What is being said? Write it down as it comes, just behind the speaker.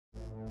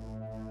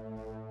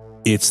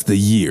It's the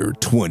year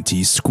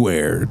 20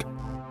 squared.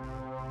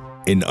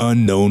 An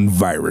unknown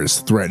virus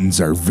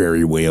threatens our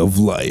very way of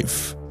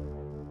life.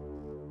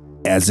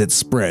 As it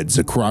spreads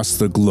across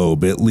the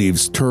globe, it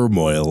leaves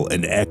turmoil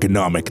and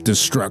economic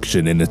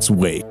destruction in its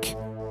wake.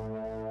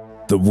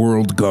 The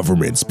world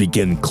governments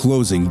begin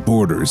closing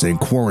borders and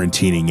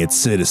quarantining its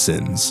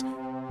citizens.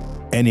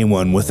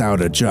 Anyone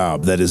without a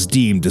job that is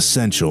deemed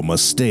essential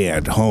must stay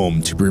at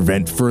home to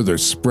prevent further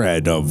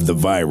spread of the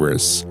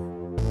virus.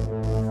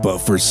 But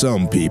for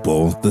some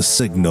people, the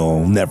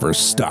signal never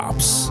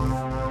stops.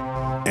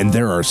 And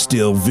there are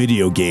still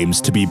video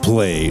games to be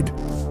played.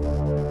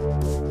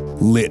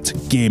 Lit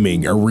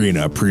Gaming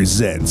Arena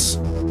presents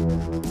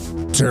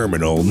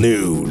Terminal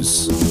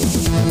News.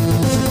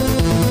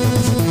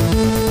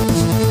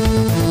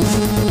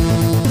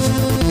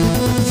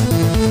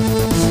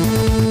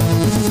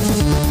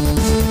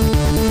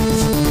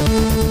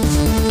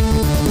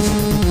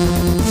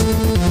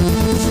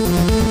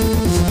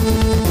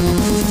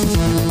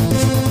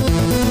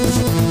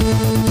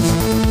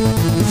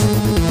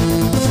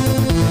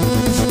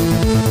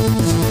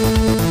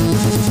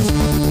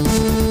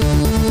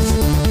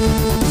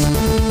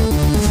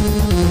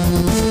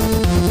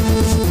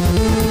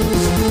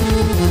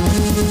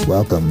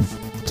 Welcome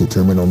to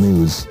Terminal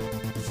News.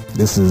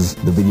 This is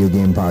the video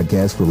game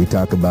podcast where we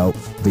talk about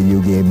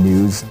video game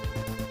news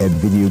and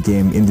video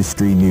game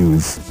industry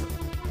news.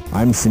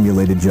 I'm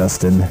Simulated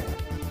Justin,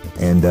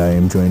 and I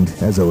am joined,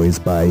 as always,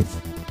 by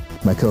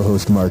my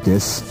co-host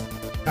Marcus.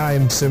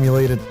 I'm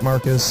Simulated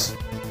Marcus.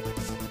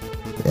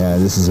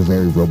 This is a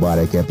very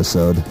robotic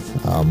episode.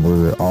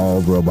 We're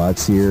all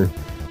robots here,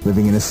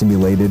 living in a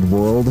simulated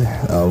world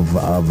of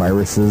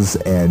viruses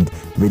and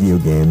video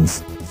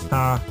games.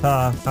 Ha,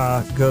 ha,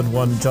 ha. Good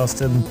one,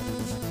 Justin.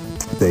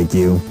 Thank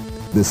you.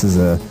 This is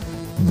a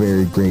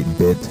very great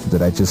bit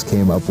that I just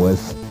came up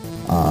with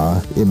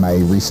in my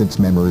recent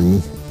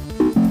memory.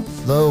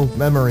 Low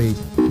memory.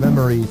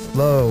 Memory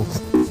low.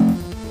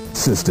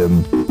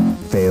 System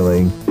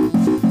failing.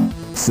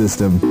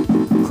 System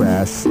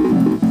crash.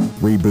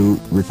 Reboot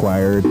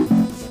required.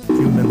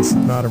 Humans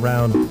not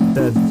around.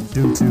 Dead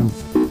due to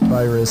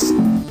virus.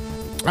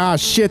 Ah,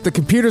 shit, the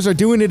computers are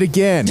doing it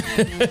again.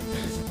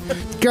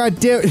 God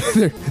damn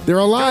it, they're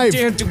alive.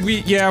 God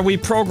damn, we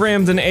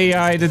programmed an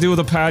AI to do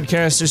the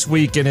podcast this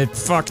week and it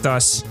fucked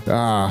us.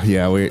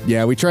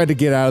 We tried to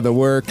get out of the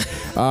work.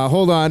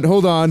 Hold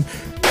on.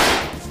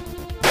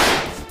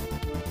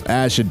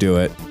 Ash should do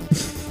it.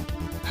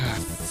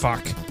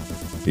 Fuck.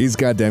 These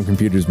goddamn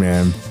computers,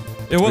 man.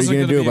 It wasn't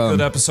going to be a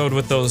good episode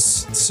with those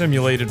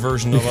simulated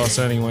version of us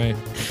anyway.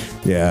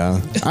 Yeah,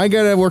 I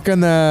gotta work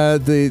on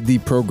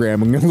the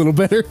programming a little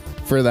better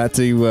for that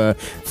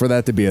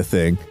to be a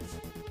thing.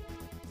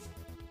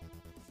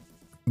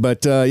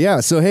 But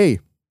so hey,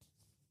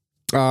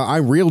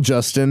 I'm Real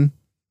Justin,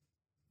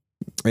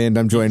 and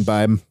I'm joined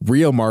by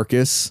Real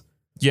Marcus.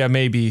 Yeah,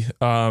 maybe.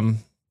 I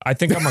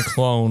think I'm a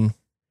clone.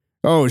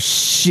 Oh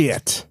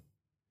shit.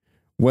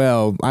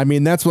 Well, I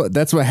mean that's what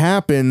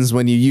happens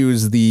when you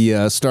use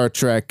the Star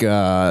Trek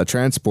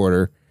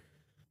transporter.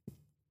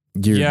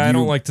 I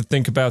don't like to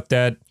think about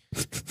that.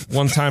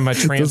 One time I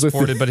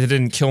transported, but it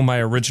didn't kill my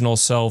original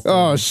self.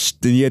 Oh,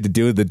 then you had to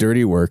do the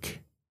dirty work.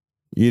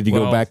 You had to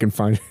go back and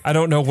find. I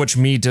don't know which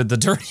me did the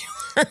dirty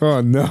work.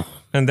 Oh no.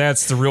 And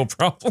that's the real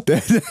problem.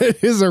 That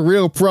is a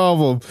real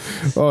problem.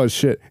 Oh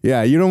shit.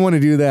 Yeah, you don't want to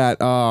do that.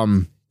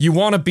 You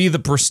want to be the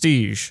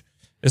Prestige.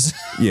 Is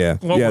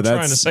what we're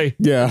trying to say.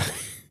 Yeah.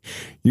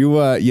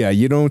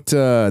 You don't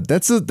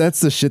that's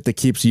the shit that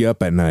keeps you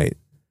up at night.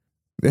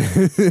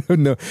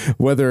 No,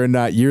 whether or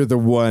not you're the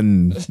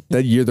one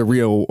that you're the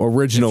real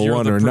original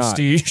one or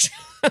Prestige.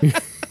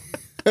 Not.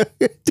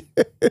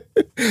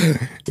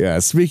 Yeah,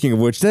 speaking of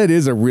which, that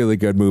is a really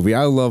good movie.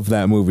 I love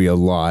that movie a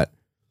lot.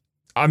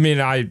 I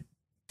mean,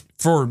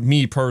 for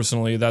me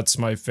personally, that's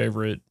my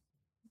favorite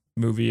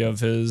movie of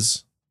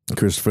his.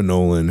 Christopher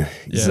Nolan.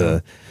 It's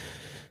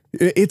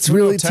Well,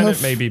 really Tenet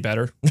tough. may be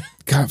better.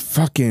 God,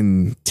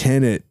 fucking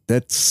Tenet.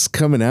 That's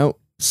coming out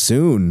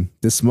soon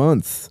this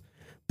month.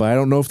 But I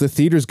don't know if the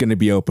theater's going to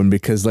be open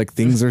because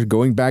things are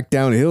going back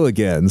downhill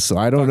again. So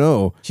I don't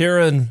know. Here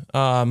in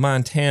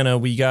Montana,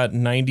 we got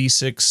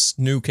 96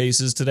 new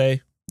cases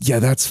today. Yeah,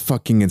 that's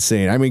fucking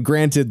insane. I mean,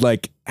 granted,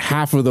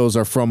 half of those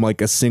are from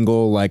a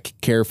single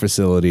care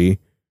facility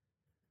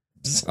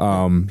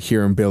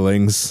here in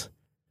Billings.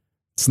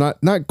 It's not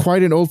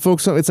quite an old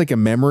folks home. It's a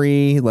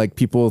memory,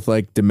 people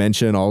with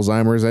dementia and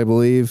Alzheimer's, I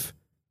believe.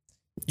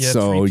 Yeah,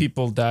 so, 3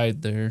 people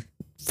died there.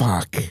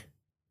 Fuck.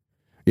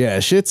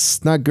 Yeah,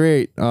 shit's not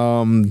great.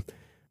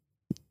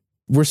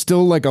 We're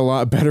still a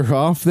lot better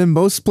off than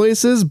most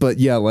places, but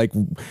yeah,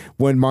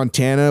 when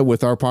Montana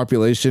with our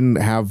population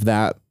have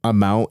that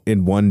amount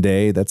in one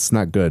day, that's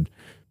not good.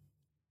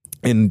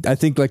 And I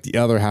think the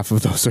other half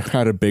of those are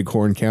out of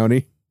Bighorn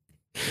County.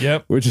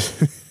 Yep. Which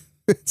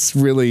it's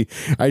really,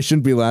 I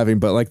shouldn't be laughing,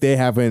 but they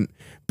haven't,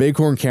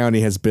 Bighorn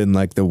County has been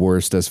the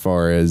worst as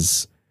far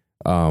as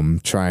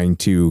trying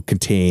to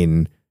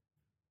contain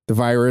the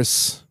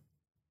virus.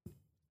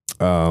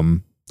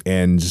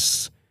 And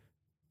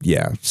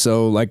yeah.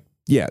 So like,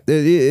 yeah,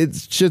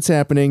 shit's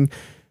happening.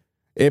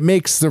 It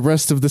makes the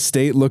rest of the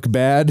state look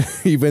bad,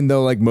 even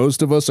though like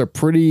most of us are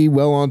pretty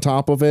well on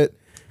top of it.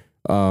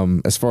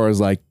 As far as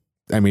like,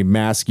 I mean,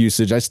 mask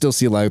usage, I still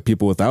see a lot of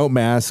people without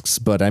masks,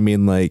 but I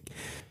mean, like,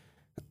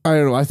 I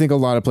don't know. I think a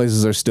lot of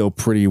places are still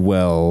pretty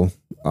well,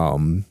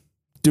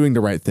 doing the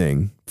right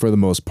thing for the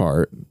most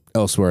part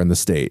elsewhere in the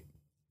state,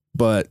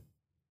 but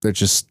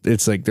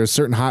it's like, there's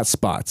certain hot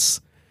spots.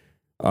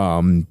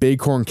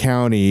 Bighorn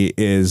County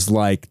is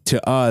like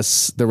to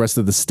us, the rest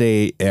of the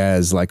state,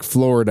 as like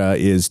Florida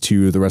is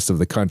to the rest of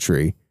the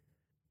country.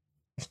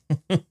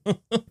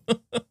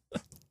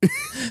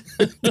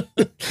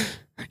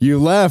 You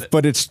laugh,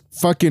 but it's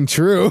fucking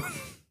true.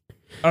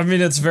 I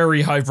mean, it's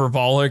very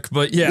hyperbolic,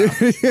 but yeah.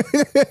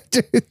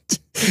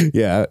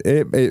 Yeah.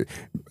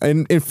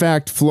 And in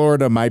fact,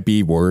 Florida might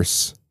be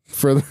worse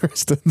for the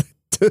rest of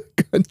the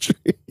country.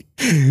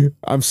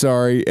 I'm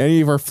sorry.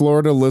 Any of our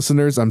Florida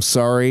listeners, I'm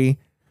sorry.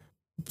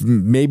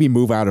 Maybe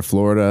move out of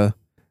Florida.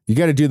 You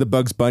got to do the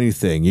Bugs Bunny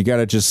thing. You got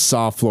to just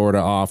saw Florida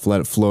off,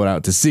 let it float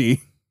out to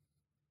sea.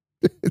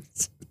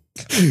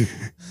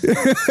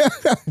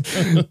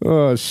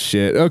 Oh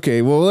shit.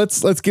 Okay, well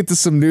let's get to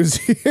some news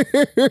here.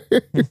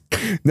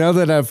 now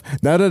that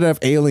I've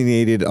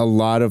alienated a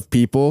lot of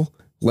people,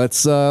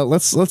 let's do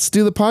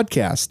the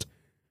podcast.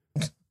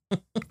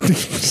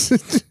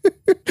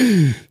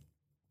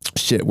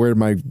 Shit, where'd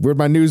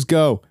my news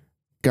go?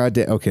 God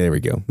damn. Okay, there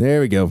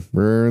we go.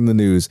 We're in the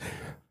news.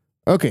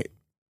 Okay,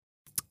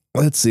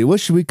 let's see. What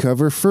should we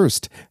cover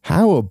first?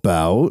 How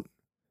about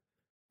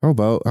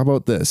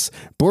this?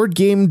 Board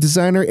game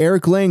designer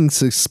Eric Lang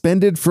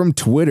suspended from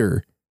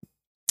Twitter.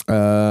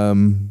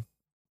 Known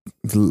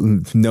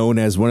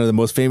as one of the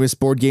most famous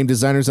board game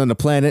designers on the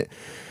planet,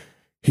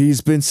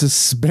 he's been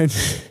suspended.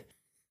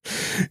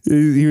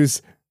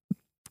 He's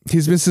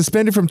been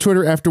suspended from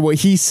Twitter after what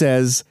he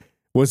says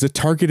was a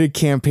targeted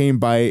campaign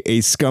by a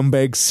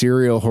scumbag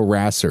serial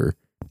harasser.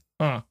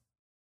 Huh.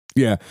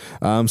 Yeah.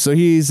 So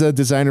he's a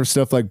designer of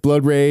stuff like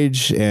Blood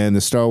Rage and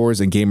the Star Wars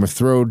and Game of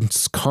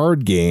Thrones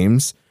card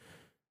games.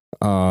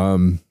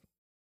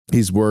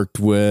 He's worked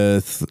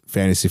with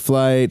Fantasy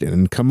Flight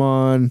and Come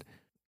On.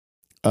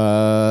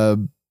 So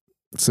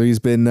he's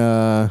been,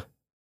 oh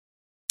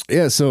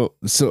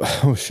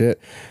shit.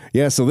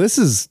 Yeah. So this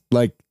is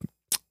like,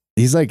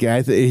 he's like,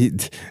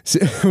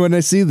 when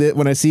I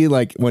see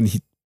like when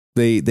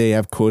they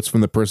have quotes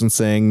from the person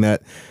saying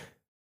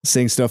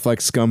stuff like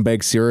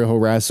scumbag serial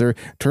harasser,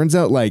 turns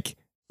out like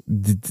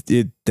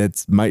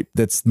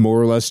that's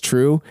more or less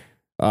true.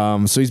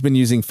 So he's been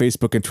using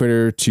Facebook and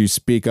Twitter to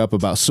speak up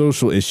about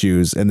social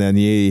issues, and then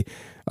he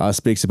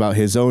speaks about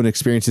his own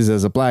experiences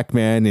as a black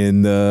man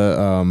in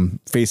the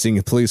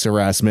facing police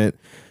harassment.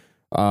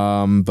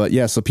 But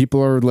yeah, so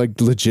people are like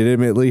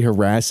legitimately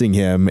harassing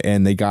him,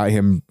 and they got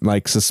him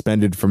like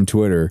suspended from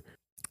Twitter.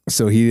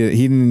 So he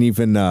didn't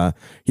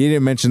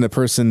mention the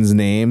person's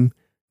name.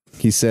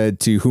 He said,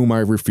 "To whom I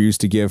refuse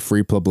to give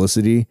free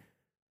publicity."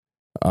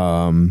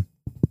 But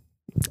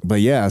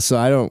yeah, so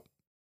I don't.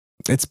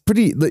 It's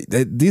pretty.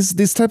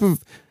 These type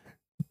of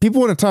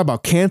people want to talk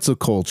about cancel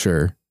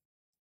culture.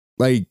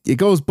 Like it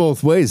goes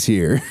both ways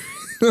here.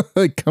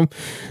 come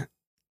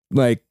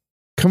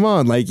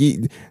on,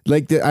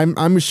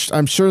 I'm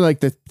sure like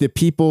the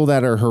people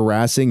that are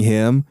harassing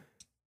him,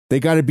 they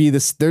got to be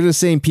this. They're the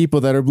same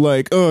people that are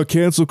like, oh,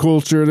 cancel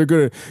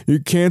culture. You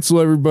cancel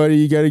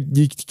everybody.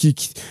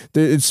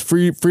 It's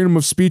freedom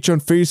of speech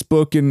on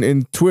Facebook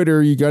and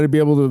Twitter. You got to be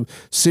able to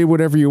say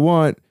whatever you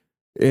want.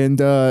 And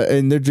those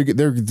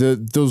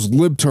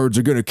libtards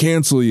are going to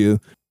cancel you.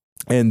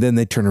 And then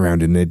they turn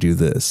around and they do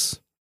this.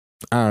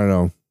 I don't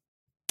know.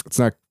 It's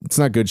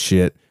not good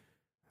shit.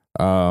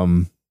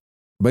 But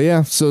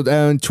yeah,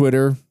 so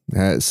Twitter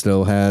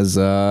still has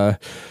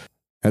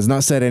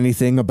not said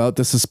anything about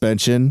the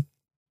suspension.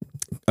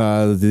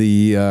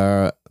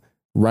 The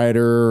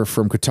writer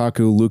from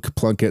Kotaku, Luke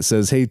Plunkett,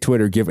 says, "Hey,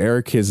 Twitter, give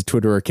Eric his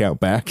Twitter account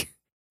back."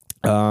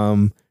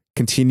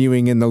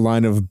 Continuing in the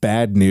line of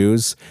bad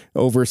news,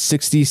 over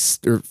 50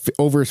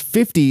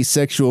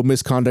 sexual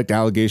misconduct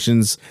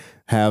allegations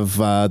have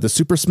the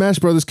Super Smash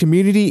Bros.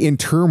 Community in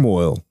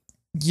turmoil.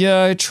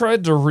 Yeah, I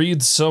tried to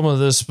read some of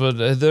this,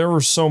 but there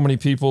were so many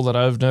people that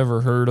I've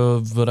never heard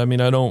of. But I mean,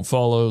 I don't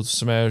follow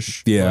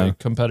Smash, like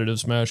competitive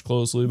Smash,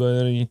 closely by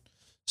any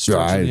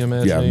stretch of the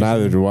imagination. Yeah,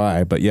 neither do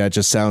I. But yeah, it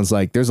just sounds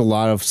like there's a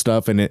lot of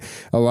stuff in it.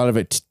 A lot of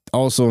it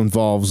also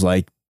involves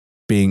like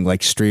being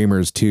like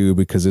streamers too,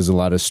 because there's a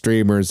lot of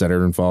streamers that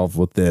are involved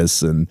with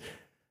this. And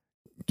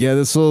yeah,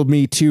 this whole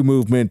Me Too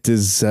movement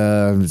is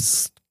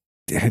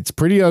it's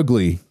pretty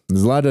ugly.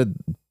 There's a lot of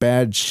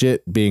bad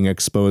shit being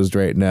exposed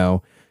right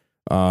now.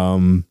 I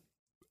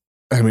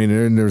mean,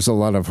 and there's a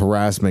lot of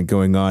harassment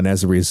going on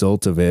as a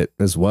result of it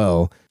as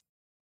well.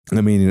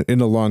 I mean,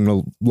 along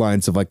the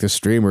lines of like the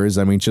streamers.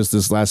 I mean, just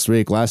this last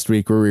week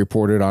we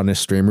reported on a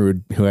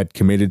streamer who had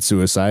committed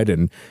suicide,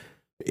 and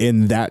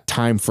in that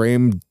time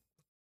frame,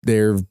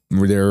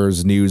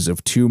 there's news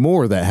of two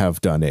more that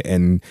have done it,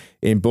 and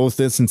in both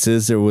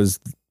instances, there was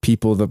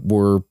people that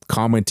were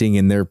commenting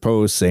in their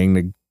posts saying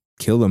to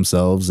kill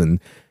themselves, and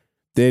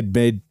they'd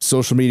made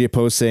social media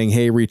posts saying,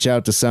 hey, reach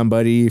out to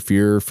somebody if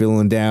you're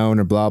feeling down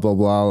or blah, blah,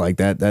 blah, like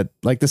that,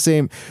 like the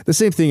same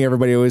thing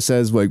everybody always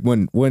says, like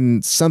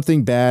when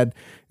something bad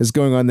is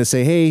going on, they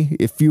say, hey,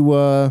 if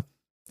you're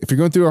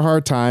going through a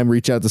hard time,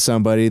 reach out to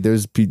somebody.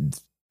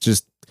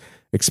 Just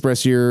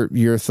express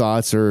your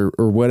thoughts or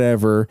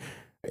whatever.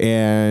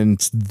 And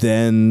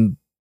then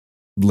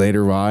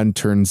later on,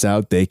 turns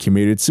out they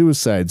committed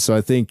suicide. So I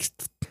think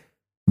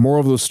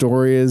moral of the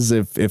story is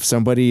if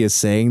somebody is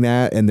saying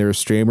that and they're a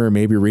streamer,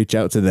 maybe reach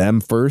out to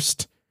them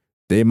first.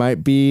 They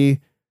might be.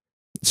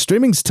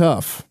 Streaming's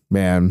tough,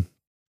 man.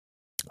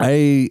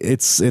 I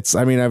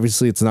mean,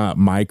 obviously it's not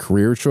my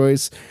career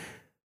choice.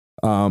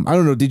 I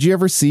don't know. Did you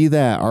ever see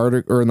that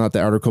article, or not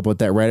the article, but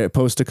that Reddit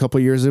post a couple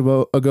years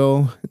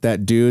ago?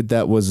 That dude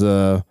that was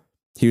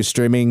he was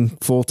streaming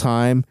full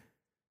time,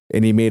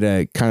 and he made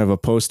a kind of a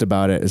post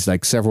about it. It's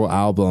like several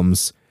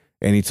albums.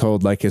 And he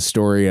told like his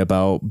story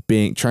about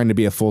trying to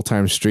be a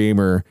full-time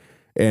streamer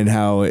and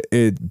how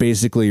it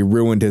basically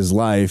ruined his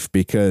life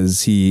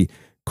because he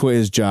quit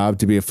his job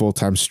to be a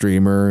full-time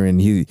streamer, and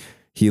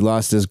he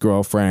lost his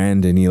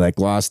girlfriend, and he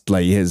lost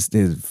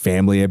his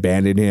family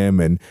abandoned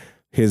him, and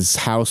his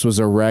house was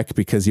a wreck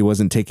because he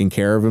wasn't taking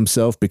care of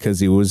himself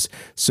because he was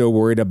so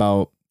worried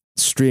about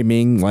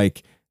streaming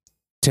like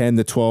 10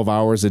 to 12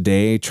 hours a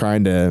day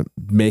trying to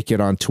make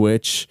it on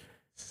Twitch.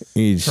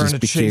 He trying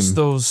to chase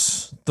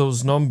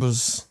those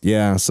numbers.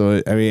 Yeah.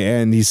 So, I mean,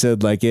 and he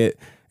said like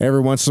every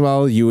once in a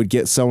while you would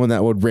get someone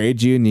that would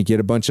raid you and you get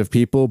a bunch of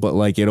people, but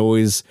like it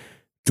always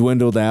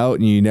dwindled out,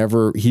 and you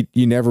never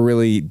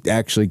really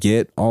actually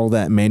get all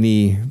that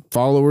many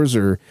followers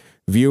or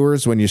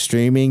viewers when you're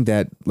streaming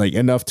that like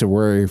enough to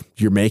where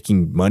you're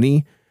making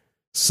money.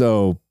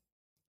 So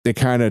it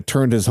kind of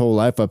turned his whole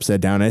life upside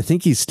down. I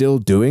think he's still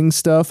doing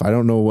stuff. I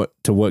don't know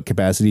what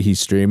capacity he's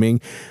streaming.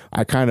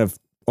 I kind of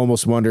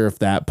almost wonder if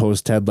that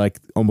post had like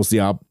almost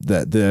the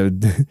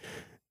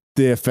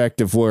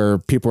effect of where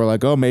people are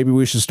like, oh, maybe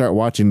we should start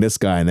watching this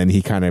guy. And then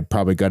he kind of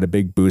probably got a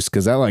big boost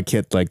because that like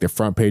hit like the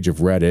front page of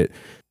Reddit,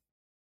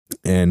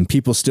 and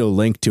people still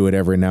link to it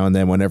every now and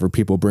then whenever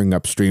people bring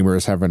up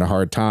streamers having a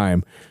hard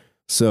time.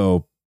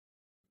 So,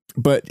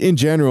 but in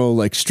general,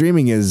 like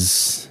streaming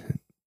is,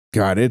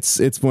 God, it's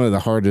one of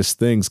the hardest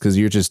things because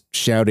you're just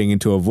shouting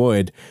into a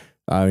void,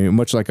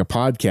 much like a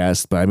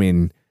podcast. But I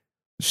mean,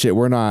 shit,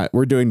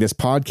 we're doing this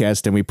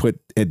podcast and we put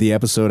the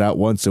episode out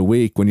once a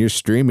week. When you're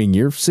streaming,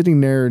 you're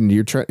sitting there and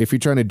if you're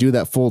trying to do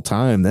that full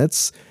time,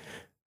 that's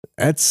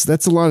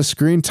a lot of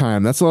screen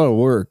time. That's a lot of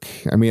work.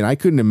 I mean, I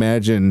couldn't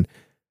imagine.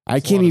 I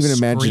can't even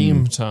imagine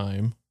stream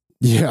time.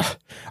 Yeah.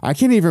 I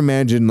can't even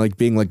imagine like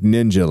being like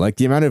Ninja, like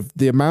the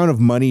amount of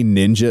money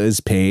Ninja is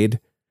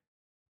paid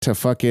to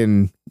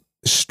fucking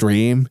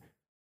stream,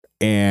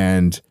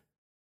 and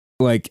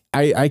like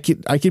I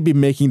could be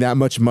making that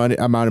much amount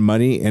of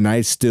money, and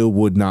I still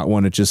would not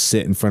want to just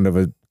sit in front of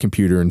a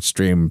computer and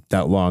stream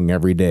that long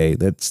every day.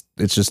 It's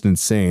just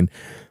insane.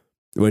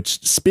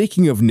 Which,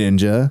 speaking of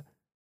Ninja,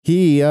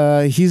 he's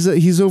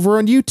over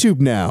on YouTube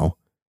now,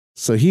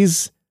 so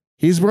he's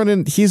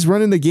running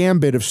the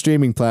gambit of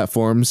streaming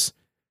platforms.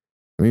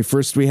 I mean,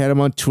 first we had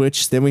him on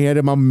Twitch, then we had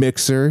him on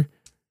Mixer.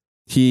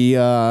 He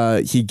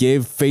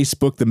gave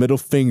Facebook the middle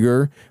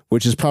finger,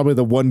 which is probably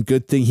the one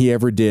good thing he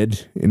ever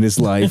did in his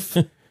life.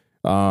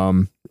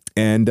 And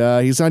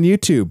he's on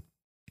YouTube.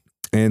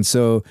 And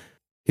so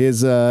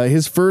his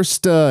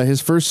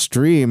first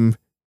stream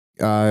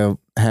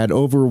had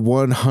over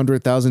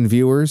 100,000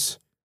 viewers.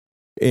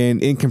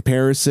 And in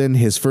comparison,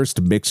 his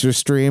first Mixer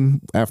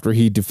stream after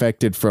he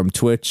defected from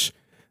Twitch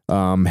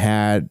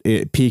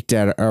peaked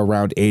at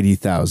around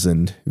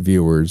 80,000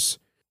 viewers.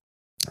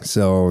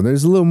 So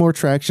there's a little more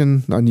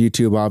traction on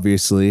YouTube,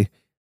 obviously,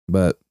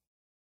 but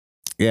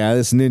yeah,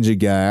 this Ninja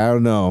guy, I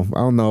don't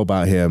know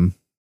about him.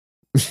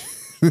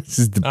 This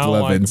is the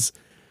Blevins.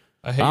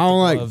 I don't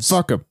like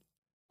fuck him.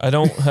 I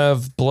don't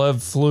have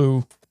Blev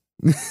flu.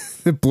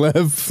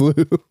 Blev flu.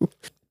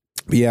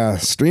 Yeah,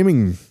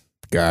 streaming,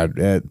 God,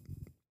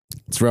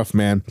 it's rough,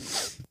 man.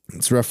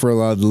 It's rough for a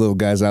lot of the little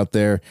guys out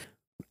there,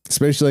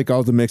 especially like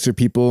all the Mixer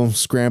people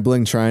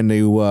scrambling, trying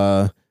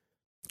to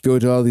go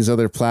to all these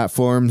other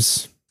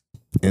platforms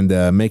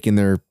and making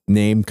their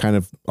name kind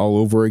of all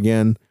over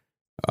again.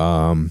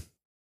 And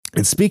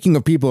speaking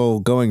of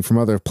people going from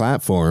other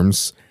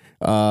platforms,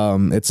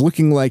 it's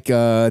looking like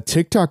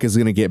TikTok is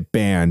going to get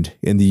banned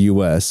in the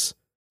US.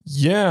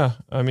 Yeah,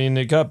 I mean,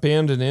 it got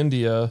banned in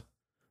India.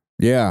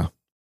 Yeah.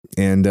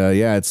 And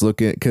yeah, it's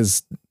looking,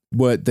 because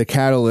what the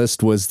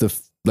catalyst was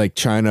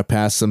China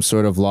passed some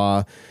sort of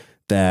law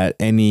that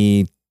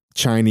any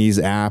Chinese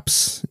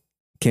apps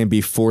can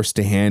be forced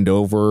to hand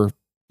over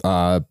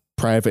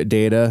private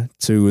data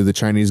to the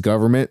Chinese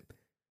government,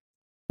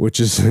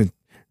 which is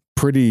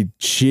pretty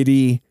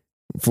shitty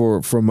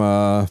from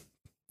a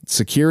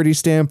security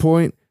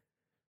standpoint.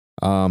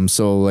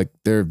 So like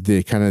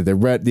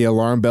the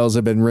alarm bells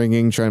have been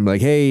ringing, trying to be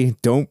like, hey,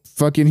 don't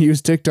fucking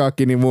use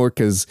TikTok anymore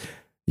because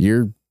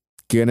you're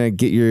gonna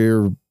get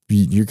your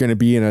you're going to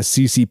be in a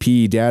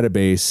CCP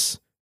database.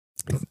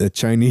 The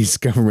Chinese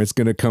government's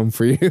going to come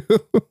for you.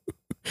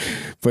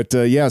 But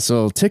yeah,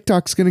 so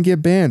TikTok's going to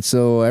get banned.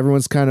 So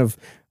everyone's kind of,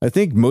 I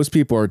think most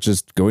people are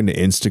just going to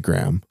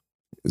Instagram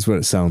is what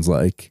it sounds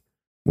like,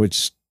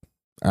 which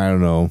I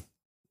don't know.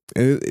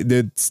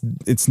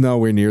 It's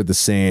nowhere near the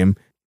same.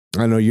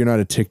 I know you're not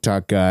a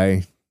TikTok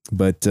guy,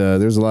 but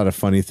there's a lot of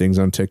funny things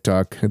on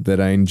TikTok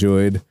that I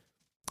enjoyed.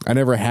 I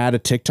never had a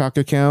TikTok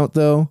account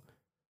though,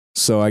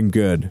 so I'm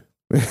good.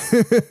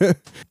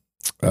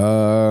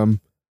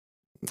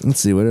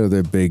 Let's see what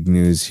other big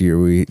news here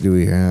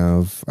we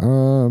have.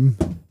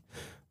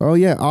 Oh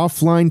yeah,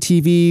 offline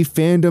TV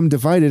fandom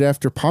divided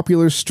after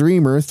popular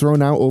streamer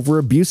thrown out over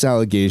abuse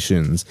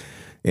allegations.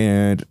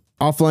 And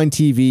offline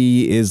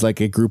TV is like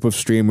a group of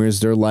streamers.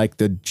 They're like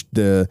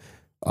the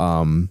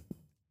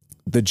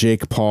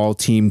Jake Paul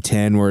Team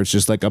 10, where it's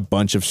just like a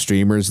bunch of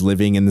streamers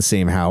living in the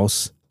same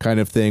house kind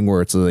of thing,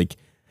 where it's like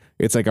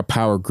a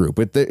power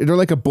group. They're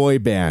like a boy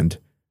band,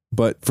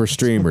 but for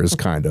streamers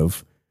kind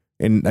of.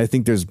 And I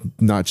think there's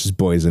not just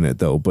boys in it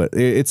though, but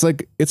it's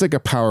like a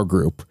power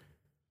group.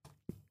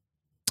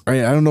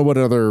 I don't know what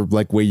other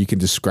like way you can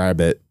describe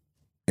it.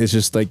 It's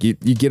just like you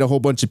get a whole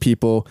bunch of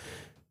people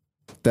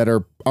that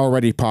are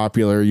already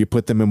popular. You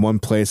put them in one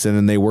place and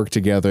then they work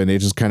together and they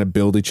just kind of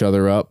build each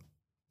other up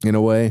in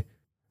a way.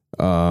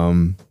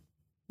 But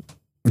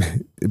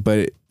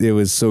it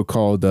was so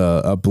called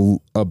a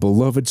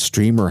beloved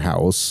streamer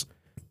house.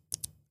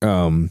 I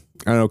don't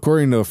know,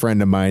 according to a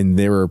friend of mine,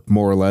 they were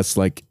more or less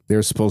like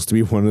they're supposed to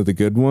be one of the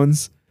good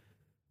ones.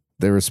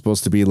 They were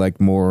supposed to be like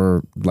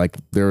more like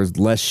there was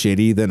less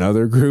shitty than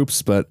other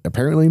groups, but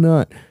apparently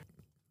not.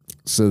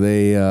 So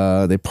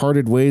they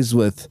parted ways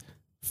with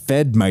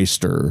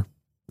Fedmeister,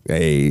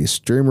 a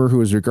streamer who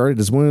is regarded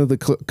as one of the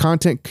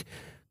content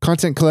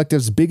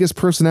collective's biggest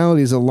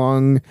personalities,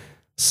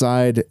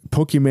 alongside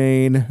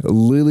Pokimane,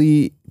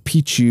 Lily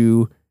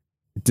Pichu,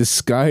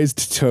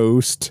 Disguised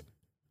Toast,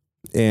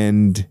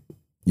 and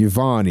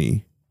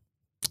Yvonne.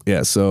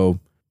 Yeah, so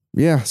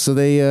he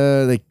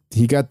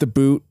got the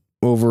boot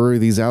over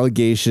these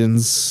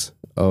allegations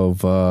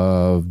of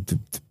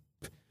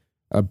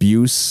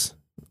abuse.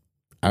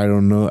 I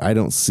don't know. I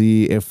don't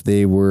see if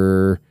they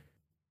were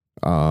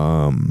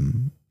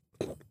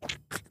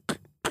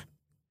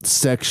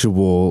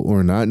sexual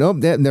or not.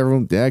 Nope, that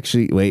never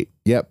actually. Wait,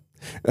 yep.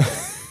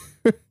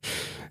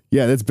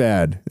 Yeah, that's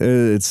bad.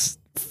 That's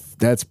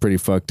pretty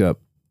fucked up.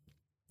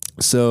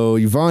 So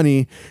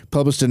Yvonne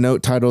published a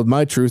note titled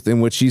 "My Truth,"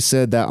 in which she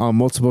said that on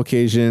multiple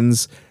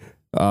occasions,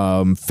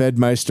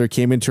 Fedmeister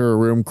came into her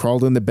room,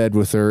 crawled into bed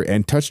with her,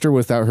 and touched her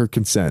without her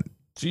consent.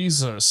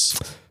 Jesus.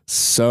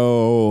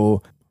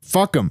 So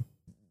fuck him.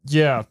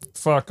 Yeah,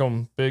 fuck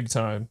him big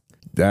time.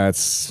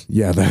 That's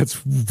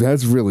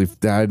really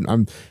bad.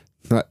 I'm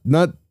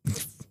not.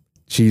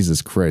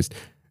 Jesus Christ.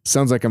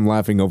 Sounds like I'm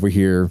laughing over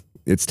here.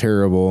 It's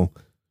terrible.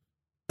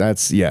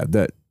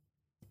 That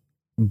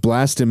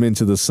blast him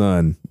into the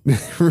sun.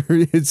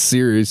 It's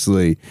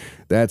seriously,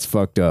 that's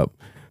fucked up.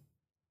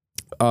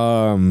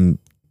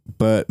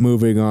 But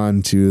moving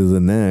on to the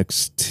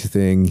next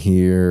thing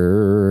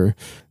here.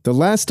 The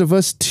Last of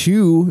Us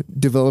 2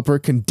 developer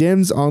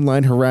condemns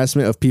online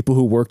harassment of people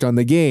who worked on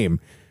the game.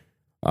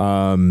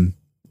 So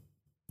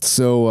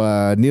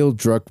Neil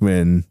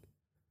Druckmann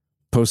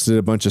posted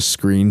a bunch of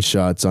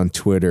screenshots on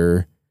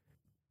Twitter.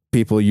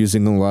 People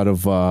using a lot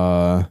of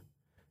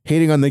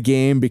hating on the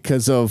game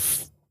because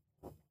of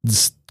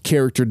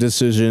character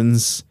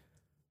decisions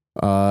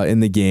in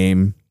the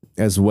game,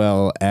 as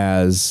well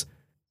as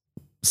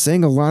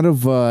saying a lot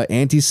of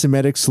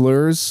anti-Semitic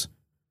slurs.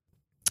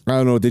 I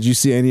don't know. Did you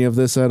see any of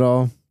this at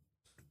all?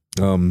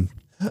 I mean,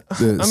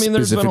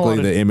 there's been a lot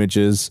of the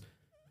images.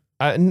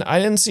 I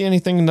didn't see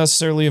anything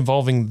necessarily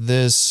involving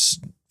this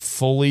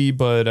fully,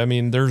 but I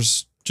mean,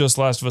 there's just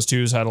Last of Us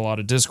 2's had a lot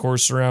of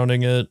discourse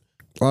surrounding it.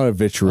 A lot of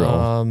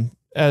vitriol.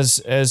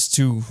 As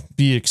to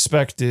be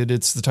expected,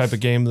 it's the type of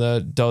game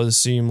that does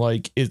seem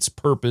like its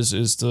purpose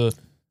is to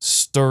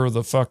stir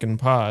the fucking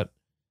pot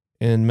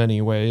in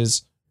many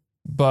ways.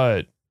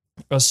 But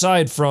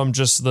aside from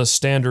just the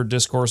standard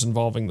discourse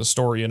involving the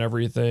story and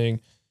everything,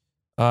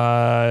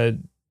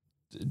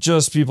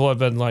 just people have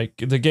been like,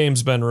 the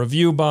game's been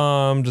review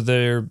bombed,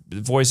 their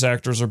voice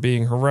actors are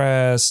being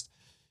harassed.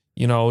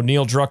 You know,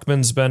 Neil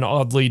Druckmann's been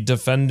oddly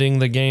defending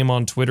the game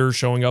on Twitter,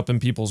 showing up in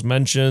people's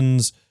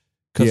mentions,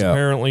 because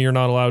apparently you're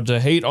not allowed to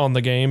hate on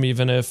the game,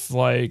 even if,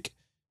 like,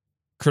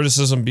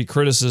 criticism be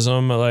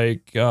criticism.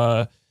 Like,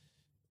 Jason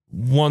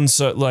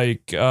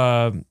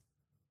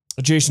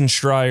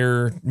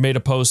Schreier made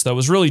a post that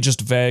was really just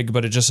vague,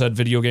 but it just said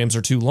video games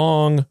are too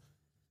long.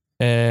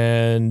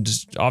 And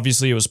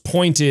obviously it was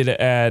pointed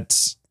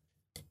at,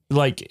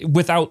 like,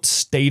 without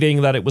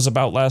stating that it was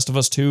about Last of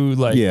Us 2,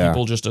 like,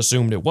 people just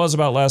assumed it was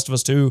about Last of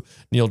Us 2.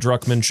 Neil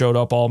Druckmann showed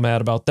up all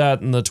mad about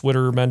that in the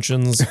Twitter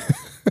mentions.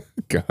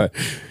 God.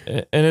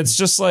 And it's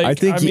just like, I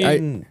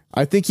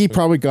think he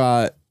probably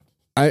got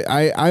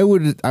I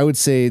would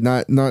say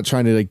not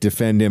trying to like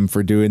defend him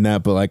for doing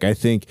that, but like I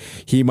think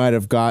he might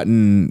have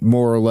gotten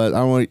more or less. I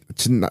don't want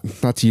to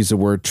not to use the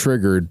word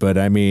triggered, but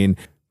I mean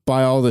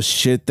by all the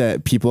shit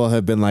that people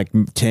have been like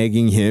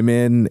tagging him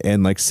in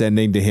and like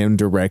sending to him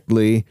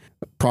directly,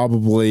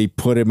 probably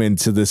put him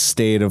into the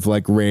state of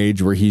like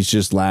rage where he's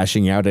just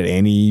lashing out at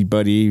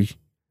anybody.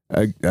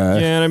 Yeah,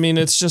 and I mean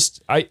it's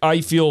just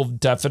I feel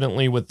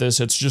definitely with this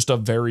it's just a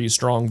very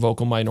strong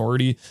vocal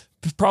minority.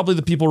 Probably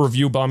the people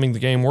review bombing the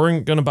game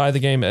weren't going to buy the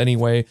game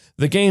anyway.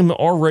 The game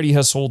already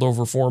has sold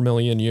over 4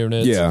 million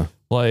units. Yeah.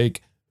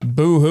 Like,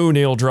 boo-hoo,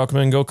 Neil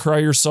Druckmann. Go cry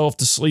yourself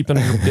to sleep in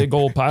your big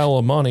old pile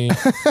of money.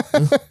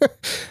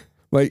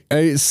 Like,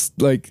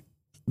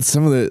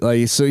 some of the,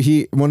 like, so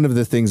one of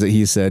the things that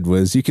he said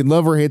was, you can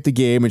love or hate the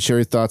game and share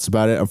your thoughts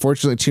about it.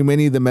 Unfortunately, too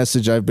many of the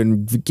message I've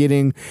been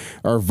getting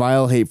are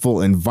vile,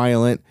 hateful, and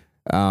violent.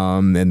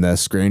 And the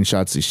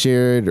screenshots he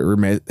shared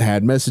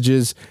had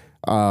messages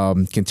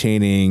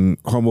containing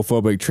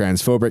homophobic,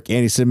 transphobic,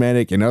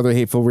 anti-Semitic, and other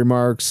hateful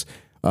remarks,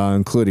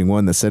 including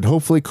one that said,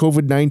 hopefully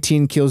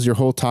COVID-19 kills your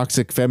whole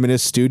toxic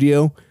feminist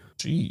studio.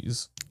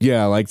 Jeez.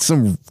 Yeah, like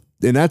and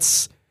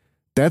that's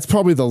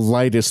probably the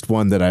lightest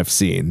one that I've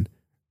seen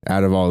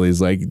out of all these.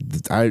 Like,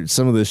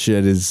 some of this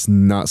shit is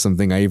not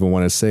something I even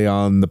want to say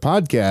on the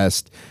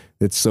podcast.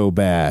 It's so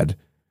bad.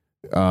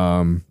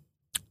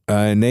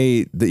 And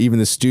even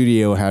the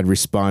studio had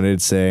responded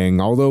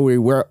saying, although we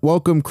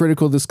welcome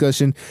critical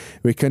discussion,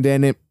 we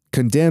condemn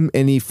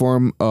any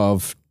form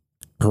of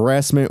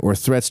harassment or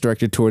threats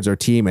directed towards our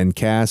team and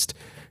cast.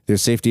 Their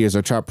safety is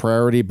our top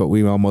priority, but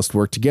we all must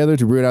work together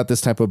to root out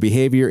this type of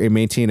behavior and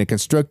maintain a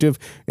constructive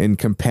and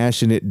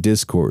compassionate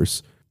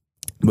discourse.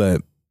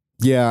 But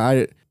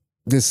yeah,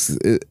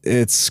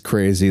 it's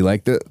crazy.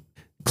 Like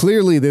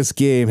clearly this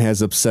game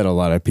has upset a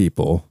lot of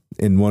people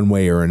in one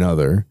way or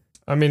another.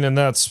 I mean, and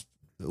that's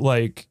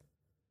like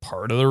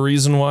part of the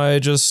reason why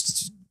it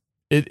was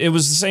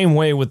the same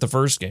way with the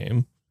first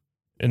game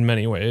in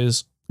many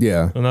ways.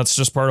 Yeah. And that's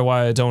just part of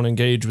why I don't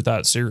engage with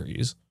that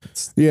series.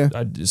 Yeah.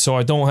 So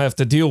I don't have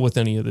to deal with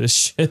any of this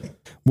shit.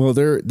 Well,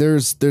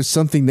 there's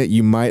something that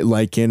you might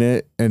like in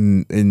it.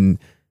 And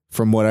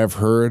from what I've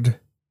heard,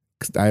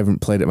 I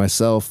haven't played it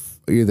myself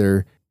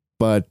either,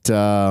 but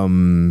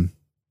I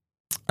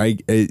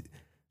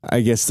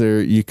guess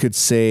you could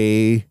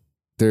say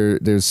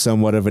there's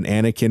somewhat of an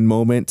Anakin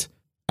moment.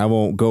 I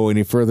won't go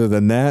any further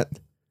than that.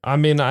 I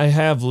mean, I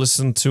have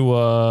listened to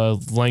a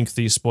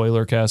lengthy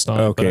spoiler cast on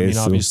it, but I mean,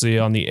 obviously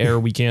on the air,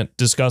 we can't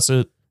discuss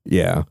it.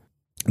 Yeah.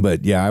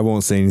 But yeah, I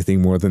won't say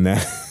anything more than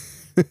that.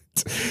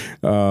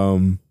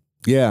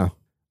 Yeah.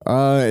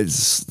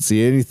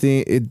 See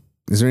anything?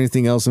 Is there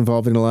anything else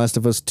involving The Last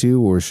of Us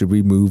 2, or should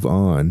we move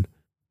on?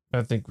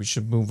 I think we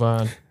should move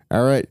on.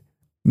 All right.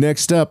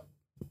 Next up,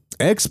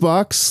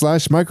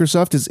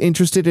 Xbox/Microsoft is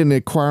interested in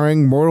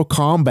acquiring Mortal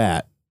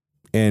Kombat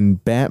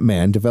and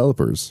Batman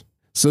developers.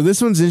 So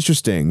this one's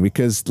interesting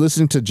because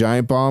listening to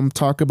Giant Bomb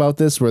talk about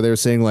this, where they're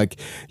saying like,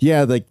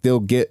 yeah, like they'll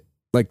get,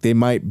 like they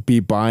might be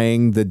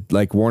buying the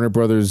like Warner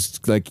Brothers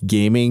like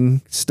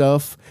gaming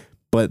stuff,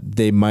 but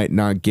they might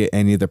not get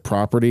any of the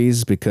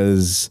properties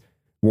because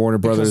Warner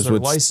Brothers they're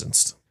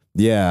licensed.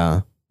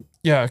 Yeah.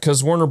 Yeah,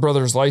 because Warner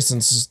Brothers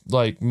licenses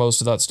like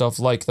most of that stuff,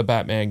 like the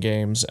Batman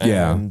games,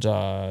 and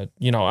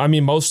I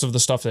mean, most of the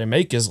stuff they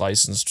make is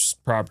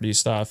licensed property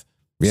stuff.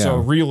 Yeah. So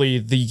really,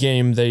 the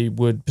game they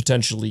would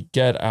potentially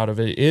get out of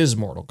it is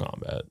Mortal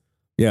Kombat.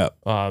 Yeah.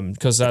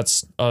 Because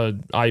that's a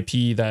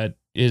IP that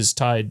is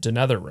tied to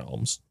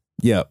NetherRealms.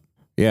 Yep.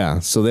 Yeah.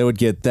 So they would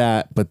get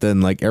that, but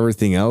then like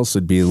everything else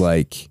would be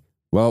like,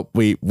 well,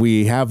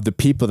 we have the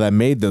people that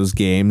made those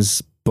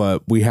games,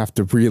 but we have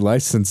to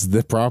relicense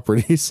the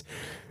properties.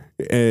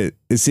 It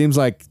seems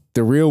like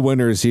the real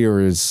winners here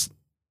is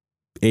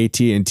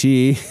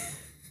AT&T.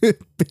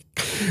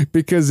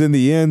 Because in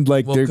the end,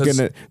 like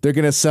they're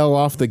gonna sell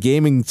off the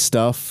gaming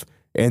stuff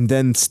and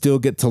then still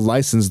get to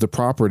license the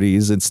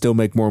properties and still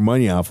make more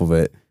money off of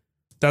it.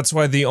 That's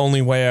why the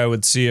only way I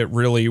would see it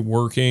really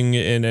working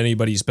in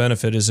anybody's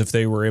benefit is if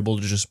they were able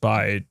to just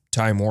buy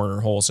Time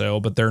Warner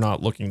wholesale, but they're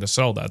not looking to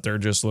sell that. They're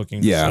just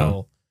looking to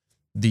sell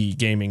the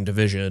gaming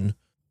division.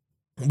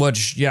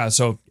 Which, yeah,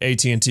 so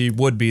AT&T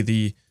would be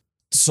the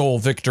sole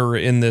victor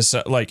in this.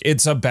 Like,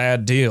 it's a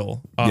bad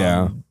deal.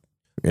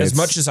 As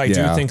much as I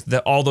do think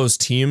that all those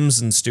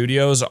teams and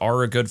studios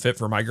are a good fit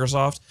for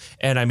Microsoft,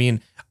 and I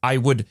mean, I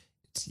would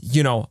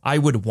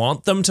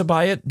want them to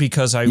buy it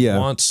because I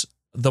want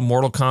the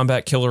Mortal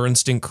Kombat Killer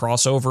Instinct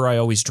crossover I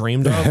always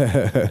dreamed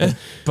of.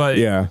 But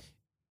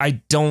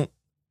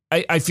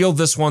I feel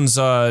this one's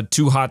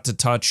too hot to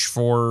touch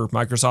for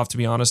Microsoft, to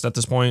be honest, at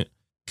this point.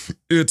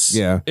 It's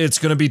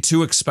going to be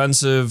too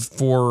expensive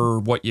for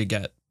what you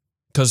get.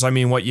 Because, I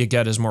mean, what you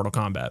get is Mortal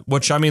Kombat,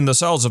 which, I mean, the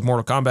sales of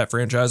Mortal Kombat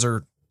franchise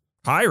are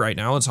high right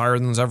now. It's higher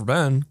than it's ever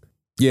been.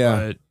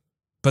 Yeah.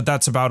 But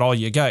that's about all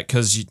you get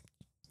because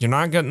you're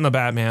not getting the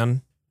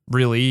Batman,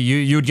 really.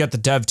 You'd get the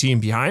dev team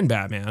behind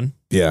Batman.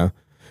 Yeah.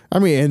 I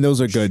mean, and those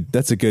are good.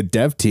 That's a good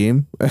dev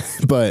team,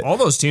 but all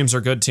those teams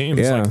are good teams.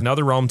 Yeah. Like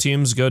NetherRealm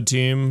team's a good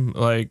team.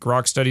 Like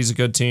Rocksteady's a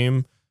good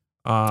team.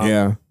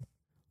 Yeah,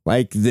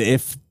 like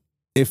if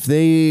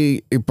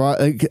they bought,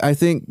 like, I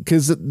think,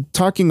 because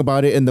talking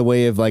about it in the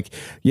way of like,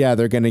 yeah,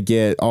 they're gonna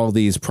get all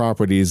these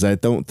properties. I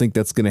don't think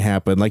that's gonna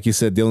happen. Like you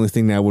said, the only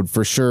thing that would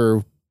for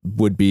sure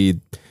would be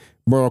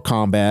Mortal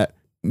Kombat,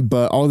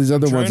 but all these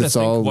other ones, it's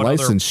all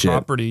licensed shit.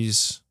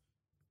 Properties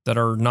that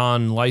are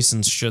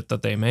non-licensed shit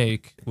that they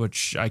make,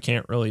 which I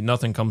can't really.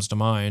 Nothing comes to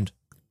mind.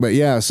 But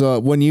yeah, so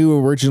when you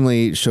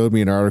originally showed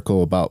me an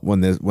article about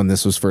when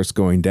this was first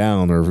going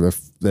down, or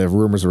the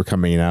rumors were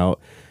coming out,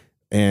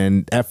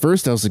 and at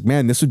first I was like,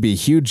 man, this would be a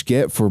huge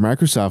get for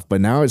Microsoft. But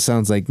now it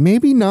sounds like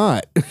maybe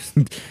not.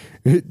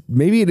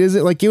 Maybe it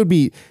isn't. Like it'd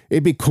be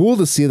cool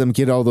to see them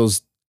get all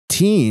those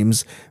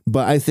teams,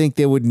 but I think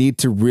they would need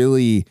to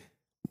really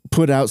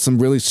put out some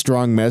really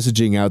strong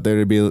messaging out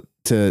there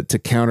to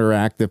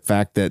counteract the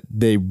fact that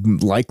they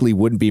likely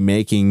wouldn't be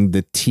making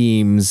the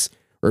teams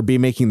or be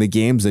making the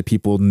games that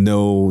people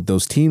know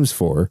those teams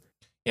for.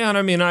 Yeah, and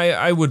I mean,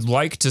 I would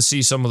like to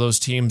see some of those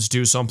teams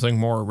do something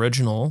more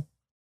original.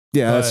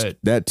 Yeah, that's,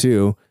 that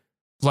too.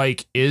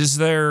 Like, is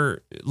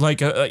there,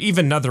 like,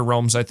 even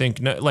NetherRealms, I think,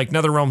 like,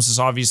 NetherRealms has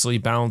obviously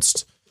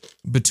bounced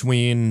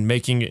between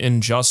making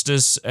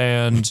Injustice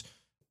and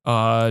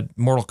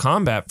Mortal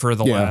Kombat for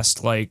the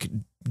last, like,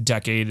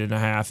 decade and a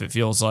half, it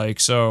feels like.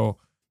 So,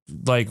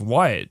 like,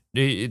 what?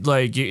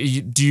 Like,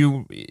 do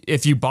you,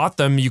 if you bought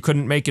them, you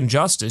couldn't make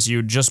Injustice.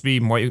 You'd just be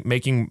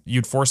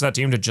you'd force that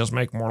team to just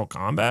make Mortal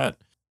Kombat?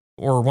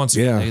 Or once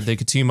again, they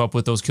could team up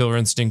with those Killer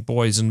Instinct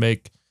boys and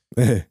make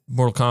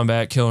Mortal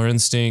Kombat, Killer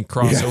Instinct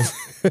crossover.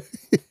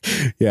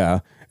 Yeah.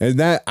 And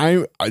that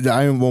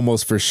I'm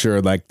almost for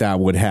sure like that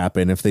would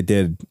happen if they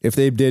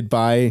did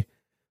buy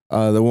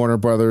the Warner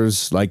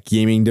Brothers like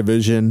gaming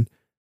division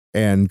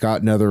and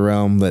got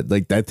NetherRealm. That,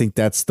 like, I think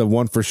that's the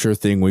one for sure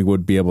thing we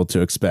would be able to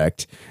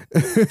expect.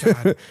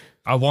 God,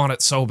 I want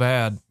it so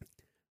bad.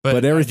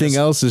 But everything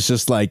else is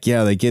just like,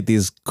 yeah, they get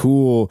these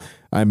cool.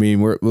 I mean,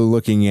 we're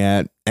looking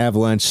at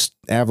Avalanche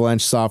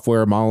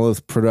Software,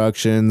 Monolith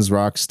Productions,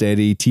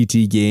 Rocksteady,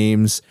 TT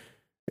Games,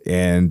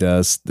 and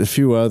a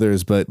few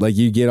others. But like,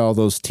 you get all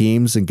those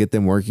teams and get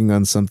them working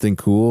on something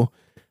cool,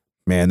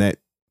 man, that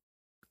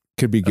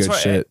could be good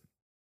shit.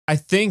 I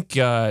think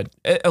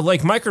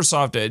like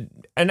Microsoft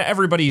and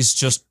everybody's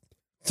just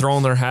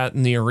throwing their hat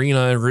in the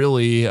arena,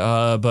 really.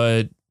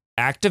 But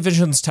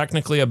Activision's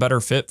technically a better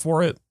fit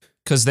for it,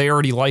 because they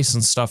already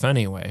license stuff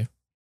anyway.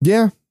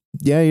 Yeah,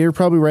 you're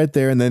probably right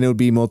there. And then it would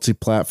be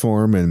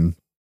multi-platform, and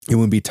it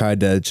wouldn't be tied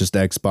to just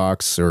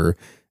Xbox or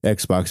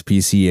Xbox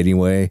PC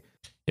anyway.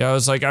 Yeah, I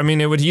was like, I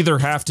mean, it would either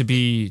have to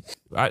be,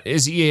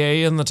 is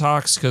EA in the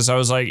talks? Because I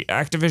was like,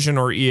 Activision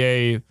or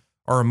EA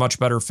are a much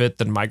better fit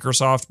than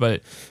Microsoft.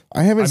 But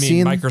I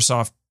mean,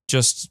 Microsoft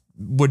just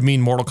would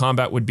mean Mortal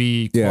Kombat would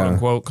be quote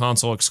unquote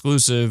console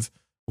exclusive,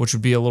 which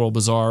would be a little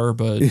bizarre.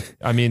 But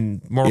I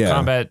mean, Mortal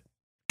Kombat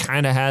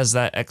kind of has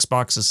that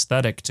Xbox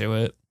aesthetic to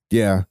it.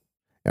 Yeah.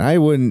 And I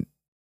wouldn't,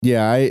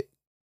 I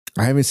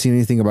haven't seen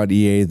anything about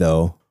EA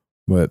though,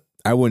 but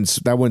that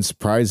wouldn't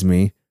surprise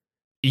me.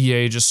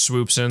 EA just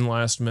swoops in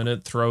last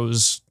minute,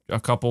 throws a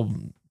couple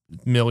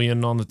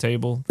million on the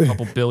table, a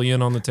couple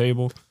billion on the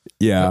table.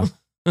 Yeah.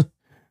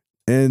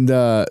 And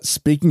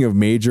speaking of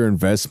major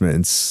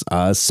investments,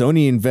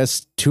 Sony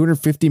invests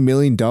 $250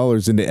 million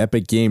into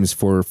Epic Games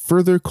for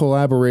further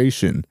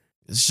collaboration.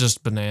 It's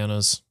just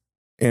bananas.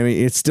 I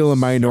mean, it's still a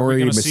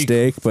minority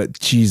mistake, but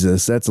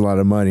Jesus, that's a lot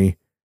of money.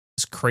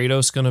 Is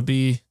Kratos going to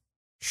be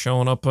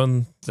showing up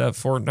on that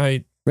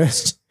Fortnite?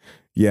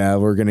 Yeah,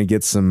 we're going to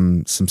get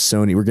some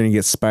Sony. We're going to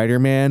get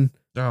Spider-Man.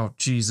 Oh,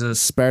 Jesus.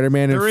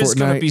 Spider-Man in Fortnite. There is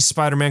going to be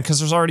Spider-Man because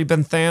there's already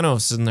been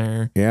Thanos in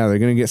there. Yeah, they're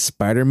going to get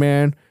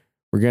Spider-Man.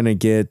 We're going to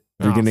get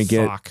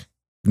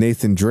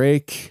Nathan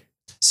Drake.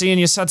 See, and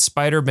you said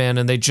Spider-Man,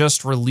 and they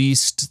just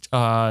released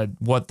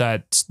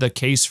the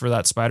case for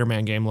that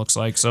Spider-Man game looks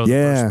like. So the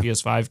first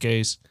PS5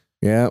 case.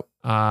 Yeah.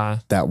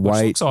 That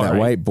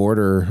white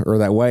border, or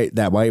that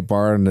white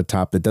bar on the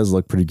top, that does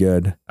look pretty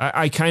good.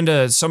 I kind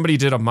of, somebody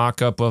did a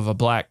mock-up of a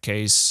black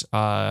case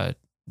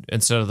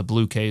instead of the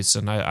blue case,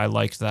 and I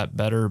liked that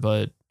better,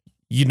 but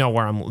you know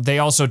where they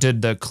also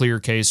did the clear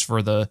case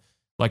for the,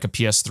 like a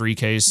PS3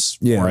 case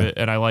for it,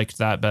 and I liked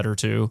that better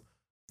too.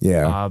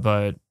 Yeah.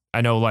 But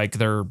I know like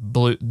the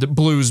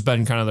blue's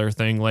been kind of their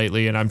thing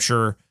lately, and I'm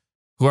sure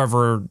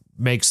whoever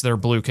makes their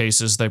blue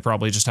cases, they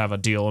probably just have a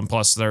deal, and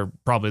plus they're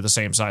probably the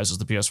same size as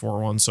the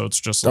PS4 one, so it's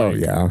just like, oh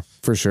yeah,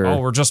 for sure. Oh,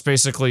 we're just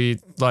basically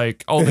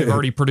like, oh, they've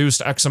already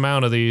produced X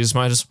amount of these,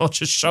 might as well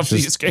just shove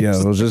these games.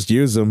 Yeah, we'll just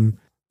use them.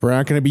 We're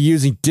not going to be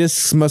using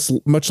discs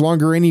much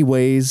longer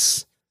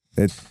anyways.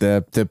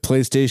 The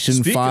PlayStation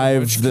Speaking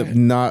 5, the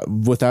not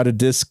without a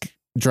disc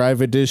drive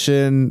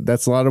edition.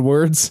 That's a lot of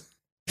words.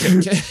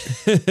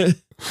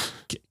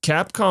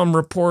 Capcom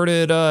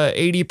reported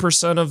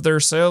 80% of their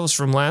sales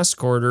from last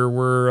quarter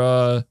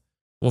were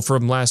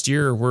from last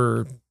year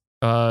were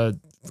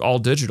all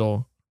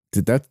digital.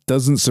 That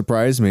doesn't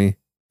surprise me.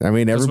 I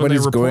mean, 'Cause when they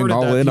everybody's going reported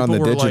all that, in on the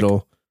people were like-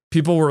 digital.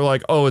 People were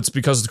like, "Oh, it's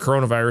because of the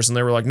coronavirus," and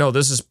they were like, "No,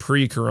 this is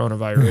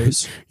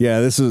pre-coronavirus." Yeah,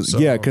 this is So-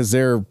 because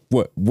they're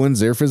when's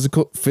their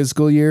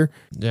fiscal year?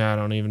 Yeah, I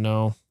don't even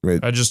know. Right.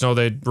 I just know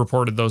they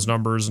reported those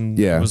numbers, and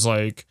Yeah. it was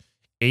like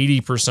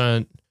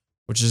 80%,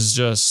 which is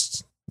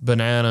just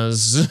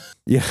bananas.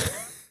 Yeah,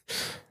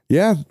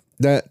 yeah,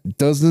 that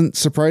doesn't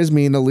surprise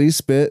me in the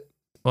least bit.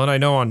 Well, and I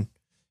know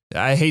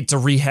I hate to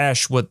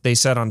rehash what they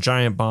said on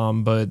Giant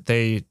Bomb, but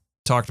they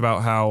talked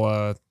about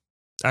how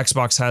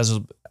Xbox has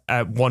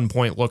at one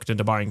point looked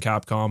into buying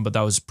Capcom, but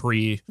that was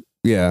pre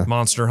Yeah,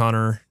 Monster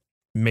Hunter,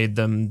 made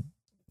them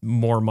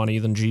more money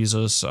than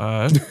Jesus.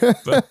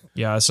 But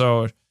yeah,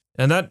 so,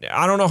 and that,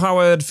 I don't know how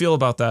I'd feel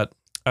about that.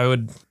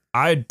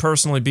 I'd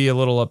personally be a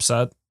little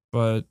upset,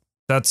 but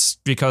that's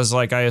because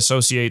like I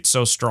associate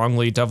so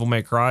strongly Devil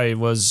May Cry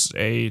was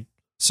a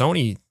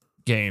Sony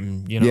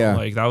game, you know, Yeah.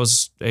 like that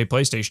was a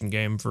PlayStation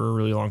game for a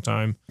really long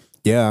time.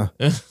 yeah,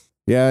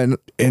 yeah,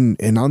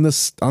 and on the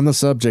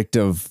subject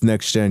of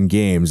next gen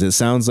games, it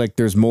sounds like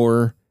there's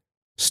more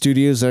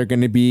studios that are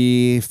going to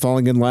be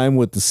falling in line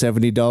with the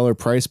 $70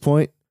 price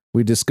point.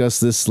 We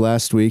discussed this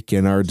last week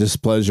in our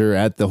displeasure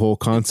at the whole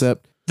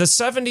concept. The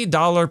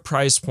 $70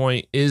 price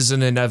point is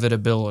an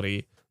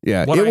inevitability.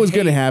 Yeah, What it I was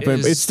going to hate happen.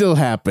 is- It still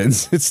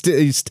happens.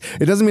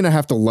 It doesn't mean I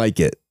have to like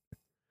it.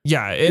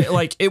 Yeah,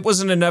 it was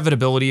an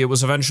inevitability. It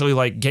was eventually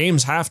like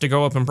games have to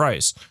go up in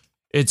price.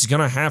 It's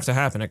gonna have to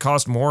happen. It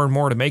costs more and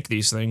more to make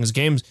these things.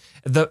 Games,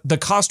 the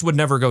cost would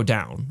never go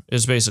down,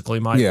 is basically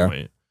my Yeah.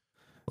 point.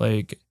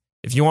 Like,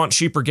 if you want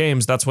cheaper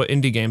games, that's what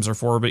indie games are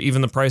for. But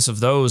even the price of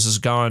those has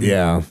gone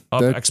Yeah,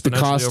 up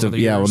exponentially over the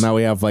years. well, now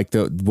we have like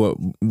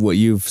what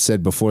you've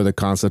said before, the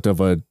concept of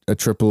a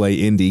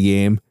AAA indie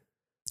game.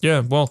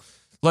 Yeah, well,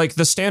 like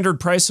the standard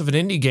price of an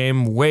indie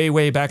game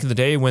way back in the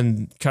day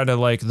when kind of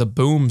like the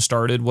boom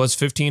started was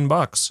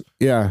 $15.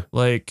 Yeah,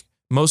 Like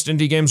most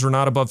indie games were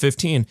not above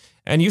 15,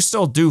 and you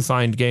still do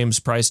find games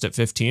priced at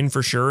 15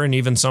 for sure, and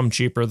even some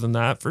cheaper than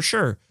that for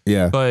sure.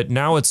 yeah, But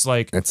now it's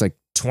like it's like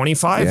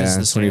 25 is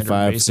the standard,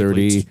 25,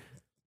 basically. 30.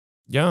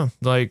 Yeah,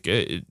 like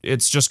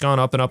it's just gone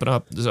up and up and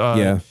up.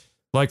 Yeah,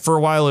 Like for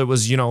a while it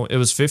was, it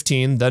was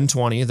 15, then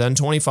 20, then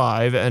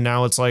 25, and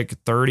now it's like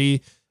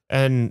 30.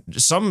 And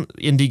some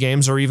indie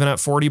games are even at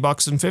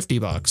 $40 and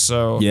 $50.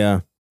 So yeah,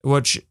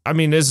 which I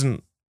mean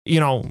isn't,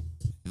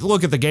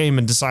 look at the game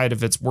and decide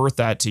if it's worth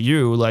that to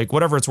you, like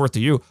whatever it's worth to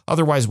you.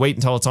 Otherwise, wait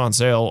until it's on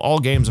sale. All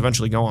games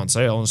eventually go on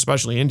sale,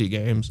 especially indie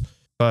games.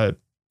 But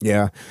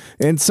yeah.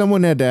 And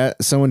someone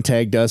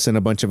tagged us and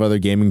a bunch of other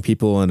gaming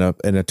people in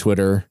a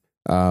Twitter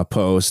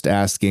post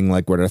asking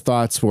like what our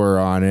thoughts were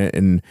on it,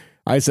 and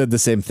I said the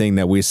same thing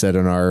that we said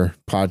in our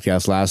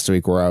podcast last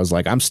week, where I was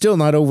like, I'm still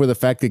not over the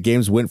fact that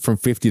games went from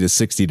 $50 to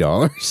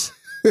 $60.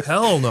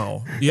 hell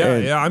no.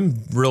 Yeah, I'm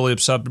really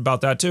upset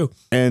about that too.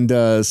 And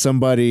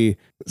somebody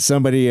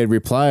had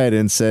replied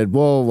and said,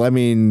 well, I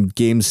mean,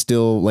 games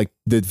still, like,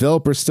 the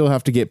developers still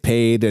have to get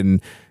paid,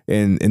 and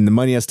the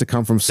money has to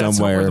come from That's not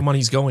somewhere. where the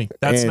money's going.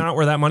 That's And- not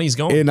where that money's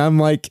going. And I'm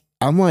like,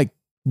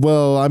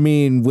 well, I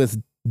mean, with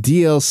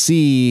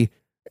DLC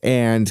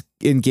and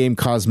in-game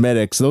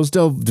cosmetics, those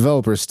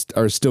developers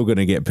are still going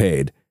to get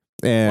paid.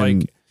 And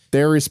Like-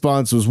 their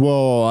response was,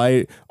 well,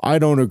 I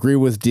don't agree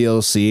with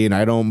DLC, and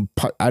I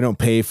don't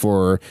pay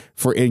for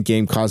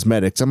in-game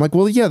cosmetics. I'm like,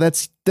 well, yeah,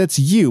 that's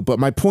you. But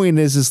my point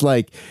is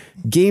like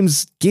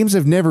games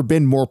have never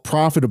been more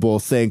profitable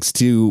thanks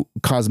to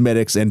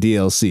cosmetics and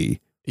DLC.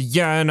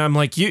 Yeah, and I'm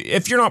like,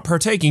 if you're not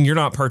partaking, you're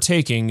not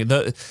partaking.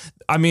 Like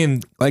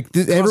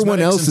everyone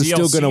cosmetics else and is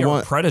still DLC going to are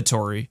want.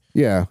 predatory.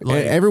 Yeah,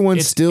 Like, everyone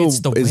it's still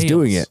the is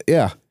doing whales. it.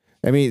 Yeah,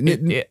 I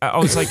mean, I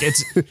was like,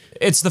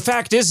 it's the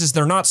fact is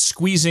they're not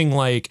squeezing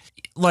like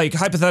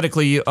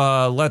hypothetically,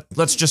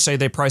 let's just say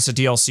they price a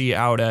DLC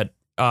out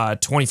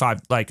at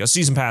 25, like a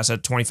season pass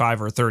at $25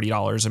 or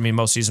 $30. I mean,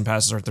 most season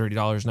passes are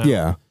 $30 now.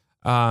 yeah,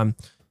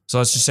 So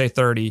let's just say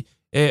 30.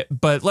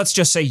 But let's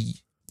just say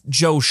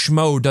Joe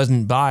Schmo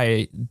doesn't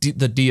buy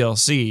the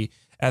DLC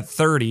at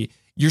 30.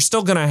 You're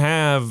still gonna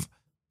have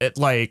it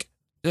like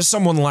there's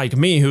someone like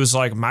me who's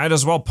like, might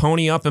as well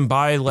pony up and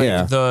buy like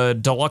Yeah. the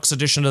deluxe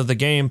edition of the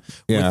game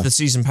Yeah. with the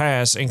season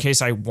pass in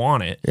case I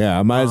want it. yeah.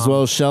 I might as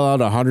well shell out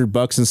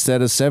 $100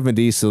 instead of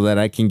 70 so that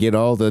I can get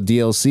all the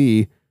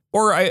DLC.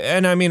 Or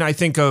I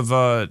think of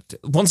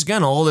once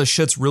again, all this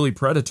shit's really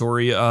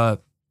predatory.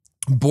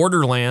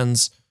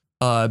 Borderlands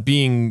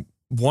being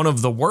one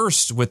of the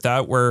worst with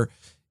that, where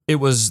it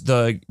was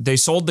they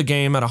sold the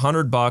game at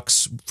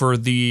 $100 for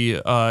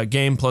the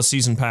game plus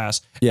season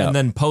pass, Yeah. and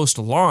then post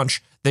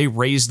launch they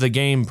raised the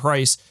game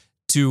price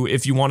to,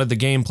 if you wanted the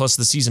game plus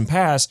the season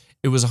pass,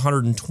 it was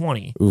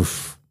 $120.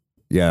 Oof.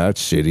 Yeah,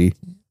 that's shitty.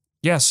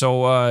 Yeah,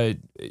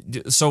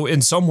 so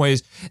in some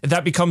ways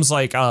that becomes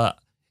like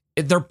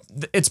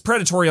it's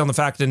predatory on the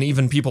fact that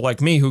even people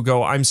like me who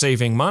go, I'm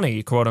saving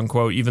money, quote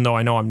unquote, even though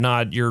I know I'm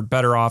not, you're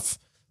better off.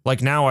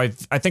 Like now I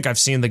think I've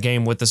seen the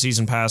game with the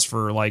season pass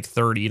for like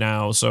 30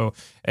 now. So,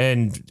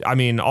 and I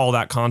mean, all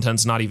that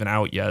content's not even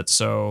out yet.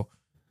 So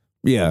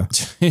Yeah.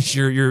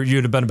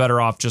 you'd have been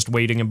better off just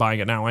waiting and buying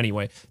it now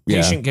anyway.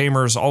 Patient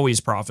gamers always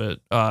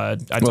profit. I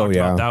talked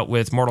about that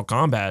with Mortal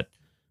Kombat.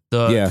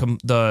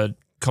 The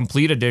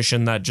complete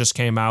edition that just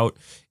came out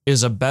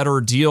is a better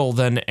deal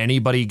than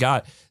anybody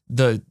got.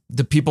 The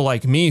people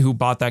like me who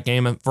bought that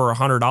game for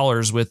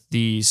 $100 with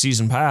the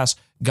season pass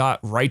got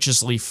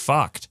righteously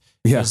fucked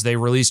because they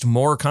released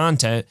more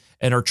content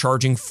and are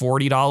charging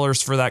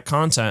 $40 for that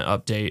content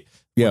update.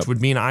 Which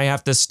would mean I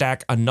have to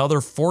stack another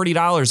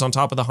 $40 on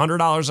top of the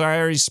 $100 I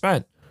already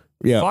spent.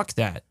 Yeah. Fuck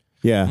that.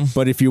 Yeah.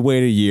 But if you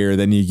wait a year,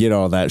 then you get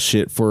all that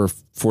shit for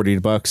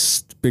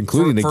 $40,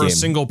 including the game. For a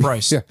single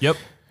price. Yep.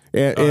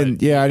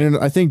 And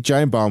I think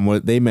Giant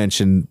Bomb, they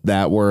mentioned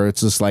that where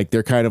it's just like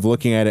they're kind of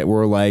looking at it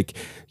where like,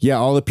 yeah,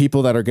 all the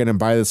people that are going to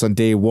buy this on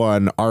day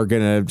one are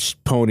going to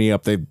pony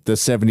up the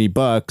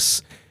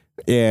 $70.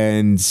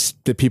 And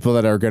the people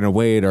that are going to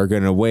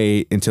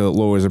wait until it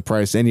lowers in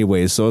price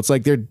anyways. So it's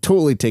like they're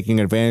totally taking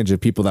advantage of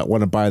people that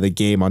want to buy the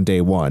game on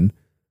day one.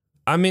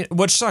 I mean,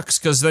 which sucks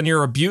because then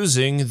you're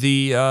abusing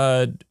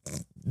the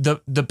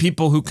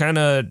people who kind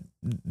of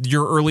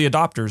your early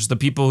adopters, the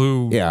people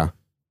who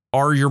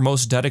are your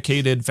most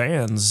dedicated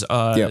fans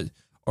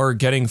are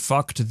getting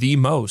fucked the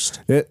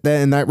most.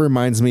 And that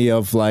reminds me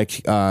of like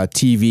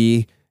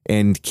TV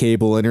and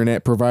cable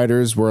internet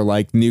providers where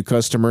like new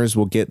customers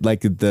will get like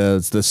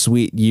the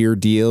sweet year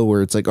deal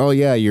where it's like, oh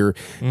yeah, your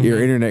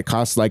internet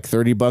costs like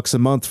 $30 a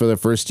month for the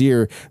first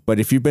year. But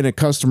if you've been a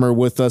customer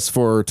with us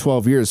for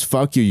 12 years,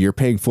 fuck you, you're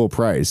paying full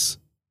price.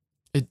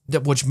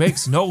 Which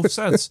makes no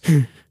sense.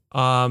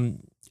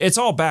 It's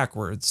all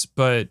backwards,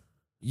 but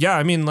yeah,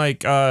 I mean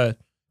like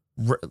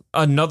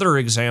another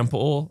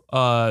example,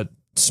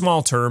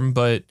 small term,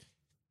 but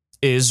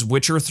is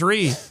Witcher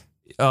 3.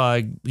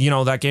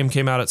 That game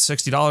came out at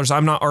 $60.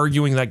 I'm not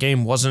arguing that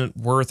game wasn't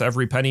worth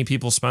every penny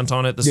people spent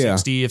on it. The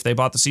 60, if they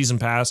bought the season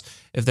pass,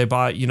 if they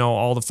bought,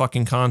 all the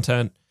fucking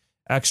content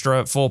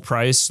extra at full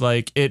price,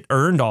 like it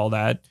earned all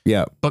that.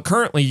 Yeah. But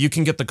currently you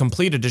can get the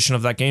complete edition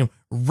of that game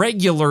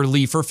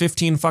regularly for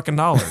 $15 fucking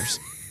dollars.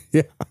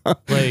 Yeah.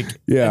 And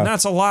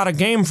that's a lot of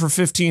game for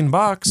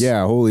 $15.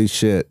 Yeah. Holy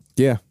shit.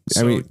 Yeah.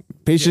 So, I mean,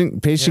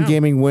 patient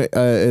gaming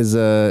is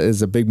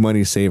a big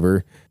money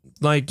saver.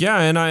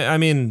 And I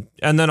mean,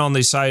 and then on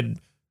the side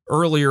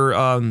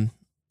earlier,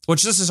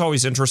 which this is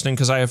always interesting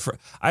because I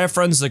have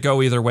friends that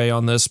go either way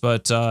on this,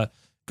 but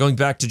going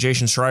back to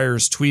Jason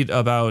Schreier's tweet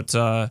about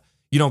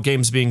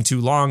games being too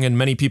long, and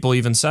many people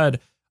even said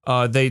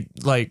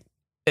the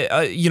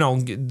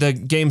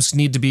games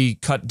need to be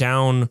cut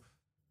down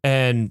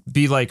and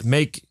be like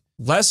make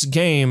less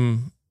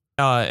game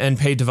and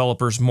pay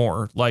developers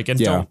more,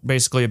 don't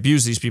basically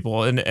abuse these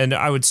people. And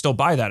I would still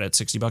buy that at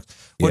 $60,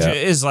 which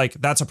is like,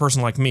 that's a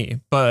person like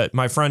me. But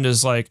my friend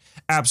is like,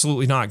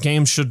 absolutely not.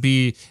 Games should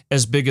be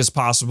as big as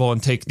possible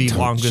and take the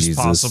longest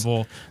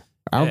possible.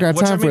 I don't got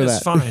time for that.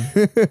 It's fine.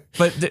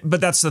 But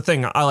that's the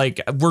thing.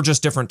 We're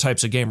just different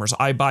types of gamers.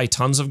 I buy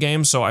tons of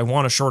games, so I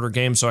want a shorter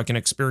game so I can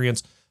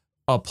experience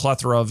a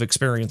plethora of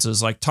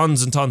experiences, like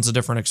tons and tons of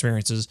different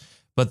experiences.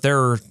 But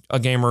they're a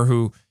gamer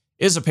who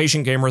is a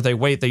patient gamer. They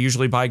wait. They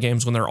usually buy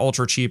games when they're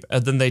ultra cheap,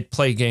 and then they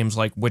play games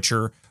like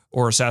Witcher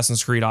or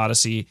Assassin's Creed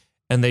Odyssey,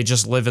 and they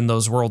just live in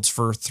those worlds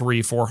for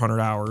 300-400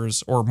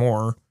 hours or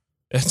more.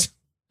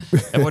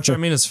 And which I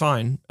mean is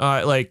fine.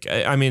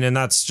 And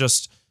that's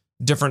just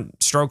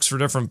different strokes for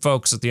different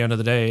folks at the end of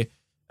the day.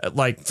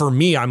 Like for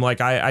me, I'm like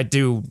I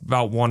do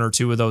about 1 or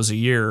 2 of those a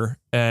year,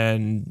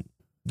 and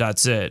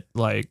that's it.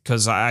 Like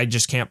because I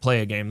just can't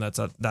play a game that's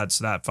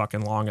that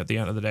fucking long at the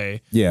end of the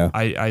day. Yeah,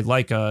 I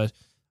like a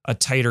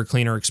tighter,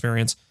 cleaner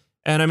experience.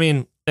 And I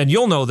mean, and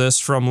you'll know this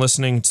from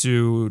listening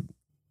to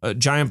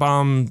Giant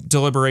Bomb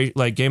Game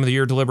of the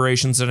Year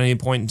deliberations at any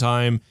point in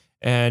time,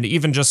 and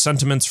even just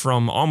sentiments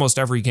from almost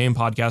every game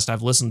podcast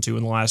I've listened to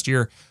in the last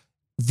year.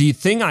 The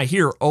thing I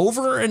hear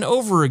over and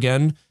over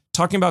again,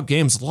 talking about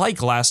games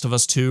like Last of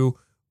Us 2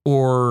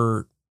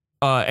 or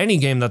any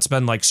game that's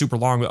been like super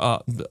long,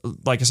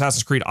 like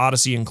Assassin's Creed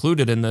Odyssey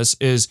included in this,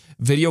 is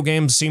video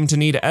games seem to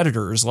need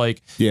editors.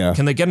 Like,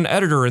 can they get an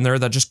editor in there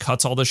that just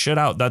cuts all this shit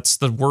out? That's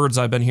the words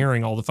I've been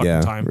hearing all the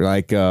fucking time.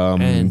 Like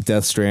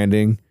Death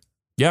Stranding.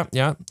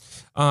 Yeah.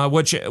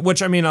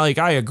 Which I mean, like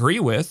I agree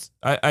with.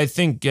 I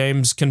think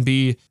games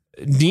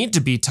need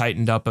to be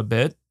tightened up a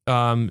bit.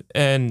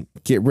 And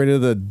get rid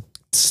of the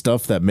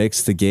stuff that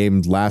makes the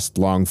game last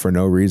long for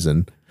no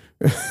reason.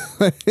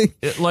 A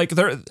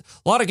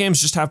lot of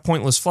games just have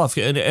pointless fluff,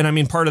 and I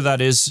mean part of that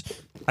is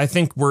I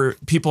think where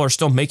people are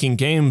still making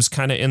games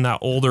kind of in that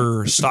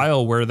older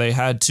style where they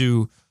had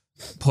to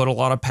put a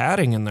lot of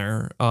padding in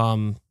there,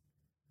 and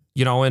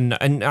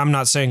I'm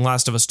not saying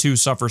Last of Us 2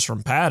 suffers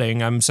from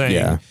padding. I'm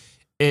saying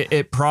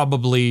it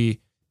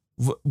probably,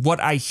 what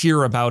I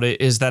hear about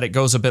it is that it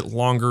goes a bit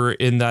longer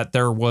in that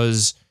there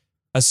was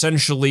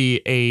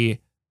essentially a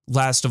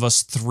Last of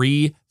Us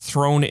 3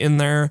 thrown in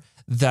there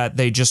that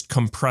they just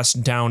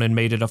compressed down and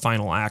made it a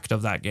final act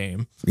of that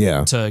game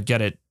to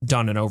get it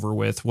done and over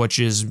with, which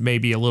is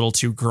maybe a little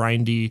too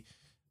grindy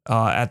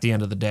at the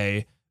end of the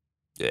day.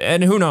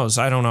 And who knows?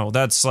 I don't know.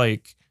 That's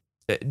like,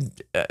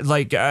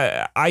 like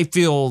I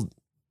feel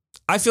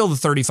the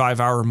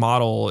 35-hour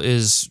model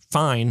is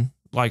fine.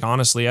 Like,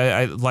 honestly,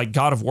 I like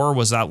God of War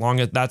was that long.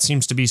 That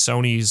seems to be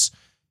Sony's.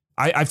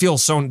 I feel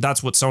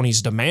that's what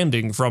Sony's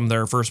demanding from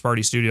their first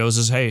party studios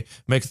is, hey,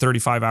 make a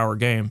 35-hour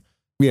game.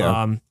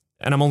 Yeah.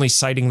 And I'm only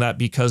citing that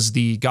because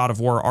the God of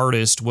War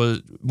artist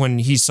was, when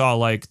he saw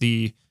like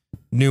the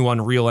new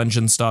Unreal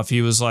Engine stuff,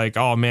 he was like,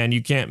 oh man,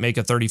 you can't make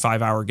a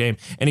 35-hour game.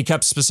 And he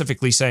kept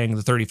specifically saying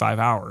the 35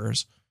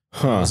 hours.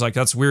 I was like,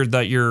 that's weird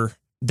that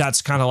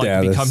that's kind of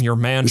like become your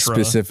mantra.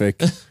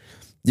 Specific.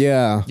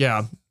 Yeah.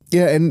 Yeah.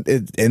 Yeah, and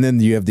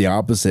then you have the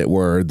opposite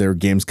where there are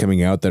games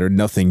coming out that are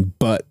nothing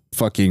but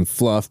fucking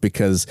fluff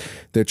because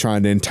they're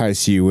trying to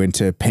entice you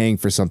into paying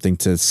for something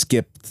to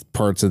skip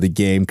parts of the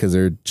game because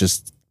they're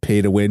just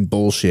pay to win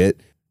bullshit.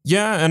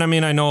 Yeah, and I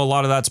mean, I know a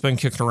lot of that's been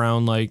kicked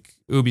around, like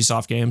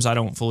Ubisoft games. I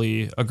don't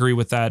fully agree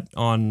with that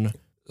on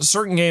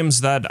certain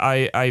games that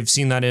I've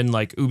seen that in,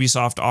 like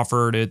Ubisoft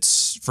offered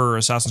it's for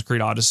Assassin's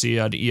Creed Odyssey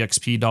an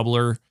EXP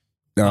doubler.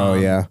 Oh,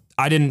 yeah.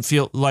 I didn't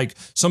feel like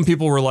some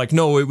people were like,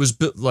 no, it was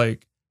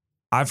like,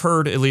 I've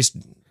heard at least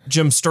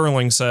Jim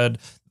Sterling said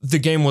the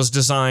game was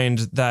designed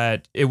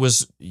that it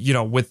was,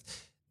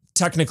 with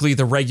technically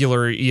the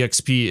regular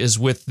EXP is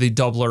with the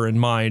doubler in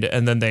mind,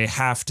 and then they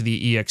halved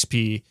the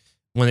EXP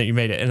when you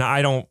made it. And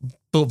I don't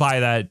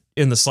buy that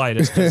in the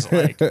slightest.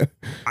 Like,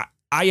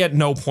 I at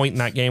no point in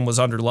that game was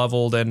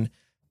underleveled, and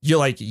you're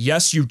like,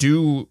 yes, you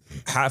do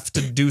have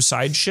to do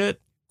side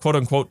shit, quote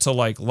unquote, to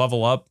like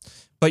level up.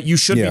 But you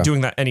should be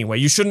doing that anyway.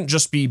 You shouldn't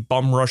just be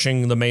bum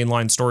rushing the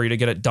mainline story to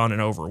get it done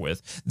and over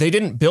with. They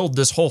didn't build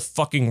this whole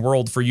fucking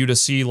world for you to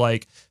see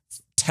like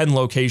 10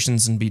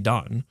 locations and be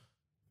done.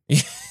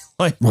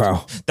 Like,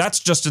 wow,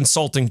 that's just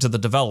insulting to the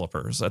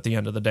developers at the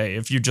end of the day.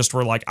 If you just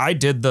were like, I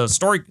did the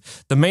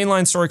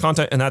mainline story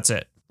content, and that's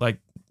it. Like,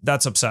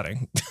 that's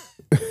upsetting.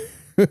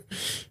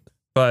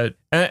 But,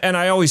 and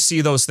I always see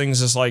those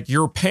things as like,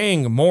 you're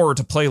paying more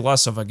to play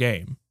less of a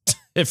game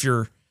if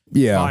you're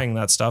buying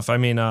that stuff. I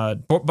mean,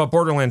 but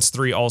Borderlands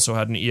 3 also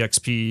had an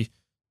EXP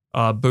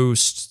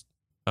boost.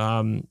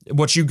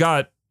 What you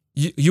got,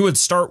 you would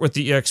start with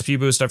the EXP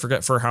boost. I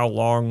forget for how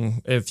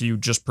long if you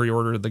just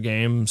pre-ordered the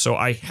game. So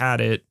I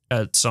had it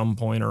at some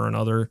point or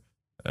another.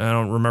 I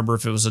don't remember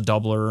if it was a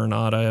doubler or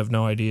not. I have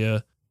no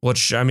idea.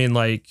 Which, I mean,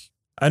 like,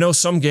 I know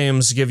some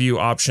games give you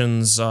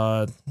options,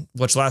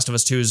 which Last of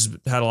Us 2's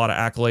had a lot of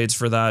accolades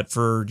for that,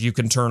 for you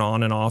can turn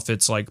on and off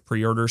its like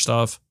pre-order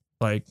stuff.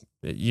 Like,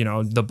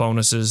 the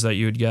bonuses that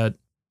you'd get.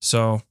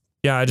 So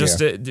yeah, I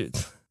just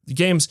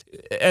games,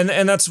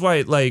 and that's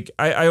why, like,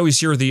 I always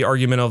hear the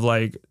argument of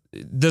like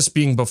this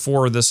being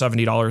before the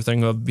 $70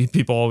 thing of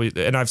people always,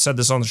 and I've said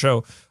this on the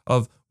show,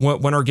 of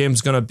when are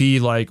games going to be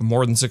like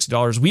more than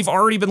 $60? We've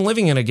already been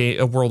living in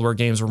a world where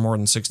games were more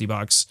than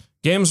 $60.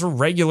 Games were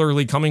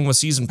regularly coming with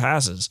season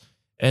passes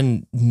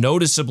and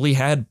noticeably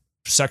had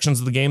sections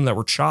of the game that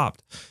were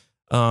chopped.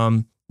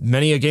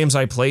 Many of games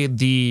I played,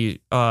 the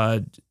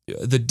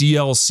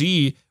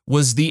DLC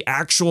was the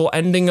actual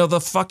ending of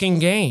the fucking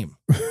game.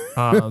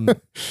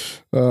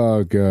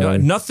 Oh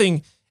god.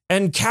 Nothing.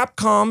 And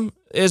Capcom,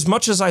 as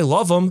much as I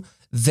love them,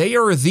 they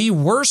are the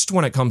worst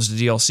when it comes to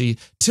DLC.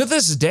 To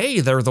this day,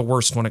 they're the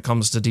worst when it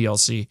comes to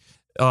DLC.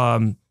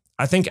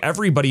 I think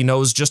everybody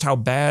knows just how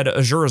bad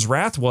Asura's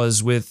Wrath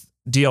was with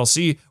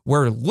DLC,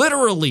 where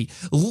literally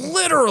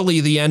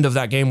the end of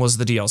that game was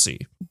the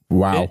DLC.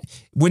 Wow.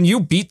 When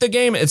you beat the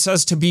game, it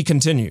says to be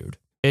continued.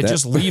 It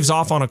just leaves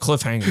off on a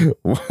cliffhanger.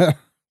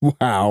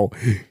 Wow.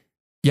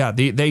 Yeah,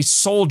 they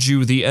sold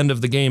you the end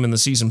of the game in the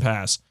season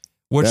pass,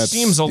 which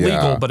seems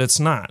illegal, but it's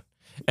not.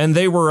 And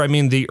they were, I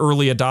mean, the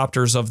early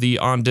adopters of the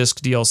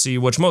on-disc DLC,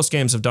 which most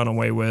games have done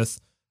away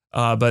with.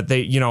 But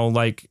they,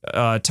 like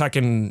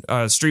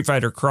Tekken, Street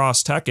Fighter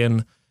Cross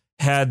Tekken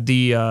had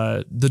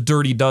the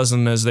Dirty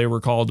Dozen, as they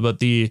were called, but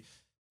the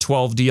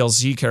 12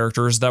 DLC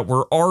characters that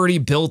were already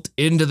built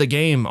into the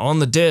game on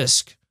the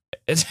disc.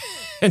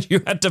 And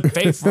you had to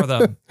pay for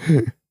them,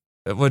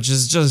 which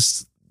is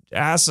just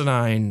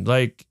asinine.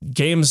 Like,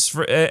 games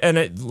for, and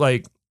it,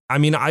 like, I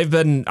mean,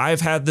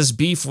 I've had this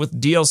beef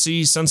with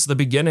DLC since the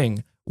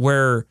beginning,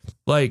 where,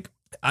 like,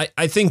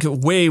 I think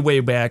way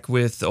back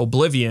with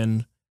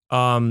Oblivion,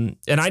 and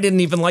I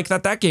didn't even like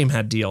that game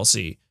had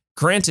DLC.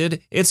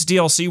 Granted, its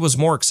DLC was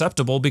more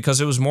acceptable because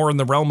it was more in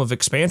the realm of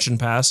expansion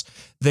pass.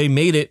 They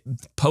made it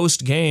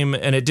post-game,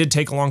 and it did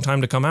take a long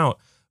time to come out.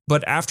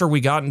 But after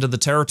we got into the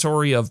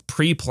territory of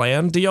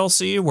pre-planned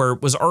DLC, where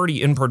it was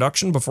already in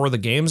production before the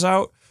game's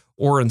out,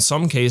 or in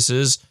some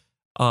cases,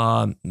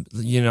 I'm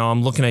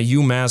looking at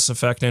you, Mass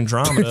Effect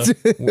Andromeda,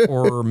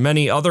 or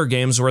many other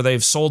games where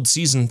they've sold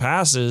season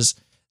passes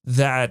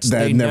that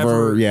they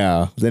never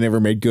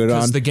made good on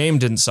because the game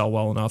didn't sell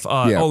well enough.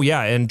 Oh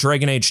yeah, and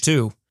Dragon Age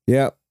 2.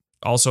 Yeah.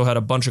 Also had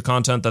a bunch of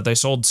content that they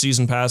sold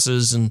season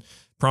passes and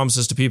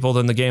promises to people,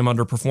 then the game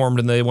underperformed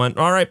and they went,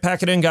 all right,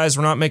 pack it in, guys,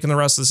 we're not making the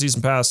rest of the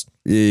season pass.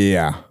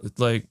 Yeah.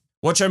 Like,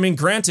 which, I mean,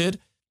 granted,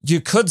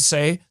 you could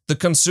say the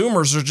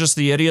consumers are just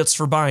the idiots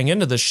for buying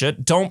into this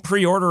shit. Don't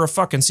pre-order a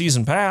fucking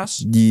season pass.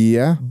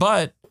 Yeah.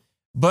 But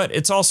but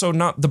it's also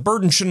not, the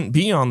burden shouldn't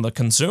be on the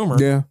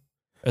consumer. Yeah.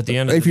 At the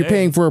end of the day. If you're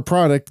paying for a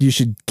product, you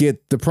should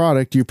get the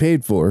product you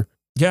paid for.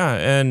 Yeah,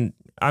 and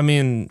I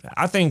mean,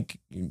 I think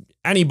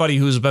anybody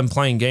who's been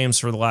playing games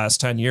for the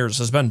last 10 years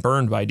has been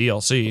burned by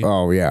DLC.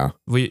 Oh, yeah.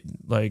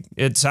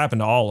 It's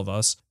happened to all of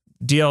us.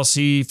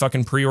 DLC,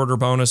 fucking pre-order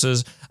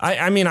bonuses.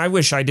 I mean, I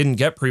wish I didn't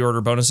get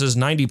pre-order bonuses.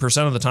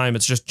 90% of the time,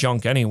 it's just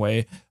junk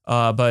anyway.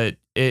 But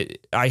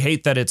I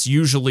hate that it's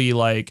usually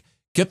like,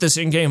 get this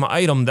in-game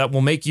item that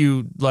will make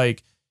you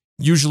like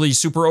usually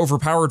super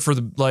overpowered for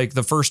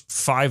the first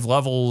 5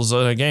 levels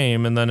in a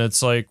game, and then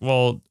it's like,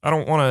 well, I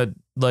don't want to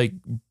like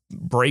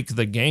break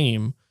the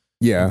game,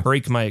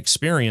 break my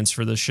experience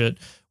for this shit,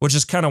 which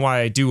is kind of why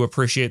I do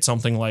appreciate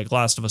something like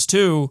Last of Us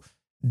 2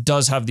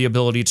 does have the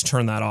ability to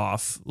turn that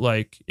off,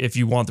 like if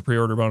you want the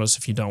pre-order bonus,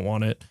 if you don't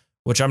want it,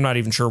 which I'm not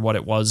even sure what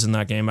it was in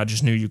that game. I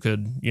just knew you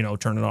could,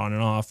 turn it on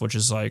and off, which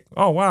is like,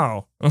 oh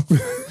wow,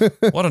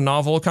 what a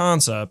novel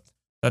concept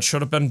that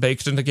should have been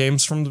baked into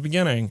games from the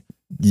beginning.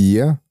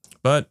 Yeah.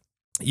 But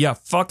yeah,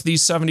 fuck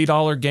these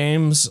 $70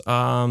 games.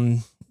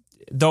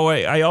 Though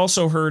I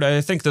also heard,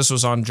 I think this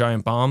was on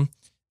Giant Bomb,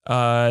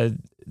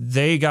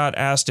 they got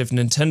asked if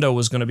Nintendo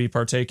was going to be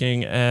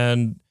partaking,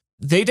 and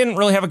they didn't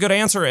really have a good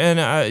answer. And,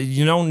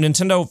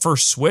 Nintendo for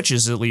Switch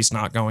is at least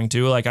not going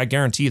to. Like, I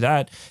guarantee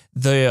that.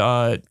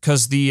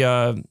 Because the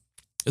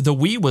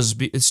Wii was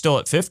still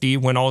at 50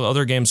 when all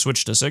other games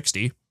switched to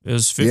 60. It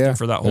was 50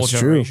 for that whole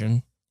generation.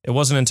 True. It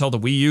wasn't until the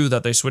Wii U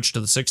that they switched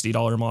to the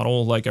 $60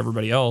 model like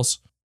everybody else.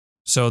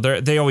 So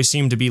they always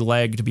seem to be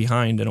lagged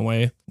behind in a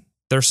way.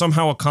 They're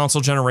somehow a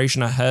console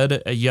generation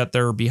ahead, yet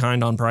they're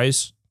behind on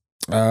price.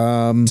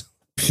 I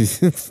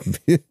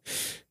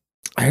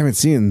haven't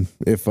seen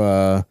if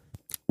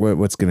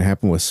what's going to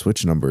happen with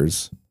Switch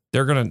numbers.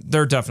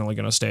 They're definitely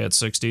gonna stay at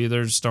 60.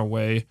 There's no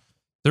way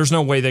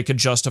they could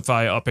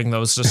justify upping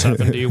those to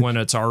 70 when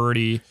it's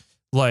already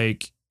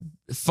like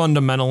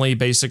fundamentally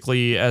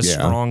basically as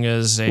strong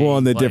as a. Well,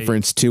 and the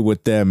difference too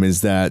with them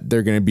is that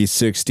they're going to be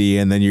 60,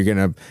 and then you're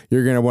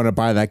gonna want to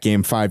buy that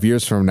game 5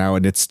 years from now,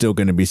 and it's still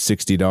going to be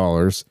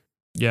 $60.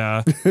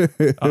 Yeah.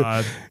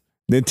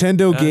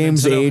 Nintendo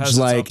games age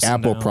like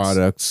Apple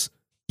products.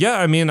 Yeah,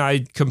 I mean,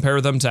 I compare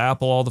them to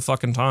Apple all the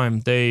fucking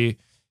time.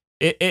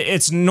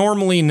 It's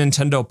normally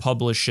Nintendo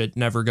published shit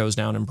never goes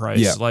down in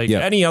price.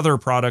 Any other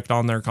product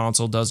on their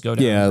console does go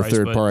down in price. Yeah,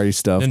 third party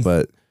stuff,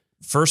 but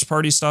first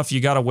party stuff, you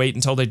got to wait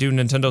until they do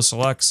Nintendo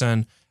Selects,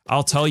 and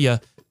I'll tell you,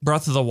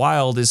 Breath of the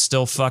Wild is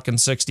still fucking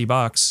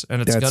 $60,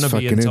 and it's going to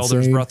be until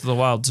there's Breath of the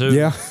Wild 2.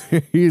 Yeah,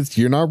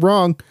 you're not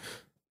wrong.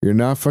 You're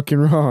not fucking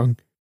wrong.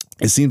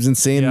 It seems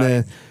insane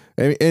that,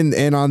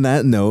 and on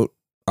that note,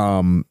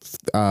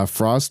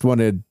 Frost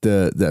wanted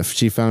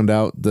she found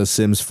out The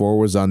Sims 4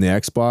 was on the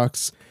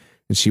Xbox,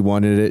 and she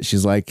wanted it.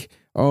 She's like,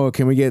 oh,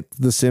 can we get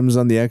The Sims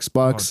on the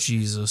Xbox? Oh,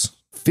 Jesus.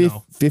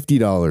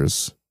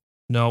 $50.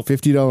 No,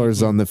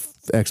 $50 on the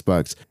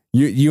Xbox.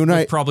 You and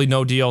I probably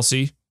no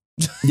DLC.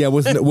 Yeah,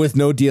 with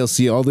no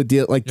DLC, all the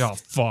deal oh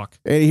fuck.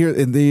 And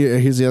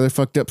here's the other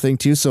fucked up thing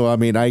too. So I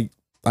mean, I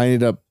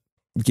ended up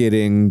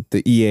getting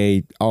the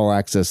EA All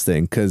Access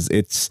thing because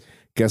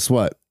guess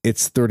what?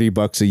 It's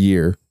 $30 a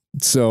year.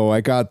 So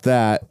I got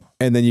that,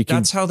 and then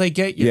that's how they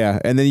get you. Yeah,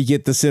 and then you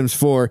get The Sims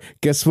 4.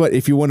 Guess what?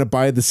 If you want to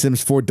buy The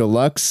Sims 4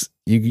 Deluxe,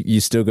 you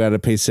still got to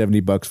pay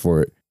 $70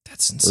 for it.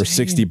 That's insane. Or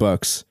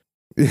 $60.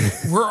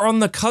 We're on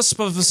the cusp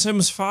of The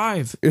Sims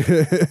 5.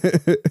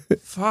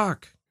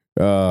 Fuck.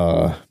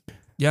 Yeah,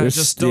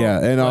 just don't,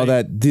 and all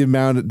that,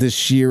 the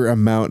sheer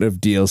amount of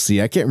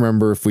DLC. I can't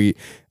remember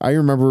I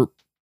remember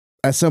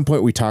at some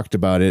point we talked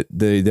about it,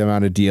 the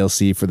amount of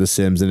DLC for The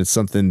Sims, and it's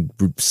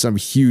some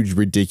huge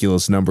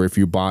ridiculous number if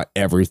you bought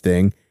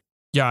everything.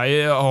 Yeah,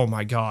 oh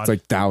my god. It's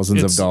like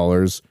thousands of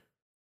dollars.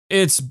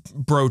 It's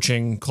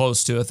broaching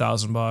close to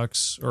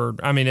 $1,000, or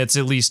I mean it's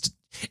at least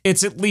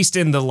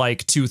in the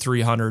like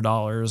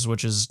 $200-$300,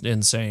 which is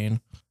insane.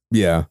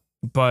 Yeah.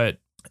 But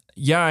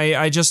yeah,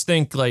 I just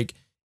think like,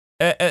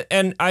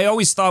 and I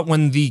always thought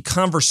when the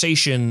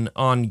conversation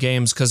on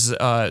games, because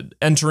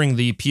entering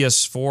the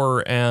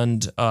PS4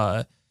 and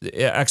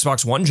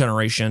Xbox One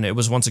generation, it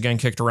was once again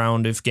kicked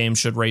around if games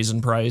should raise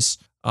in price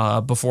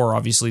before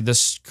obviously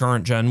this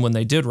current gen when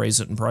they did raise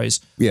it in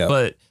price. Yeah.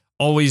 But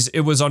always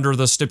it was under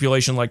the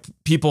stipulation, like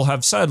people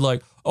have said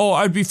like, oh,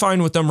 I'd be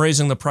fine with them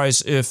raising the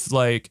price if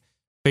like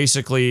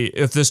basically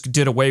if this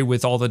did away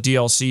with all the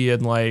DLC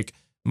and like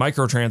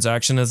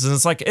microtransactions, and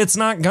it's like, it's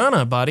not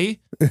gonna, buddy.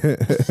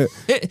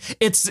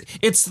 It's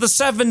the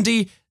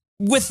 70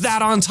 with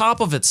that on top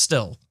of it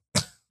still.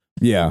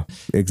 Yeah,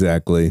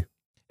 exactly.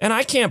 And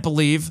I can't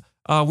believe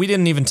we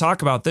didn't even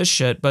talk about this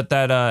shit, but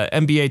that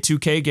NBA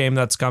 2K game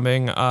that's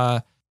coming,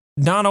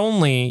 not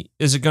only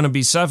is it going to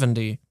be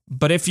 70,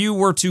 but if you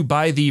were to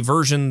buy the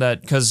version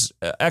that, because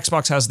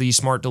Xbox has the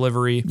smart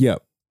delivery,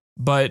 yep,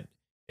 but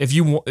if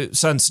you,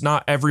 since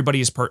not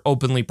everybody is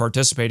openly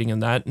participating in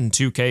that, and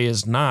 2K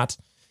is not,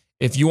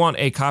 if you want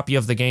a copy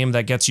of the game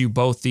that gets you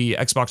both the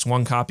Xbox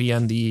One copy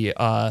and the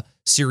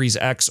Series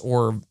X,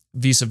 or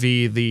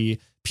vis-a-vis the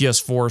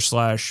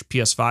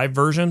PS4/PS5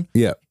 version.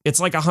 Yeah. It's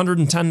like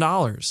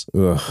 $110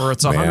 Ugh, or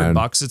it's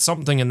 $100. It's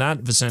something in that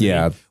vicinity,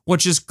 Yeah.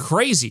 which is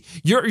crazy.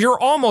 You're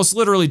almost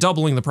literally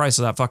doubling the price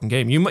of that fucking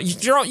game. You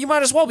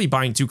might as well be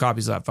buying 2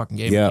 copies of that fucking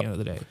game at the end of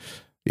the day.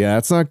 Yeah,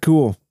 that's not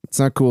cool. It's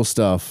not cool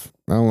stuff.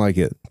 I don't like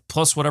it.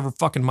 Plus whatever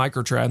fucking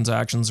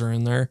microtransactions are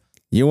in there.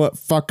 You know what?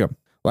 Fuck them.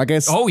 Like I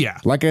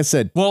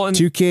said, Well, and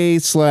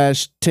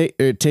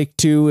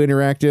 2K/Take-Two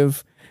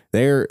Interactive,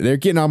 they're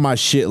getting on my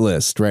shit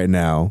list right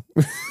now.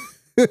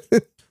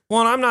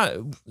 well,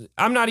 and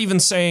I'm not even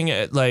saying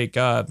it like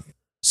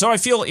so I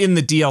feel in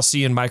the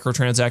DLC and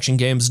microtransaction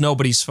games,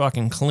 nobody's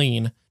fucking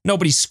clean.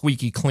 Nobody's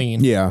squeaky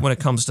clean when it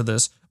comes to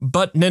this.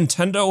 But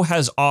Nintendo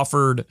has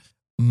offered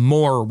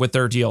more with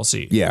their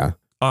DLC. Yeah.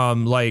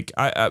 Like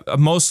I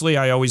mostly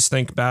I always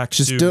think back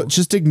to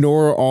just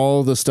ignore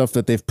all the stuff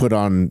that they've put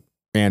on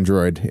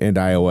Android and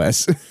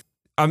iOS.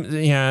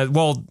 Yeah,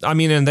 well, I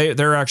mean, and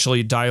they're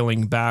actually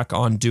dialing back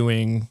on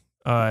doing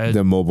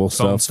the mobile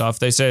phone stuff.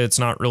 They say it's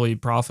not really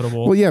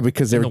profitable. Well, yeah,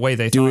 because they're the way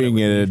they doing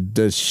it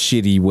a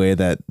shitty way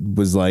that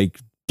was like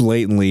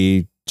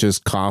blatantly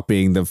just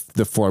copying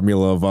the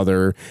formula of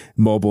other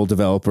mobile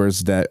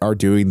developers that are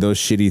doing those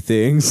shitty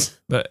things.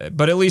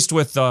 But at least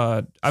with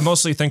I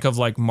mostly think of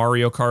like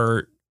Mario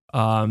Kart,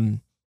 the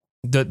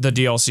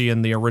DLC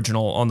and the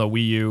original on the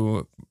Wii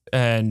U,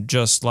 and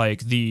just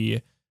like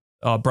the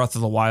Breath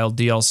of the Wild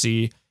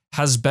DLC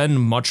has been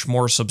much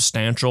more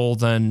substantial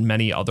than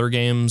many other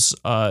games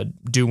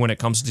do when it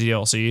comes to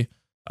DLC.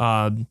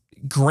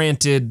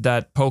 Granted,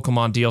 that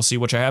Pokemon DLC,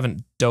 which I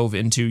haven't dove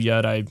into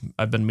yet,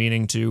 I've been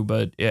meaning to,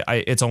 but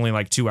it's only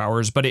like 2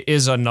 hours. But it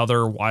is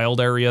another wild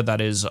area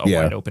that is a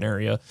wide open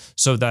area,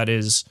 so that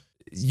is,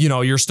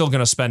 you're still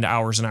gonna spend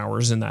hours and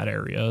hours in that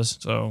area.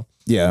 So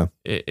yeah,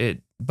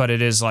 but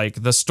it is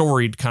like the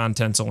storied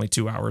content's only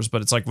 2 hours,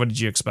 but it's like, what did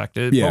you expect?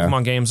 Yeah.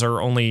 Pokemon games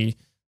are only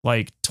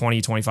like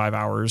 20-25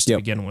 hours to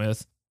begin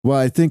with. Well,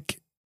 I think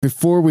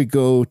before we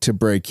go to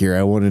break here,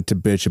 I wanted to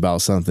bitch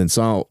about something.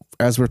 So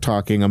as we're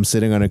talking, I'm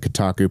sitting on a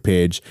Kotaku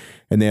page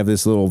and they have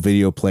this little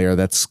video player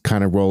that's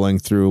kind of rolling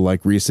through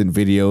like recent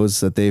videos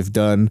that they've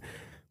done.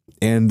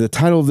 And the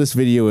title of this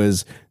video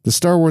is "The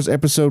Star Wars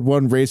Episode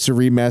 1 Racer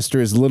Remaster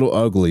is a little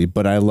ugly,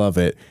 but I love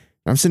it."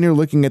 I'm sitting here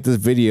looking at this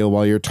video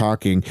while you're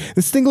talking.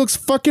 This thing looks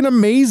fucking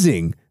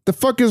amazing. The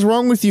fuck is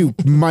wrong with you,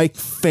 Mike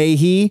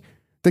Fahey?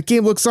 The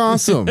game looks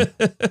awesome.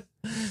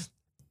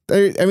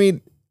 I mean,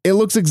 it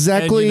looks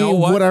exactly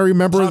what I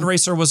remember. Pod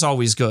Racer was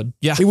always good.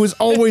 Yeah. It was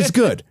always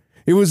good.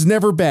 It was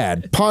never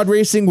bad. Pod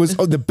racing was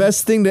the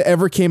best thing that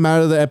ever came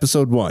out of the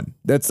episode 1.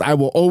 I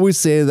will always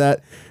say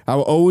that. I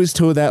will always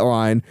toe that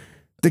line.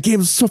 The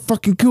game is so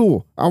fucking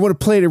cool. I want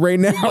to play it right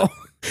now.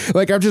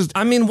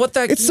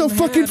 It's so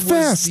fucking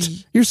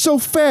fast. You're so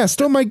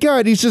fast. Oh my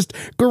God. He's just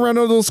going around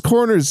all those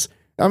corners.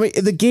 I mean,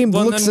 the game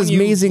looks as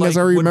amazing as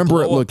I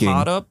remember it looking.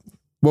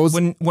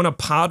 When a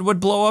pod would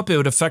blow up, it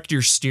would affect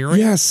your steering.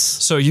 Yes.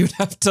 So you'd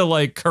have to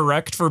like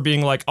correct for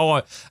being like,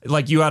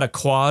 like you had a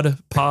quad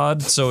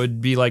pod, so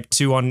it'd be like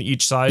 2 on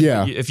each side.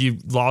 Yeah. If you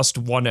lost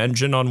one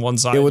engine on one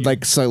side, it would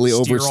like slightly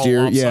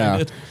oversteer.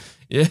 Yeah.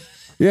 Yeah.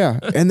 Yeah.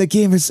 And the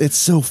game it's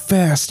so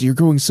fast. You're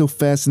going so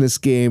fast in this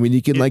game, and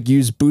you can like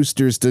use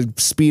boosters to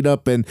speed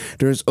up, and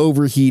there's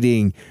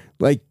overheating.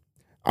 Like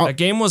that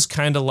game was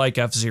kind of like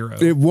F-Zero.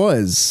 It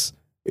was.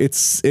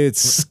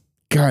 It's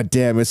God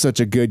damn, it's such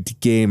a good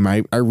game.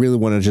 I really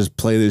want to just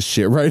play this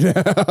shit right now.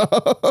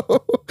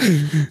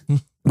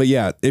 But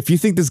yeah, if you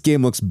think this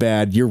game looks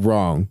bad, you're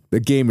wrong.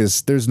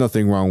 There's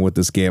nothing wrong with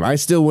this game. I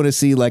still want to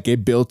see like a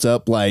built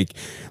up, like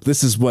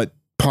this is what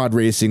pod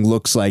racing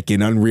looks like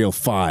in Unreal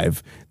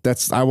 5.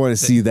 I want to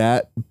see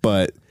that,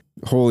 but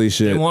holy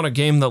shit. They want a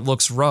game that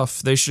looks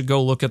rough. They should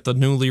go look at the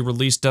newly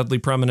released Deadly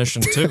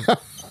Premonition 2.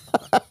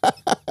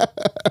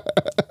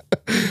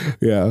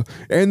 Yeah.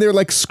 And they're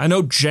like, I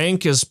know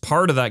jank is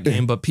part of that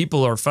game, but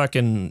people are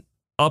fucking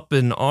up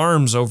in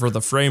arms over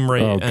the frame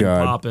rate and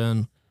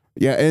popping.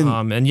 Yeah.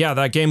 And yeah,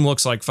 that game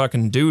looks like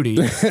fucking duty,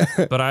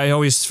 but I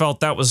always felt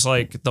that was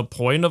like the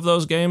point of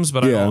those games,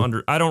 but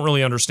I don't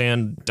really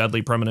understand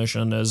Deadly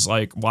Premonition as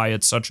like why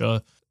it's such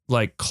a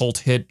like cult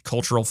hit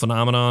cultural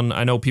phenomenon.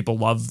 I know people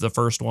love the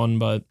first one,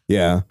 but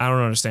yeah, I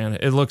don't understand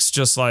it. It looks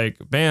just like,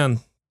 man,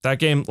 that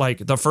game,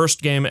 like the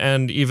first game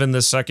and even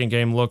the second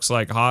game looks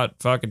like hot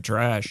fucking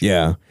trash.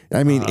 Yeah.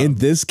 I mean, in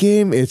this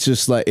game, it's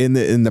just like in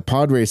the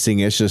pod racing,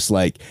 it's just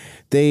like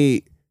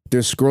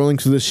they're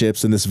scrolling through the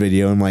ships in this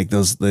video, and like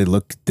they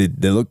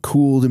look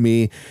cool to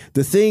me.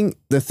 The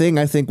thing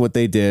I think what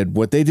they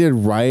did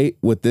right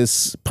with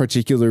this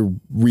particular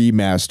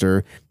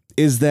remaster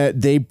is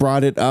that they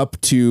brought it up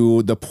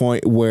to the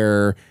point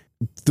where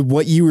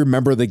what you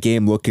remember the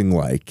game looking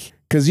like.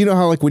 Because you know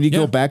how like when you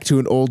go back to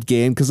an old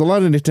game, because a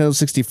lot of Nintendo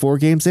 64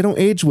 games, they don't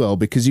age well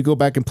because you go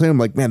back and play them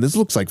like, man, this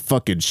looks like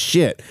fucking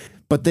shit.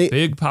 But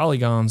big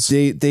polygons.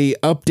 They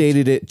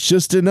updated it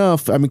just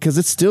enough. I mean, because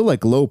it's still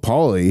like low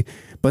poly,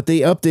 but they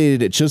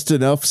updated it just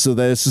enough so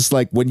that it's just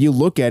like when you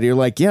look at it, you're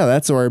like, yeah,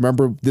 that's what I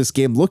remember this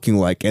game looking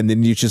like. And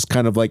then you just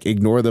kind of like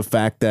ignore the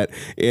fact that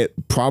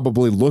it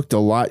probably looked a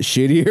lot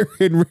shittier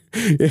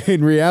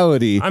in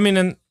reality. I mean,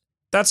 and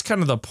that's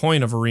kind of the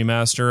point of a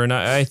remaster. And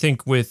I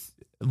think with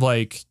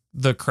like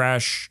the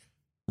Crash,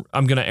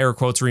 I'm going to air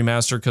quotes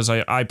remaster because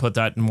I put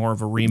that in more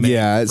of a remake.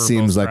 Yeah, it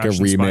seems like a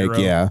remake.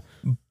 Yeah.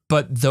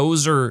 But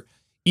those are,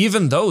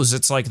 even those,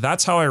 it's like,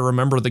 that's how I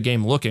remember the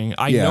game looking.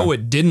 I know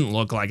it didn't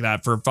look like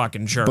that for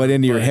fucking sure. But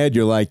in your head,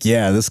 you're like,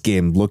 yeah, this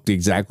game looked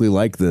exactly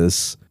like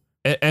this.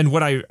 And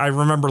when I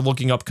remember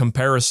looking up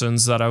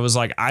comparisons that I was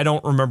like, I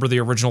don't remember the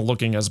original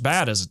looking as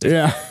bad as it did.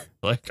 Yeah.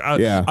 Like,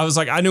 I was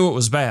like, I knew it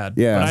was bad,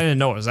 but I didn't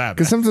know it was that bad.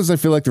 Because sometimes I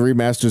feel like the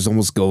remasters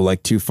almost go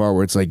like too far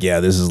where it's like, yeah,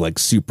 this is like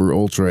super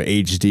ultra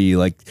HD.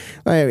 Like,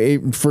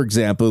 for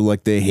example,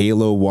 like the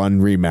Halo 1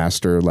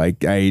 remaster,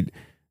 like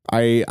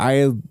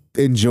I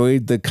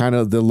enjoyed the kind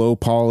of the low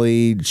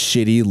poly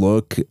shitty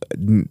look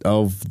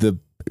of the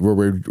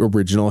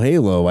original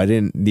Halo. I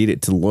didn't need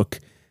it to look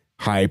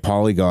high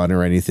polygon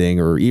or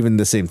anything, or even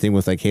the same thing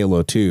with like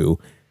Halo 2.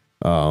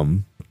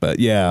 But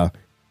yeah.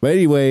 But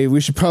anyway, we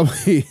should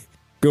probably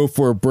go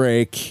for a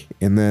break,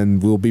 and then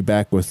we'll be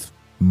back with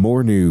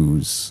more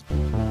news.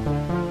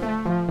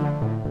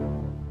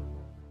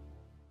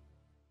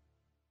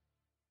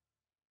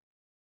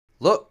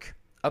 Look,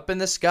 up in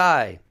the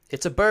sky.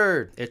 It's a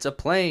bird. It's a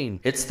plane.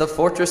 It's the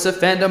Fortress of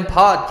Fandom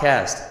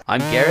podcast. I'm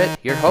Garrett,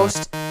 your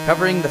host,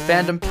 covering the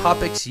fandom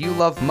topics you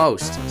love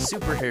most.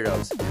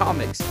 Superheroes,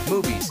 comics,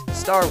 movies,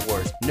 Star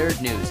Wars,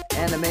 nerd news,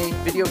 anime,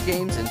 video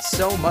games, and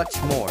so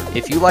much more.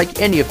 If you like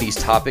any of these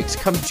topics,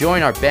 come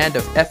join our band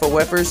of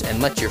FOFers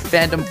and let your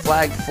fandom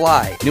flag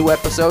fly. New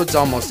episodes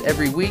almost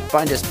every week.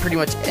 Find us pretty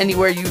much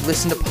anywhere you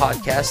listen to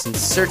podcasts and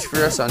search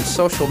for us on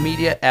social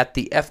media at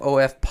the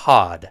FOF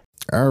Pod.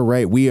 All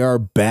right, we are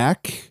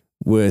back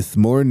with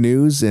more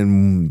news,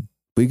 and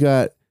we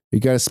got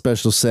a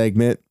special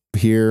segment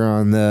here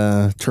on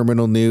the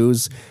Terminal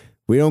News.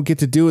 We don't get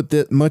to do it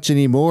that much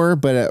anymore,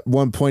 but at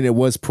one point it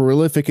was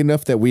prolific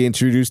enough that we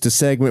introduced a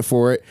segment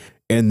for it,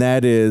 and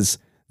that is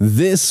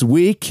This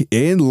Week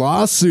in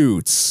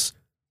Lawsuits.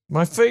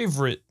 My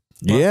favorite.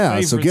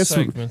 So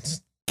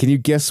segment. Can you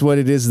guess what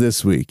it is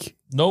this week?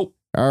 Nope.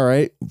 All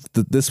right.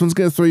 This one's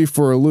going to throw you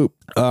for a loop.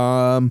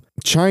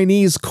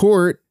 Chinese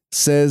court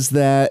says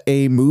that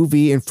a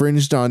movie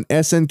infringed on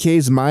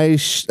SNK's Mai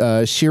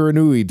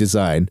Shiranui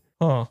design.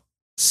 Huh.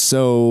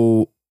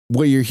 So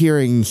what you're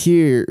hearing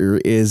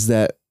here is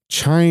that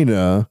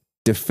China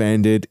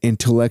defended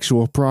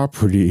intellectual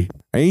property.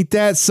 Ain't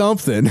that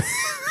something?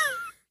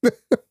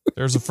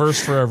 There's a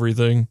first for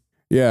everything.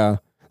 Yeah.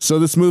 So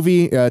this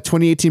movie,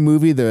 2018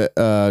 movie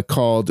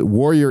called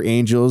Warrior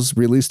Angels,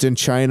 released in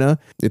China.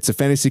 It's a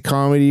fantasy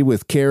comedy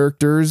with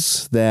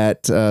characters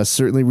that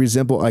certainly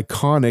resemble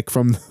iconic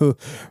from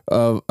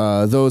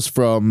those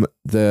from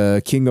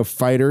the King of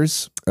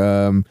Fighters.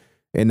 And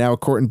now a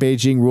court in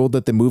Beijing ruled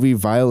that the movie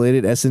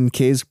violated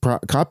SNK's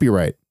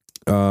copyright.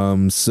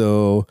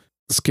 So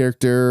this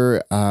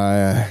character,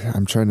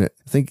 I'm trying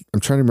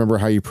to remember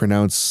how you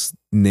pronounce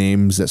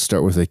names that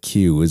start with a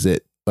Q. Is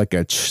it like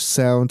a ch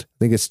sound? I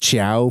think it's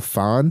Chow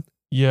Fan.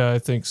 Yeah, I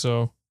think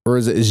so. Or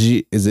is it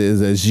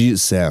a J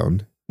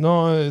sound?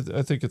 No,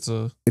 I think it's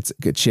a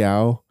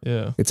Chow.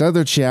 Yeah. It's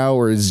either Chow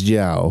or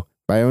Zhao.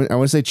 I want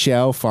to say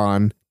Chow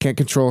Fan can't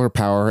control her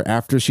power.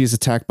 After she's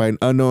attacked by an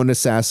unknown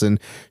assassin,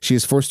 she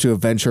is forced to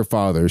avenge her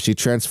father. She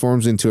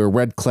transforms into a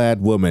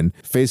red-clad woman.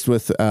 Faced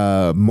with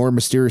more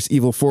mysterious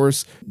evil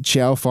force,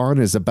 Chow Fan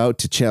is about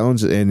to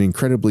challenge an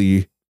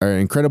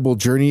incredible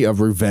journey of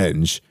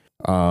revenge.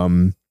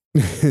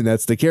 And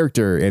that's the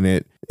character, and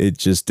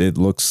it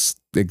looks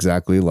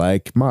exactly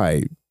like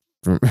Mai.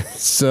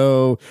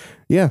 So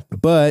yeah,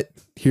 but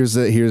here's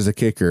a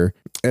kicker.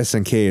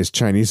 SNK is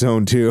Chinese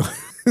owned too.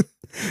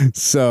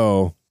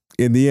 So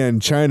in the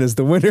end, China's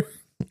the winner.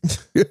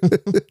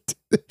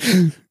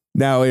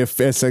 Now, if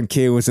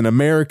SNK was an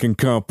American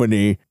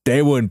company,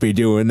 they wouldn't be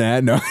doing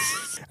that. No,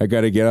 I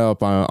got to get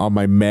up on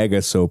my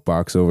mega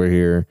soapbox over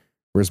here.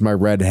 Where's my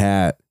red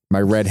hat?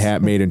 My red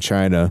hat made in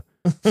China.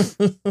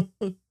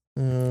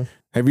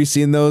 Have you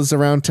seen those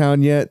around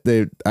town yet?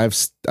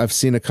 I've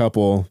seen a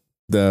couple.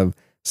 The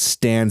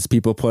stands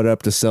people put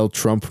up to sell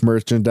Trump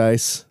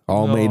merchandise,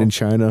 all made in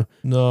China.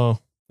 No,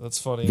 that's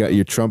funny. You got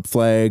your Trump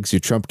flags, your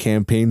Trump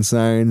campaign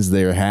signs,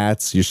 their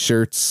hats, your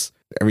shirts.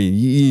 I mean,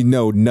 you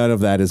know, none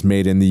of that is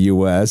made in the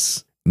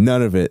U.S.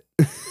 None of it.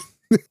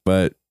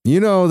 But you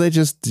know,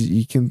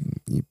 you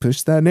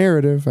push that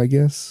narrative. I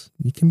guess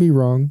you can be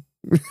wrong.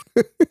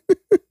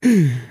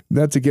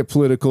 Not to get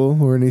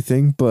political or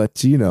anything,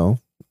 but you know.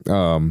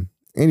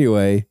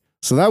 Anyway,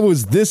 so that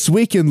was This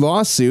Week in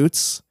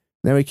Lawsuits.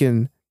 Now we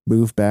can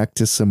move back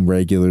to some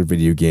regular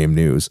video game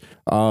news.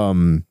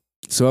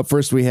 So up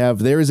first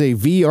there is a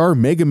VR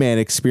Mega Man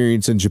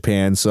experience in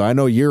Japan. So I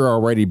know you're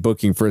already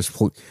booking first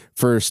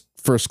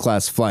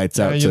class flights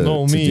out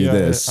to do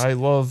this. I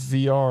love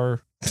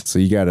VR. So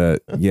you gotta,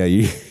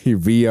 you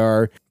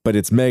VR, but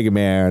it's Mega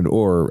Man,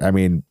 or I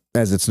mean,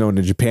 as it's known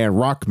in Japan,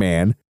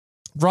 Rockman.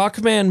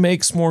 Rockman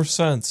makes more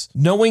sense.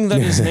 Knowing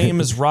that his name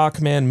is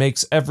Rockman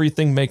makes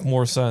everything make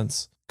more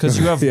sense. Because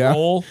you have Yeah.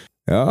 Roll,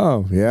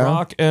 Oh, yeah.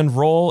 Rock and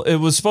Roll. It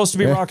was supposed to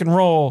be Rock and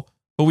Roll,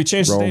 but we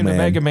changed the Roll name to Man.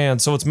 Mega Man,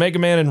 so it's Mega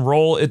Man and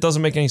Roll. It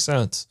doesn't make any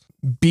sense.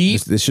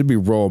 Beat, This should be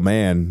Roll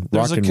Man.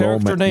 There's Rock a and Roll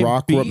character Man. named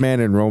Rock Beat. Man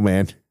and Roll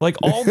Man. like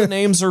all the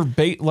names are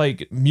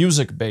like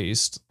music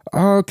based.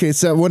 Okay,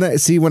 so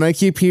when I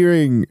keep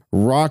hearing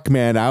Rock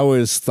Man, I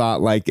always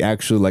thought like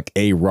actually like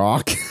a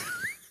rock.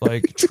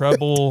 Like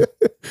treble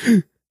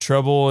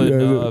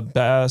and Yeah.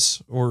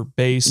 bass or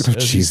bass Oh,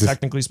 as he's Jesus.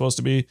 technically supposed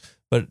to be,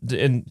 but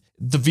in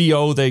the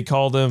VO they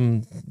called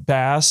him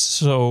Bass,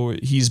 so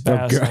he's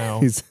Bass now.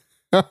 He's-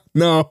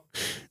 no,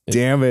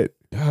 damn it.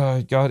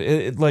 Oh, God,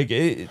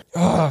 they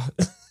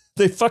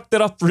fucked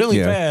it up really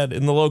Yeah. bad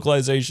in the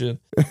localization.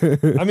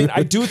 I mean,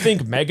 I do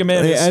think Mega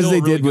Man is As still they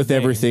a really did with good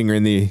name. everything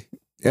in the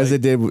as they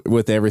did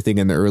with everything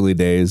in the early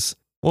days.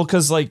 Well,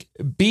 because like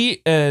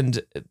Beat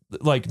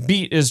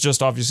is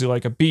just obviously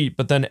like a beat,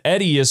 but then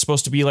Eddie is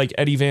supposed to be like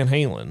Eddie Van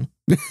Halen.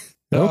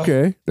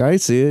 Okay, I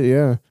see it.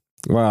 Yeah.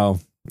 Wow.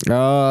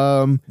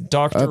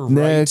 Dr. Up Right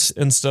next-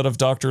 instead of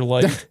Dr.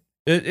 Light.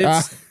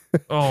 It's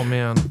oh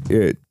man.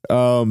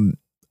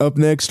 Up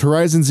next,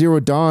 Horizon Zero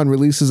Dawn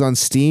releases on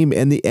Steam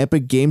and the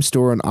Epic Game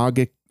Store on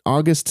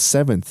August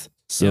 7th.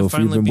 So Yeah, if you've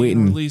finally been being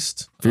waiting,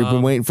 released. if you've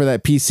been waiting for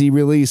that PC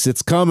release,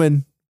 it's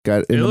coming.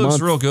 Got it in It a looks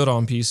month. real good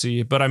on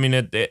PC, but I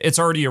mean, it's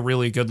already a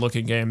really good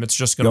looking game. It's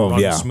just gonna Oh,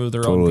 run yeah,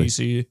 smoother totally. on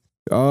PC.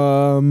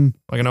 Um,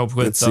 Like I know with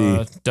Let's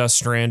see. Death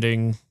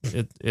Stranding,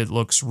 it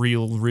looks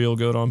real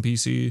good on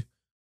PC.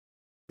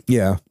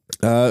 yeah.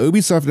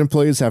 Ubisoft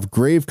employees have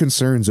grave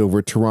concerns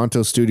over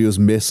Toronto Studios'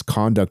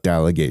 misconduct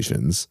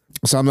allegations.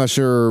 So I'm not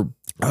sure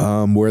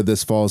where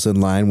this falls in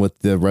line with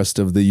the rest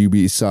of the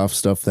Ubisoft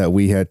stuff that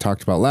we had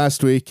talked about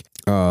last week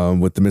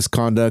with the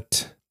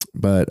misconduct.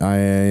 But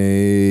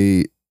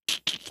because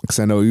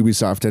I know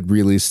Ubisoft had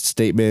released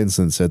statements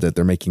and said that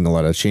they're making a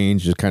lot of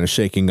change, just kind of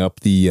shaking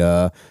up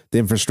the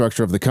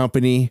infrastructure of the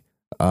company.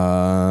 But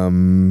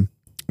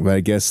I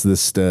guess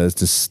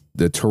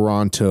the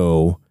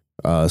Toronto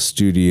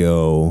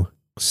studio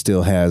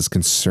still has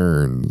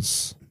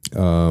concerns.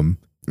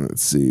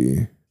 Let's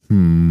see.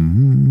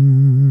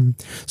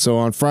 So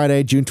on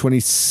Friday, June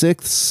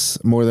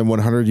 26th, more than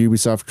 100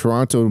 Ubisoft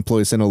Toronto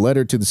employees sent a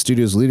letter to the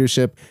studio's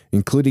leadership,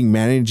 including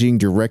managing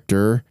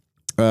director.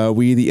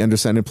 We, the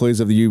undersigned employees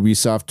of the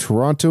Ubisoft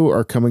Toronto,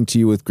 are coming to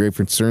you with grave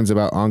concerns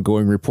about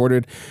ongoing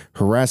reported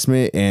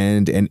harassment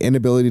and an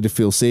inability to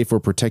feel safe or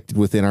protected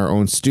within our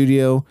own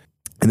studio.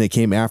 And they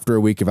came after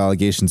a week of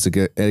allegations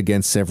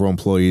against several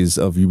employees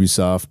of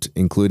Ubisoft,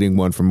 including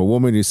one from a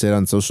woman who said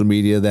on social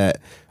media that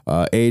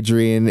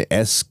Adrian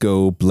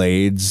Esco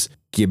Blades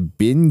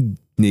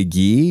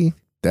Gibinigi,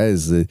 that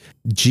is the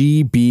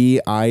Gbinigi.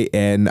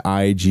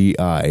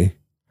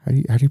 How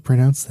do you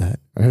pronounce that?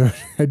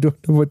 I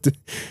don't know what to.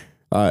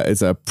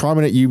 It's a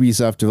prominent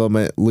Ubisoft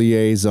development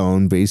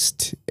liaison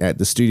based at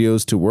the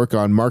studios to work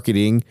on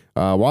marketing.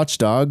 Watch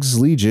Dogs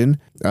Legion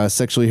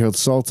sexually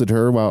assaulted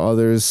her, while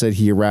others said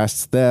he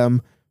harassed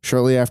them.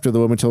 Shortly after the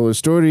woman told her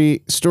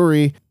story,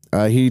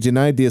 he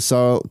denied the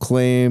assault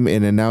claim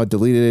in a now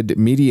deleted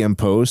Medium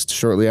post.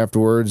 Shortly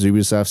afterwards,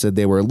 Ubisoft said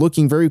they were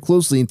looking very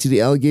closely into the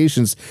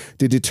allegations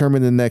to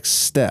determine the next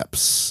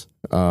steps.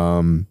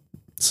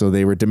 So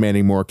they were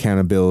demanding more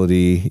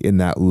accountability in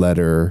that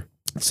letter.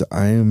 So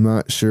I am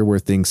not sure where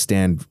things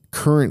stand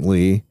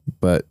currently,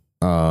 but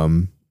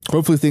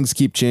hopefully things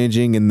keep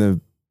changing in the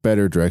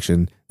better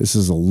direction. This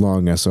is a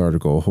long ass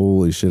article.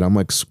 Holy shit. I'm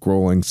like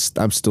scrolling.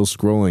 I'm still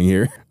scrolling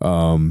here.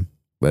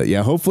 But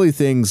yeah, hopefully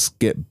things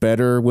get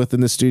better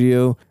within the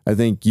studio. I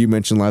think you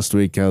mentioned last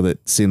week how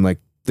that seemed like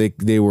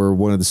they were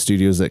one of the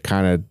studios that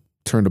kind of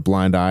turned a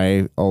blind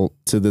eye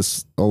to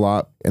this a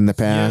lot in the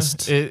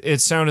past. Yeah,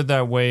 it sounded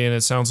that way, and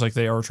it sounds like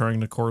they are trying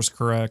to course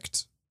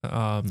correct.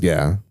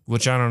 Yeah.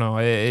 Which I don't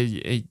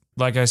know.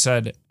 Like I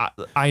said,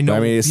 I know. I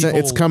mean,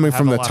 it's coming have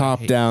from a the lot of top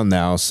hate. down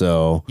now,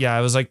 so Yeah,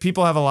 it was like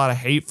people have a lot of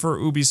hate for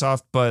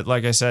Ubisoft, but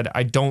like I said,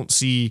 I don't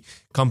see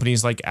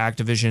companies like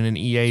Activision and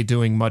EA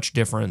doing much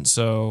different.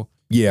 So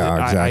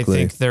yeah, exactly. I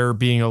think they're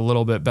being a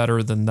little bit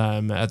better than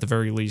them at the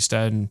very least.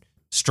 And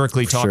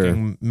strictly For sure.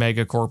 talking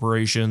mega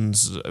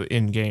corporations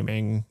in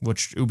gaming,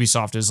 which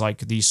Ubisoft is like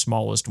the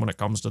smallest when it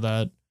comes to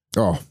that.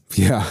 Oh,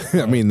 yeah.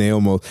 I mean, they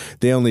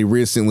only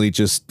recently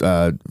just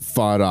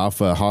fought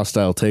off a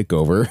hostile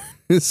takeover.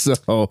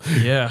 So,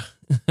 Yeah.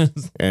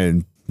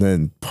 and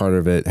then part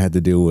of it had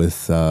to do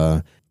with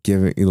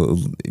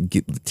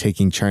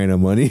taking China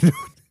money.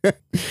 You're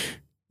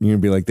going to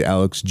be like the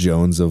Alex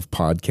Jones of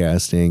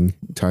podcasting,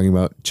 talking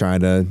about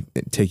China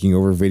taking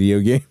over video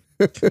game.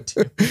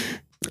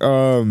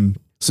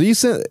 So you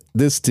sent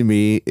this to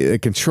me, a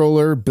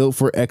controller built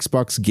for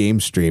Xbox game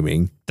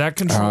streaming. That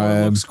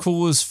controller looks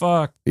cool as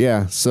fuck.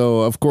 Yeah, so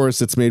of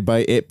course it's made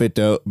by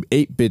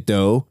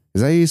 8BitDo.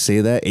 Is that how you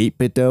say that?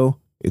 8BitDo?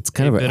 It's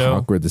kind of 8BitDo.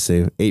 awkward to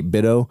say.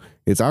 8BitDo?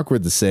 It's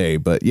awkward to say,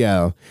 but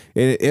yeah.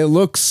 It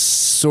looks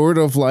sort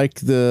of like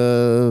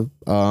the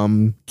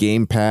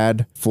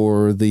gamepad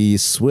for the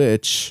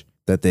Switch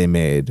that they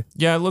made.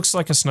 Yeah, it looks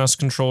like a SNES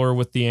controller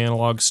with the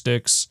analog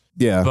sticks,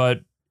 Yeah.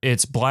 but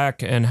it's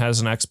black and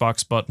has an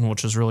Xbox button,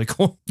 which is really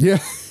cool. Yeah.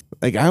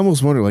 Like, I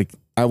almost wonder, like,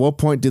 at what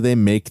point do they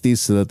make these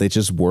so that they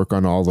just work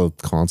on all the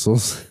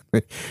consoles?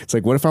 It's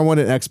like, what if I want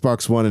an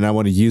Xbox One and I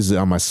want to use it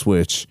on my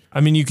Switch? I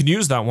mean, you could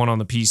use that one on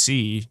the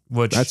PC,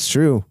 which... That's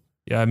true.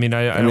 Yeah, I mean,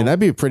 I mean, that'd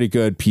be a pretty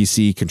good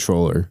PC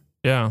controller.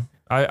 Yeah.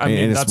 I mean,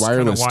 and it's that's kind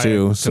of wireless why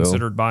too, I so-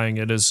 considered buying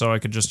it, is so I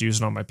could just use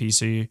it on my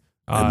PC.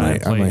 I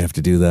might have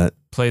to do that.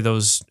 Play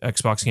those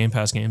Xbox Game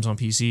Pass games on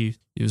PC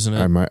using it.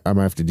 I might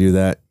have to do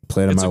that.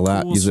 Play it on It's my a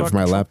lap. cool Use it for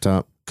my fucking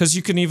laptop. Because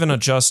you can even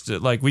adjust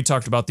it. Like, we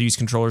talked about these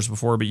controllers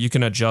before, but you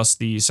can adjust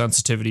the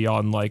sensitivity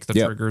on, like, the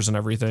Yep. triggers and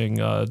everything,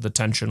 the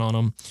tension on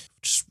them,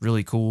 which is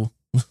really cool.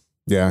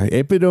 Yeah,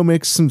 8BitDo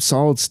makes some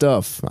solid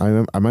stuff.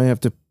 I might have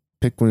to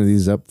pick one of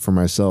these up for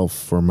myself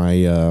for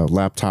my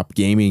laptop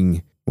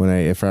gaming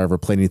if I ever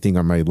play anything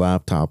on my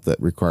laptop that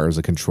requires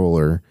a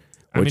controller.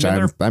 Which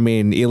they're Elite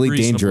reasonably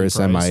Dangerous,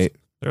 I priced. might.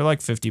 They're like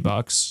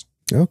 $50.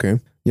 Okay.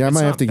 Yeah, I It's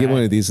might have not to get bad.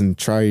 one of these and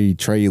try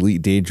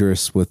Elite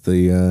Dangerous with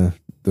the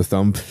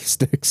thumb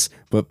sticks.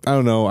 But I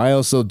don't know. I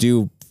also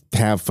do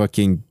have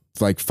fucking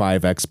like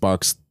 5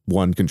 Xbox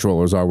One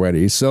controllers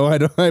already, so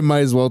I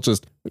might as well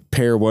just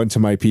pair one to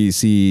my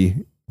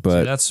PC.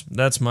 But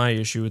That's my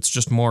issue. It's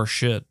just more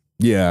shit.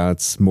 yeah,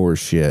 it's more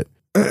shit.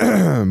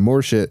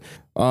 More shit.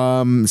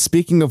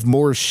 Speaking of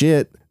more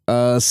shit,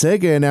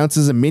 Sega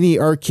announces a mini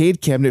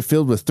arcade cabinet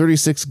filled with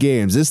 36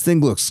 games. This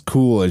thing looks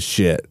cool as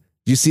shit.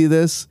 Do you see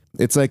this?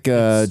 It's like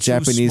a It's too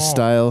Japanese small.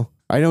 style.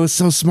 I know it's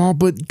so small,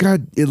 but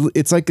God,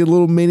 it's like a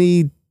little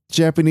mini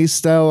Japanese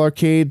style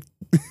arcade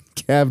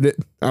cabinet.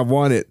 I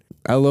want it.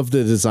 I love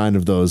the design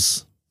of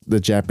the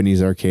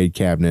Japanese arcade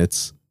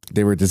cabinets.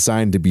 They were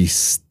designed to be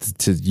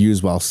to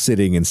use while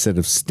sitting instead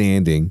of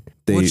standing.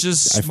 Which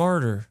is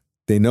smarter.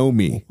 They know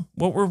me.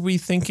 What were we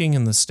thinking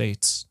in the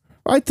States?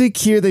 I think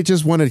here they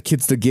just wanted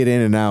kids to get in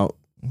and out.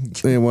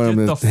 They want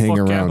Get them to the hang fuck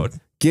around. out.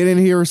 Get in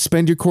here,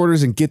 spend your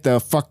quarters, and get the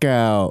fuck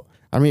out.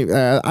 I mean,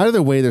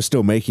 either way, they're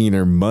still making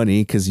their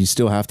money because you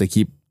still have to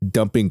keep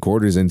dumping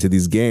quarters into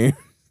these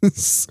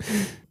games.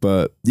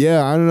 But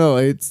yeah, I don't know.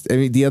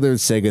 The other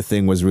Sega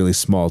thing was really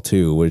small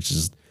too, which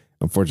is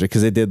unfortunate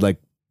because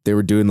they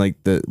were doing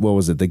like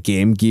the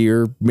Game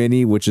Gear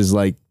Mini, which is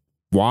like,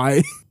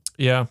 why?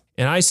 Yeah.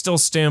 And I still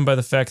stand by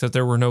the fact that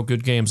there were no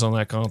good games on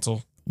that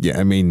console. Yeah,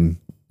 I mean,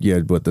 you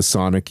had the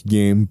Sonic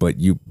game, but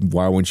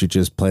why wouldn't you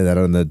just play that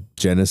on the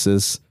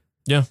Genesis?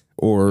 Yeah.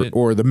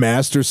 Or the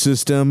Master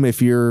System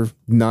if you're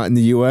not in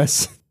the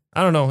US?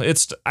 I don't know.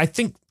 I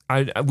think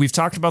we've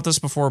talked about this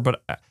before,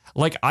 but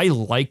I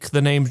like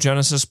the name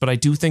Genesis, but I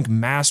do think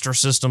Master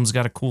System's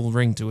got a cool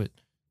ring to it.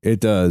 It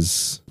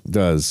does.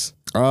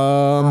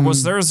 Or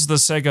was theirs the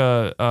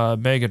Sega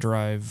Mega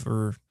Drive,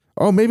 or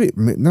Oh, maybe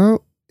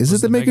no. Is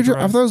Was it the the Mega Mega Drive? I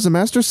Drive? thought it was the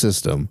Master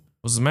System.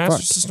 was the Master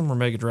Fuck. System or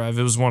Mega Drive?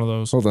 It was one of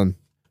those. Hold on.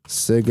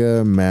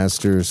 Sega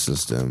Master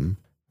System.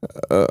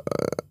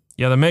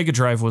 Yeah, the Mega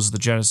Drive was the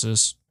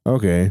Genesis.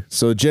 Okay.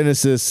 So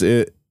Genesis,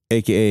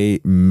 aka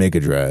Mega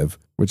Drive,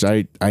 which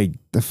the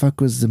fuck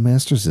was the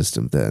Master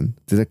System then?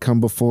 Did it come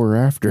before or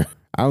after?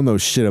 I don't know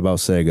shit about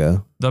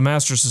Sega. The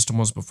Master System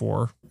was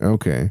before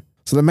Okay.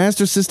 So the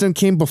Master System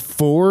came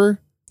before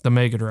the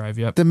Mega Drive.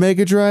 Yep. the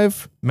Mega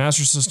Drive?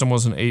 Master System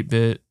was an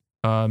 8-bit.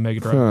 Mega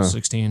Drive Huh. was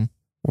 16.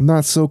 Well,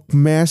 not so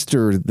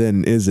master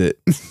then, is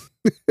it?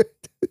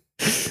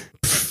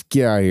 Pff,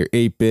 get out of here.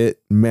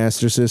 8-bit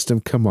Master System.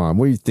 Come on.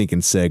 What are you thinking,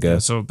 Sega? Yeah,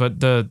 so, but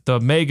the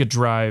Mega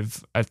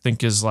Drive, I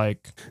think, is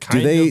like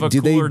kind they- of a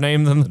do they- cooler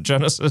name than the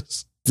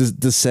Genesis. Does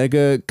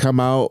Sega come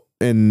out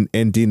and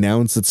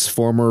denounce its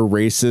former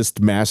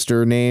racist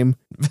master name?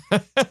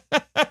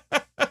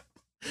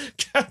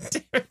 God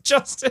damn it,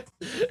 Justin.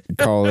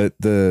 Call it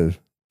the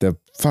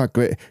fuck,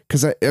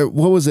 because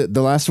what was it?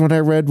 The last one I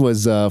read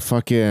was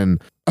fucking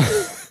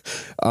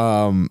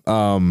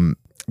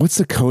what's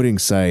the coding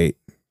site?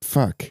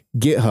 Fuck,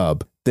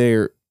 GitHub.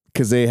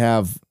 Because they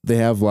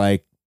have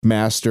like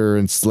master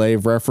and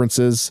slave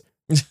references.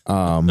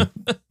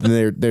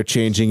 They're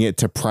changing it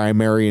to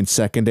primary and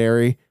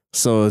secondary.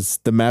 So it's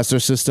the Master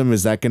System.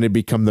 Is that going to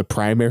become the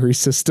primary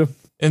system?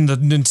 In the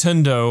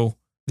Nintendo,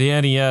 the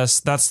NES,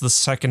 that's the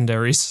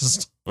secondary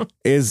system.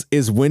 Is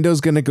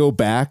Windows going to go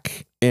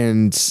back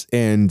and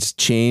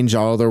change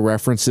all the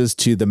references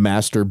to the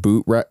master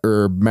boot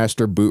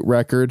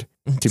record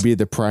to be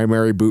the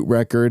primary boot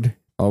record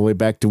all the way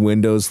back to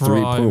Windows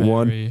 3.1?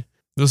 Primary.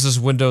 This is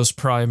Windows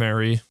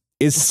Primary.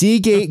 Is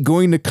Seagate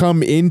going to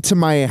come into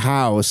my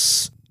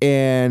house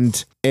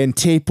and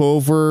tape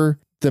over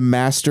the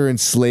master and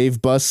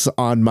slave bus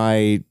on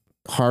my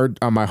hard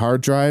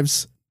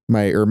drives,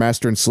 my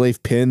master and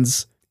slave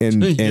pins,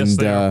 and Yes,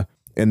 they are.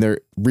 and they're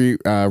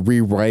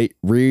rewrite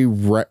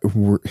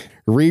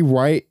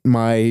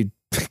my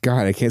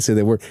God, I can't say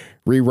that word.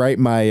 Rewrite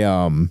my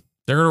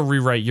They're gonna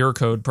rewrite your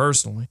code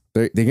personally.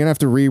 they're gonna have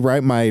to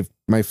rewrite my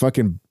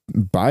fucking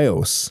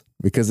BIOS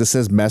because it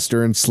says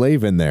master and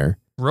slave in there.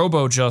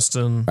 Robo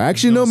Justin. I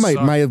actually know Gonna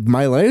suck.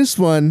 my latest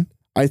one.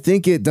 I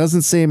think it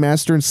doesn't say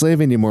master and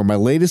slave anymore. My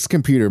latest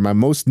computer, my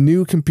most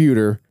new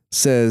computer,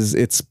 says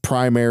it's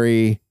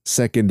primary,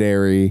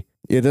 secondary.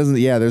 It doesn't.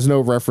 Yeah, there's no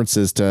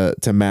references to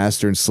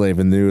master and slave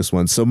in the newest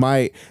one. So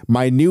my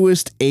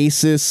newest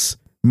Asus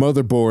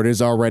motherboard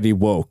is already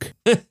woke.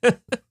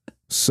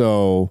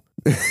 So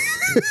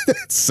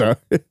that's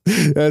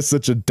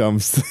such a dumb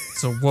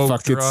It's a woke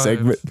fucking drive.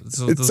 segment. It's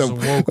a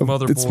woke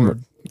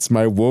motherboard. It's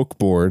my woke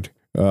board.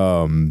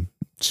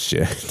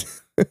 Shit.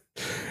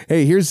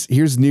 Hey,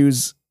 here's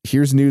news.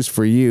 Here's news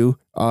for you.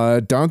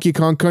 Donkey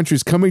Kong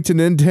Country's coming to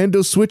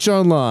Nintendo Switch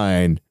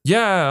Online.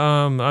 Yeah,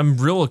 I'm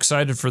real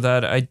excited for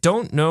that. I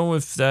don't know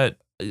if that...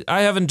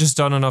 I haven't just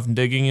done enough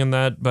digging in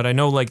that, but I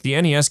know like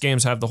the NES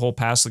games have the whole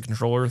pass the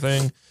controller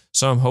thing,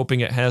 so I'm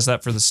hoping it has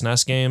that for the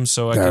SNES games,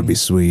 so I That'd can be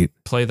sweet.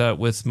 play that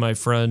with my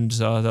friend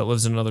that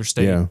lives in another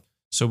state. Yeah.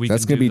 So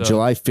That's gonna be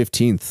July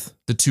 15th.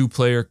 The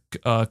 2-player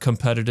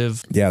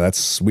competitive. Yeah, that's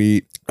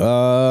sweet.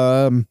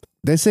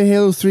 They say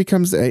Halo 3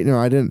 comes. No,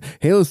 I didn't.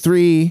 Halo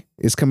 3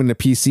 is coming to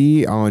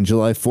PC on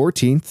July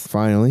 14th.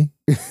 Finally.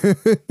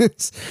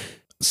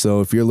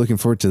 So if you're looking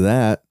forward to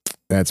that,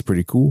 that's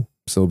pretty cool.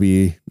 So it'll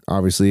be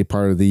obviously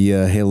part of the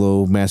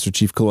Halo Master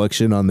Chief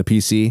Collection on the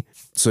PC.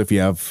 So if you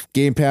have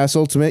Game Pass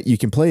Ultimate, you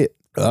can play it.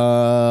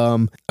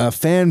 A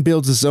fan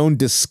builds his own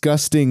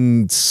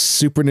disgusting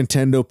Super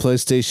Nintendo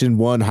PlayStation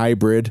 1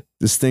 hybrid.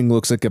 This thing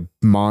looks like a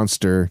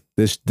monster.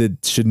 That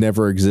should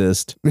never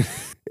exist.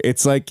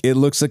 It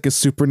looks like a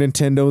Super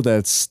Nintendo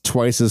that's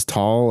twice as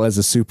tall as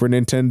a Super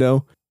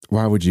Nintendo.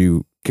 Why would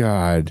you?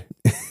 God.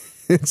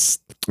 It's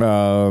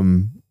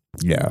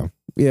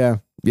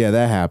yeah,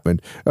 that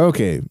happened.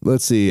 Okay,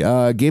 let's see.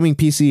 Gaming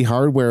PC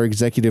hardware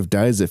executive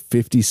dies at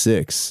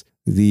 56.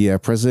 The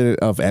president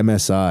of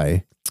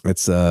MSI.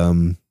 It's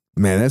man,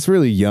 that's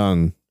really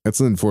young.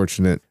 That's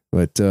unfortunate.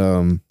 But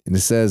and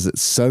it says it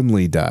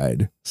suddenly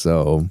died.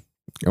 So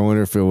I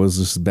wonder if it was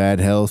just bad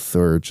health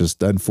or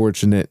just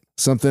unfortunate.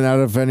 Something out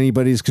of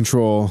anybody's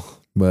control.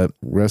 But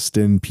rest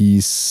in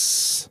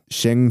peace,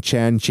 Sheng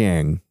Chan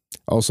Chang,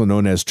 also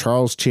known as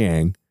Charles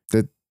Chang.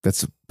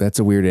 That's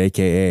a weird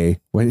AKA.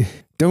 When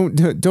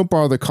don't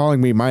bother calling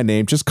me my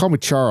name. Just call me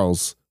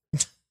Charles.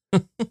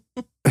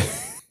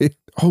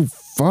 Oh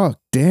fuck!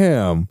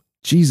 Damn.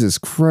 Jesus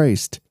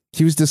Christ.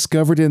 He was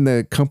discovered in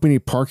the company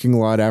parking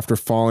lot after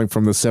falling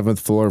from the 7th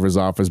floor of his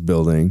office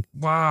building.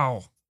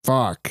 Wow.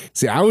 Fuck.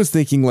 See, I was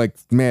thinking like,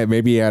 man,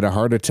 maybe he had a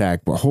heart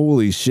attack, but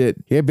holy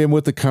shit. He had been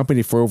with the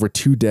company for over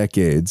 2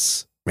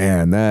 decades.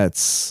 Man,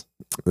 that's...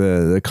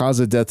 The cause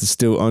of death is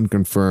still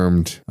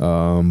unconfirmed,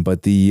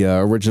 but the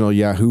original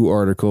Yahoo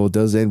article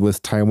does end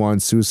with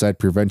Taiwan's suicide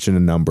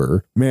prevention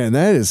number. Man,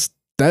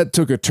 that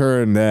took a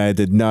turn that I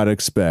did not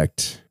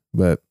expect.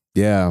 But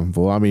yeah,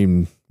 well, I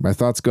mean, my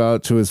thoughts go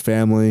out to his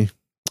family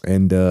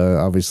and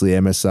obviously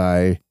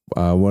MSI,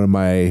 one of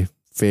my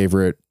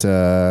favorite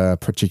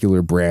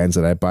particular brands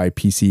that I buy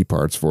PC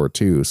parts for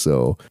too.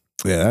 So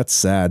yeah, that's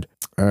sad.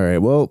 All right,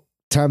 well,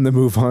 time to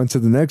move on to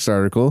the next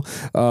article.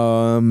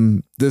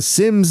 The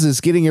Sims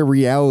is getting a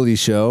reality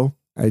show.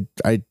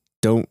 I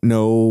don't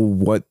know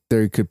what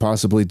they could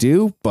possibly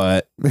do,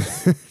 but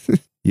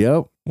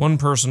yep. One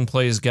person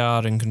plays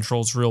God and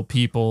controls real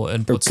people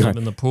and puts them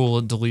in the pool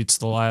and deletes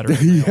the ladder.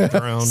 And they all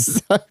drown.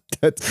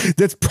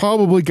 That's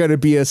probably going to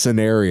be a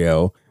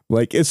scenario.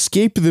 Like,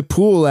 escape the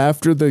pool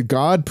after the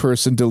God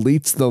person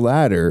deletes the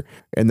ladder,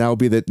 and that'll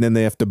be that. Then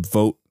they have to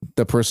vote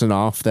the person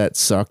off that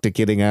sucked at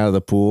getting out of the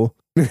pool.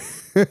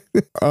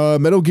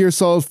 Metal Gear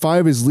Solid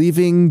 5 is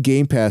leaving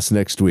Game Pass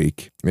next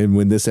week, and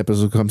when this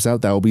episode comes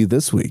out, that will be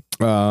this week.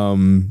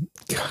 God,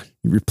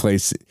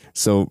 replace it.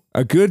 So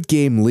a good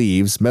game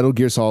leaves, Metal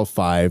Gear Solid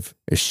 5.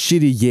 A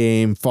shitty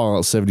game,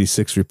 Fallout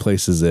 76,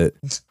 replaces it.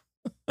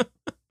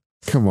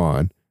 Come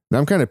on. Now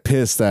I'm kind of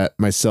pissed at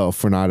myself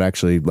for not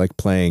actually like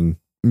playing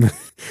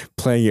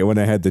it when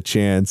I had the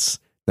chance.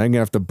 Now I'm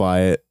gonna have to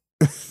buy it.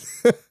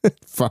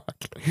 Fuck.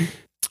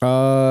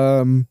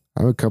 I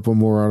have a couple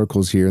more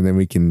articles here, and then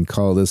we can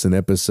call this an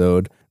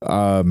episode.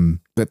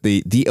 But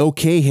the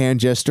OK hand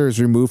gesture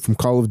is removed from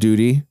Call of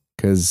Duty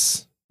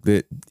because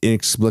it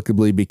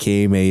inexplicably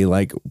became a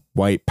like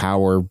white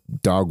power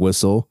dog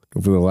whistle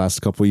over the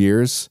last couple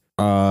years.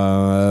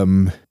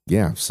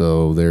 Yeah,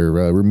 so they're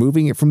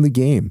removing it from the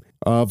game.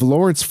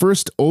 Valorant's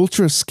first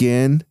Ultra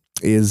skin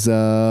is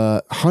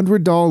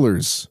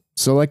 $100.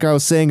 So like I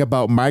was saying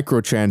about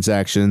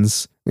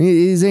microtransactions,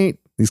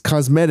 these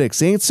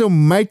cosmetics ain't so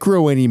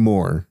micro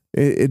anymore.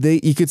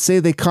 You could say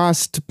they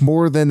cost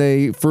more than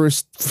a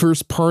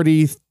first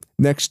party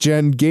next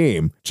gen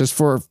game just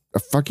for a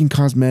fucking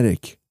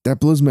cosmetic. That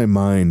blows my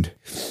mind.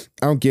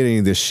 I don't get any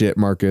of this shit,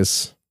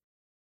 Marcus.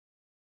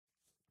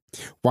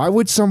 Why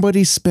would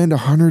somebody spend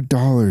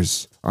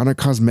 $100 on a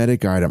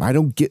cosmetic item? I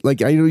don't get,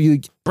 like, I know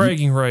you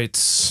bragging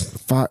rights.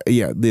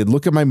 Yeah,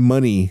 look at my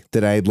money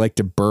that I'd like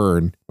to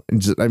burn.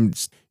 And you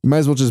might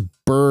as well just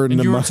burn.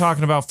 And you were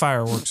talking about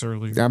fireworks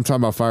earlier. I'm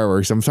talking about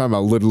fireworks. I'm talking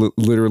about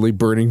literally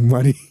burning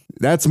money.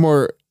 That's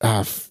more.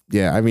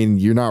 Yeah, I mean,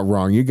 you're not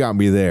wrong. You got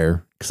me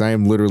there because I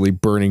am literally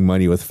burning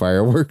money with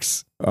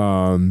fireworks.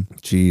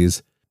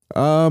 Geez.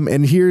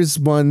 And here's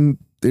one.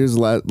 There's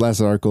the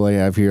last article I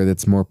have here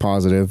that's more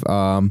positive.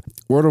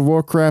 World of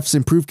Warcraft's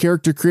improved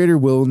character creator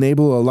will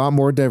enable a lot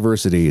more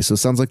diversity. So it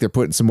sounds like they're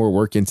putting some more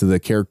work into the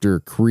character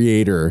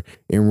creator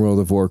in World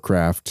of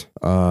Warcraft.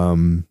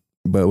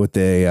 But with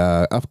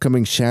the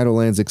upcoming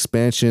Shadowlands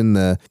expansion,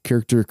 the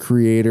character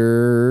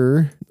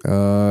creator,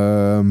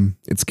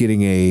 it's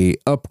getting a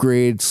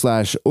upgrade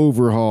 /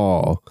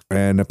 overhaul.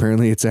 And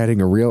apparently it's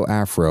adding a real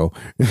afro.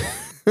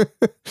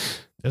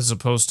 As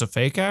opposed to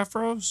fake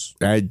afros?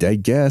 I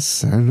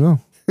guess. I don't know.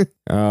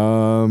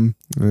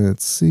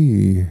 Let's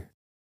see.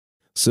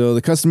 So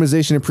the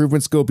customization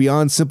improvements go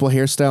beyond simple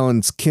hairstyle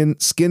and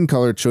skin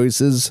color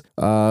choices.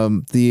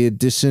 The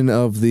addition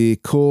of the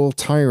Kul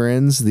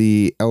Tyrans,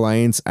 the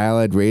Alliance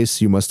allied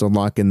race you must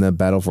unlock in the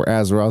Battle for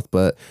Azeroth,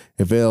 but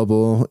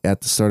available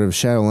at the start of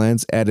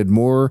Shadowlands, added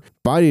more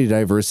body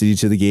diversity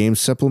to the game,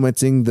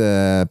 supplementing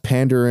the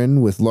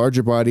Pandaren with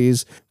larger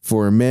bodies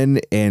for men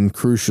and,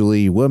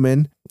 crucially,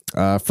 women.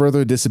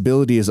 Further,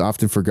 disability is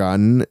often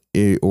forgotten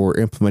or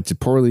implemented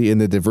poorly in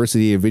the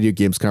diversity of video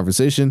games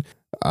conversation.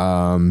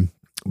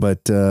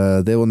 But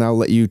they will now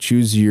let you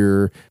choose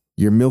your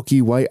milky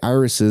white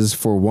irises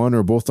for one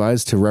or both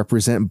eyes to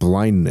represent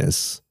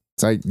blindness.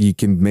 It's like you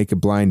can make a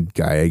blind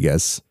guy, I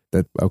guess.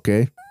 That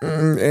okay?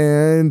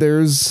 And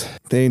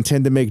they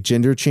intend to make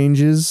gender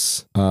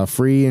changes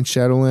free in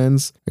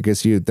Shadowlands. I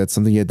guess that's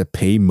something you had to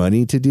pay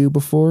money to do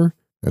before.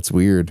 That's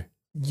weird.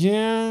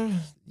 Yeah,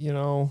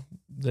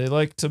 they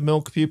like to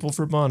milk people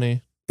for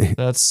money.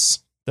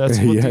 That's what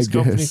these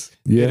companies.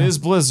 Yeah. It is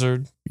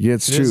Blizzard. Yeah,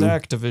 it's true. It is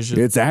Activision.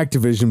 It's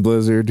Activision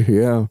Blizzard.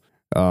 Yeah.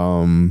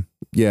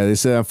 Yeah, they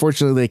said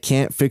unfortunately they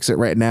can't fix it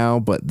right now,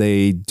 but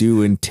they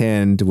do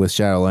intend with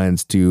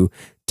Shadowlands to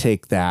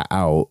take that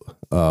out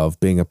of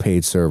being a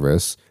paid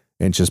service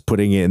and just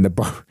putting it in the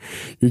bar.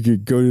 You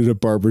could go to the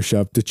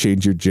barbershop to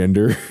change your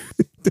gender.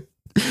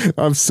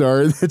 I'm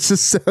sorry, that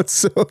just sounds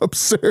so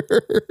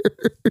absurd.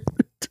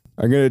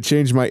 I'm going to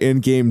change my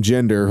in-game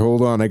gender.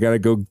 Hold on, I got to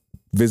go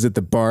visit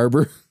the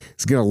barber.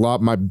 He's going to lop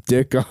my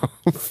dick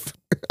off.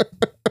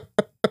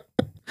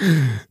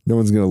 No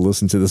one's going to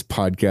listen to this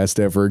podcast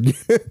ever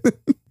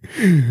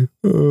again.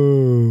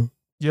 Oh.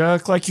 You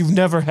act like you've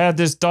never had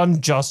this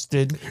done,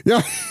 Justin.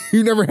 Yeah,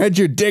 you never had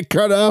your dick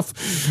cut off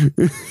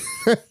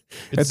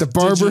at the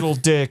barber. Digital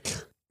dick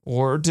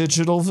or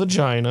digital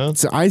vagina.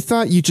 So I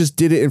thought you just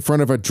did it in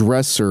front of a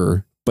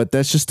dresser, but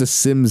that's just a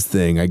Sims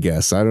thing, I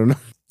guess. I don't know.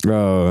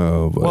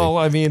 Oh, boy. Well,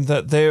 I mean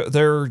that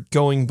they're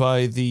going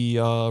by the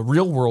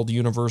real world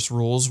universe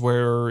rules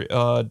where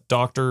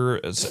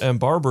doctors and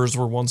barbers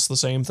were once the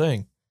same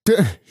thing.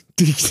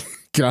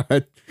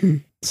 God,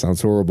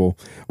 sounds horrible.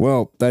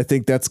 Well, I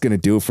think that's gonna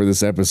do it for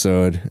this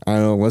episode. I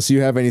don't know, unless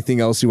you have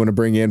anything else you want to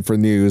bring in for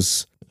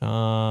news. There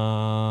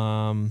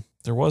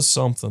was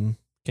something.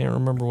 Can't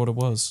remember what it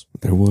was.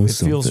 There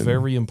was. It feels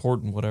very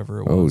important,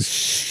 whatever it was. Oh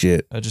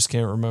shit! I just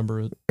can't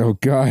remember it. Oh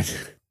God.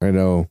 I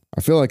know.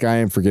 I feel like I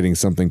am forgetting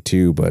something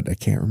too, but I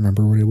can't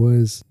remember what it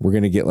was. We're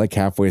going to get like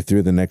halfway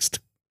through the next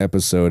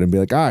episode and be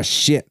like, ah,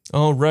 shit.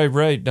 Oh, right.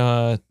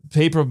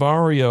 Paper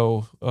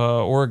Mario,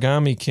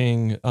 Origami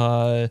King,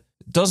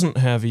 doesn't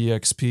have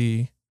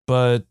EXP,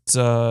 but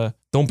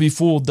don't be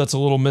fooled. That's a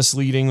little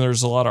misleading.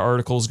 There's a lot of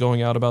articles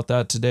going out about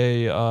that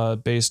today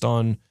based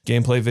on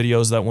gameplay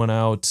videos that went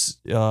out.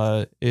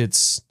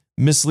 It's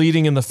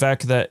misleading in the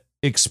fact that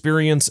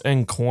experience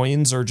and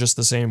coins are just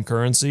the same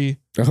currency.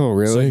 Oh,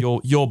 really?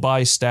 So you'll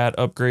buy stat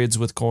upgrades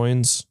with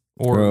coins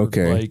or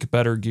like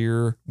better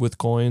gear with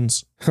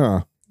coins.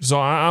 Huh.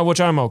 So which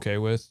I'm okay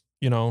with,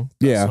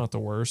 that's not the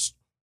worst.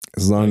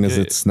 As long as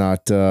it's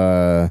not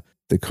the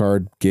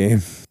card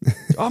game.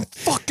 I'm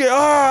fucking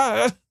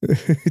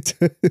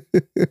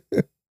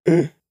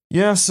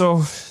Yeah,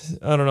 so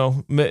I don't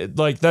know.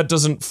 Like that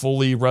doesn't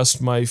fully rest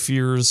my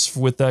fears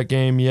with that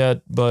game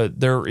yet,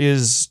 but there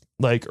is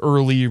like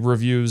early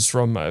reviews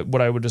from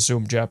what I would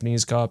assume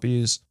Japanese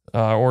copies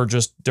or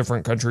just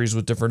different countries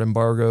with different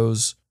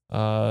embargoes,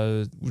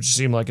 which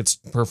seem like it's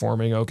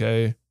performing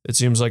okay. It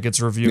seems like it's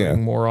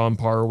reviewing more on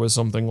par with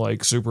something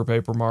like Super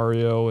Paper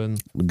Mario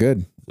and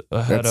good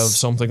ahead of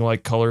something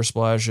like Color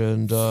Splash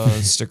and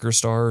Sticker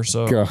Star.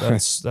 So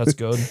that's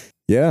good.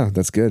 Yeah,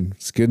 that's good.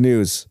 It's good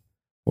news.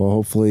 Well,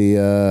 hopefully...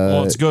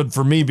 well, it's good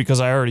for me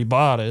because I already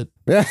bought it.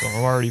 Yeah. So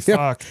I'm already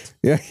fucked.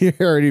 Yeah,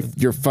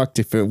 you're fucked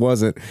if it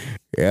wasn't.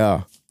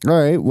 Yeah. All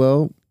right,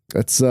 well,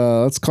 let's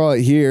call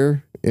it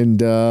here and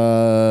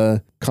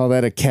call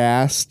that a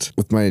cast.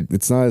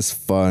 It's not as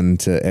fun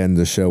to end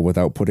the show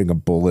without putting a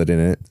bullet in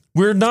it.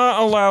 We're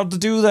not allowed to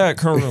do that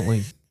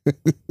currently.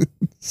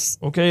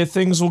 Okay,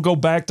 things will go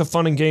back to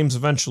fun and games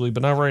eventually,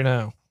 but not right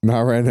now.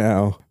 Not right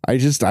now. I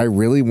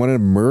really want to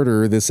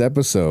murder this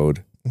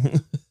episode.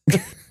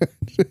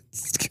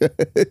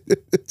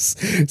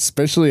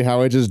 Especially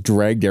how I just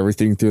dragged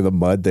everything through the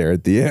mud there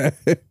at the end.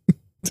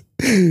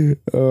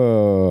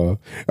 Oh,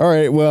 all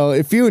right. Well,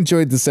 if you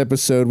enjoyed this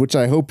episode, which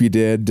I hope you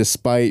did,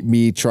 despite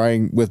me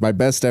trying with my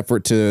best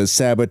effort to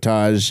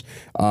sabotage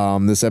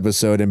this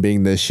episode and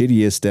being the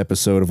shittiest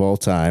episode of all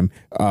time,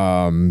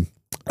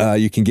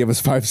 You can give us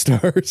 5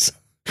 stars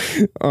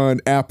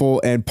on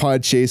Apple and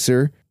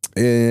Podchaser.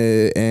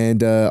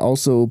 And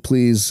also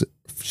please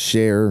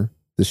share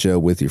the show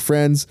with your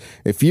friends.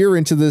 If you're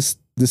into this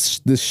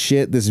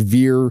shit, this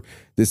vile,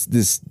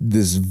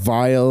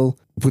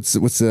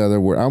 what's the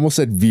other word? I almost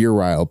said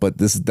virile, but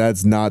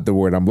that's not the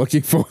word I'm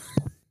looking for.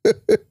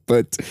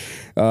 But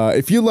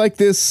if you like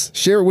this,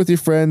 share it with your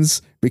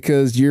friends,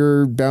 because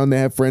you're bound to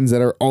have friends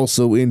that are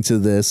also into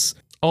this.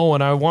 Oh,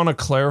 and I want to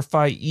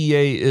clarify,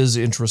 EA is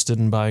interested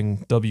in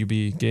buying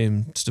WB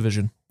Games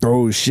division.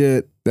 Oh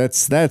shit.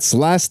 That's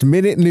last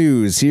minute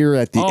news here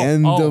at the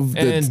end of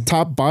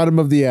the bottom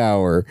of the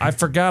hour. I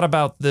forgot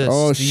about this.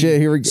 Oh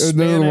shit, here we go.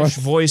 Spanish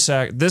voice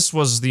act. This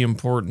was the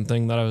important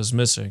thing that I was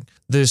missing.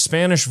 The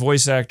Spanish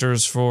voice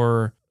actors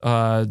for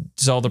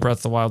Zelda Breath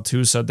of the Wild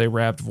 2 said they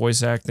wrapped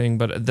voice acting,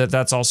 but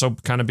that's also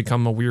kind of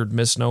become a weird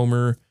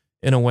misnomer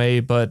in a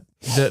way. But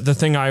the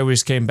thing I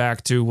always came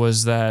back to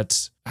was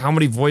that how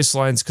many voice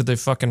lines could they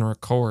fucking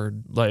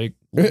record? Like,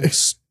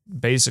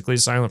 basically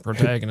silent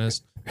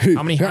protagonist.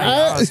 How many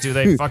hi-yahs do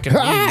they fucking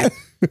need?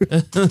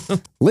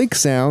 Link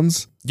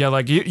sounds. Yeah,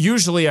 like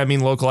usually, I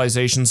mean,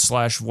 localization /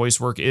 voice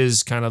work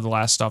is kind of the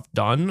last stuff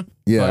done.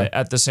 Yeah. But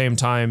at the same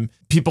time,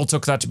 people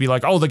took that to be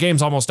like, oh, the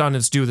game's almost done.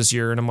 It's due this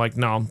year. And I'm like,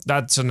 no,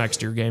 that's a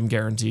next year game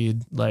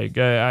guaranteed. Like,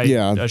 I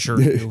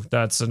assure you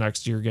that's a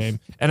next year game.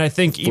 And I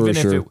think even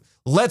if it,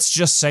 let's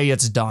just say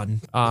it's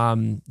done.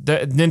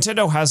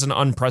 Nintendo has an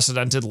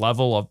unprecedented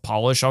level of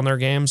polish on their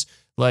games.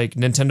 Like,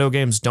 Nintendo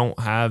games don't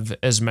have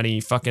as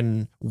many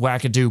fucking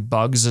wackadoo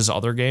bugs as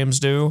other games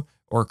do,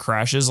 or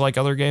crashes like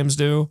other games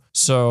do.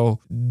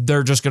 So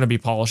they're just going to be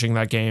polishing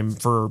that game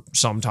for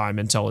some time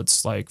until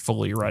it's like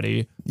fully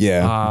ready.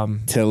 Yeah.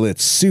 Till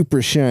it's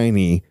super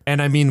shiny. And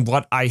I mean,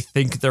 what I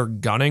think they're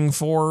gunning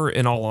for,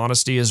 in all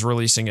honesty, is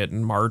releasing it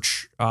in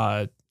March,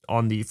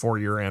 on the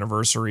 4-year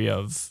anniversary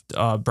of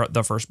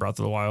the first Breath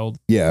of the Wild.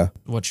 Yeah.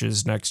 Which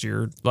is next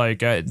year.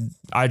 Like, I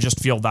just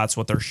feel that's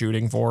what they're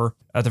shooting for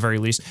at the very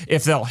least.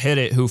 If they'll hit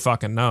it, who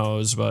fucking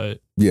knows?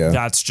 But yeah,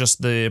 that's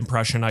just the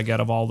impression I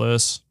get of all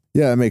this.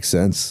 Yeah, it makes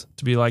sense.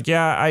 To be like,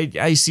 yeah,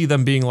 I see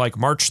them being like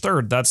March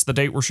 3rd. That's the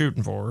date we're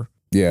shooting for.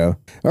 Yeah.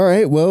 All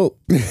right. Well,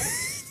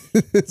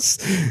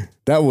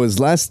 that was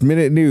last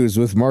minute news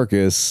with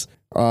Marcus.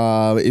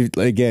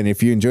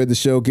 If you enjoyed the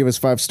show, give us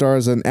 5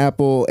 stars on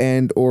Apple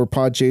and or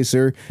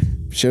Podchaser.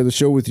 Share the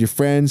show with your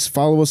friends.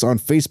 Follow us on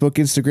Facebook,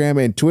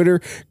 Instagram, and Twitter.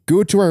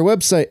 Go to our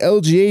website,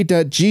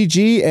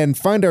 lga.gg, and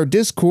find our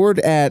Discord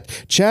at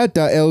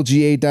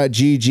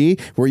chat.lga.gg,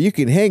 where you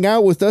can hang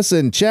out with us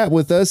and chat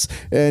with us.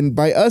 And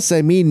by us,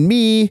 I mean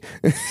me.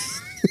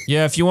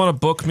 Yeah, if you want to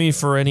book me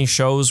for any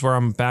shows where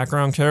I'm a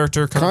background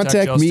character,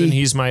 contact Justin. Me.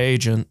 He's my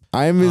agent.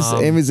 I'm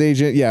his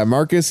agent. Yeah,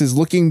 Marcus is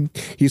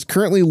he's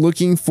currently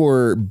looking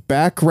for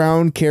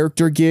background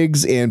character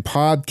gigs and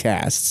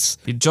podcasts.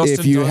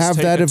 If you have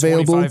that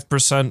available,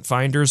 25%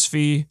 finder's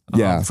fee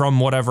from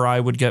whatever I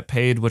would get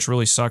paid, which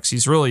really sucks.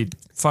 He's really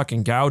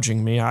fucking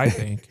gouging me, I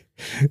think.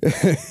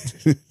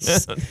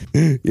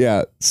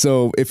 Yeah,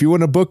 so if you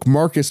want to book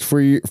Marcus for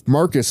your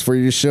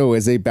show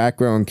as a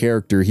background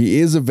character,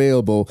 he is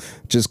available.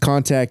 Just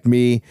contact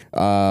me.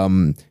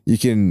 You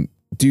can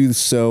do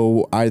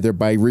so either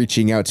by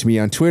reaching out to me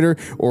on Twitter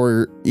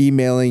or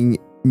emailing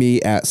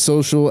me at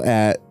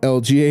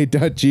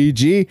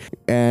social@lga.gg.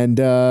 And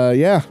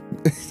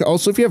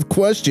also, if you have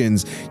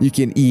questions, you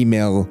can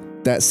email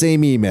that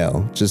same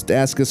email. Just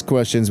ask us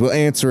questions. We'll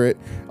answer it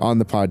on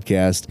the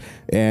podcast.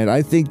 And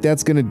I think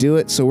that's going to do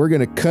it. So we're going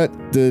to cut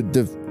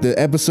the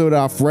episode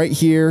off right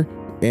here,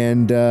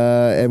 and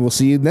we'll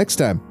see you next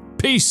time.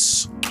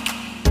 Peace.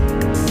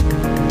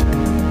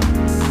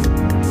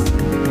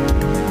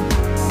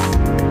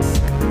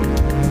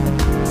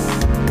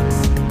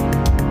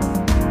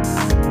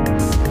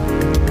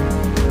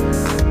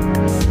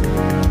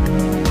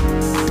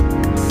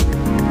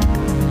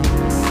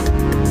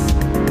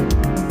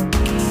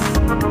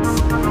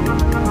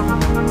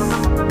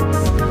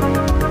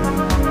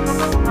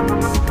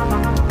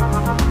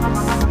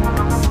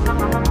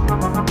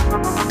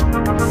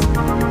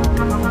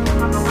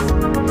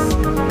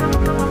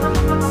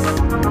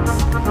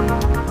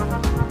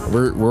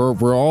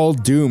 We're all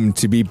doomed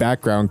to be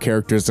background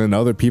characters in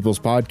other people's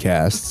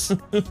podcasts.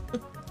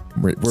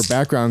 We're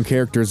background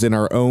characters in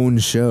our own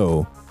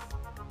show.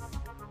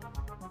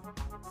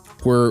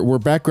 We're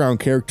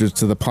background characters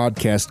to the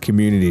podcast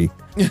community.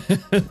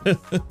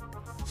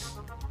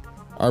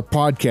 Our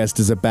podcast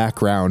is a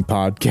background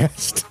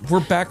podcast. We're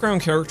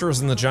background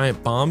characters in the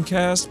Giant Bomb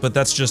cast, but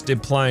that's just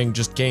implying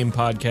just game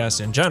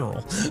podcasts in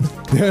general.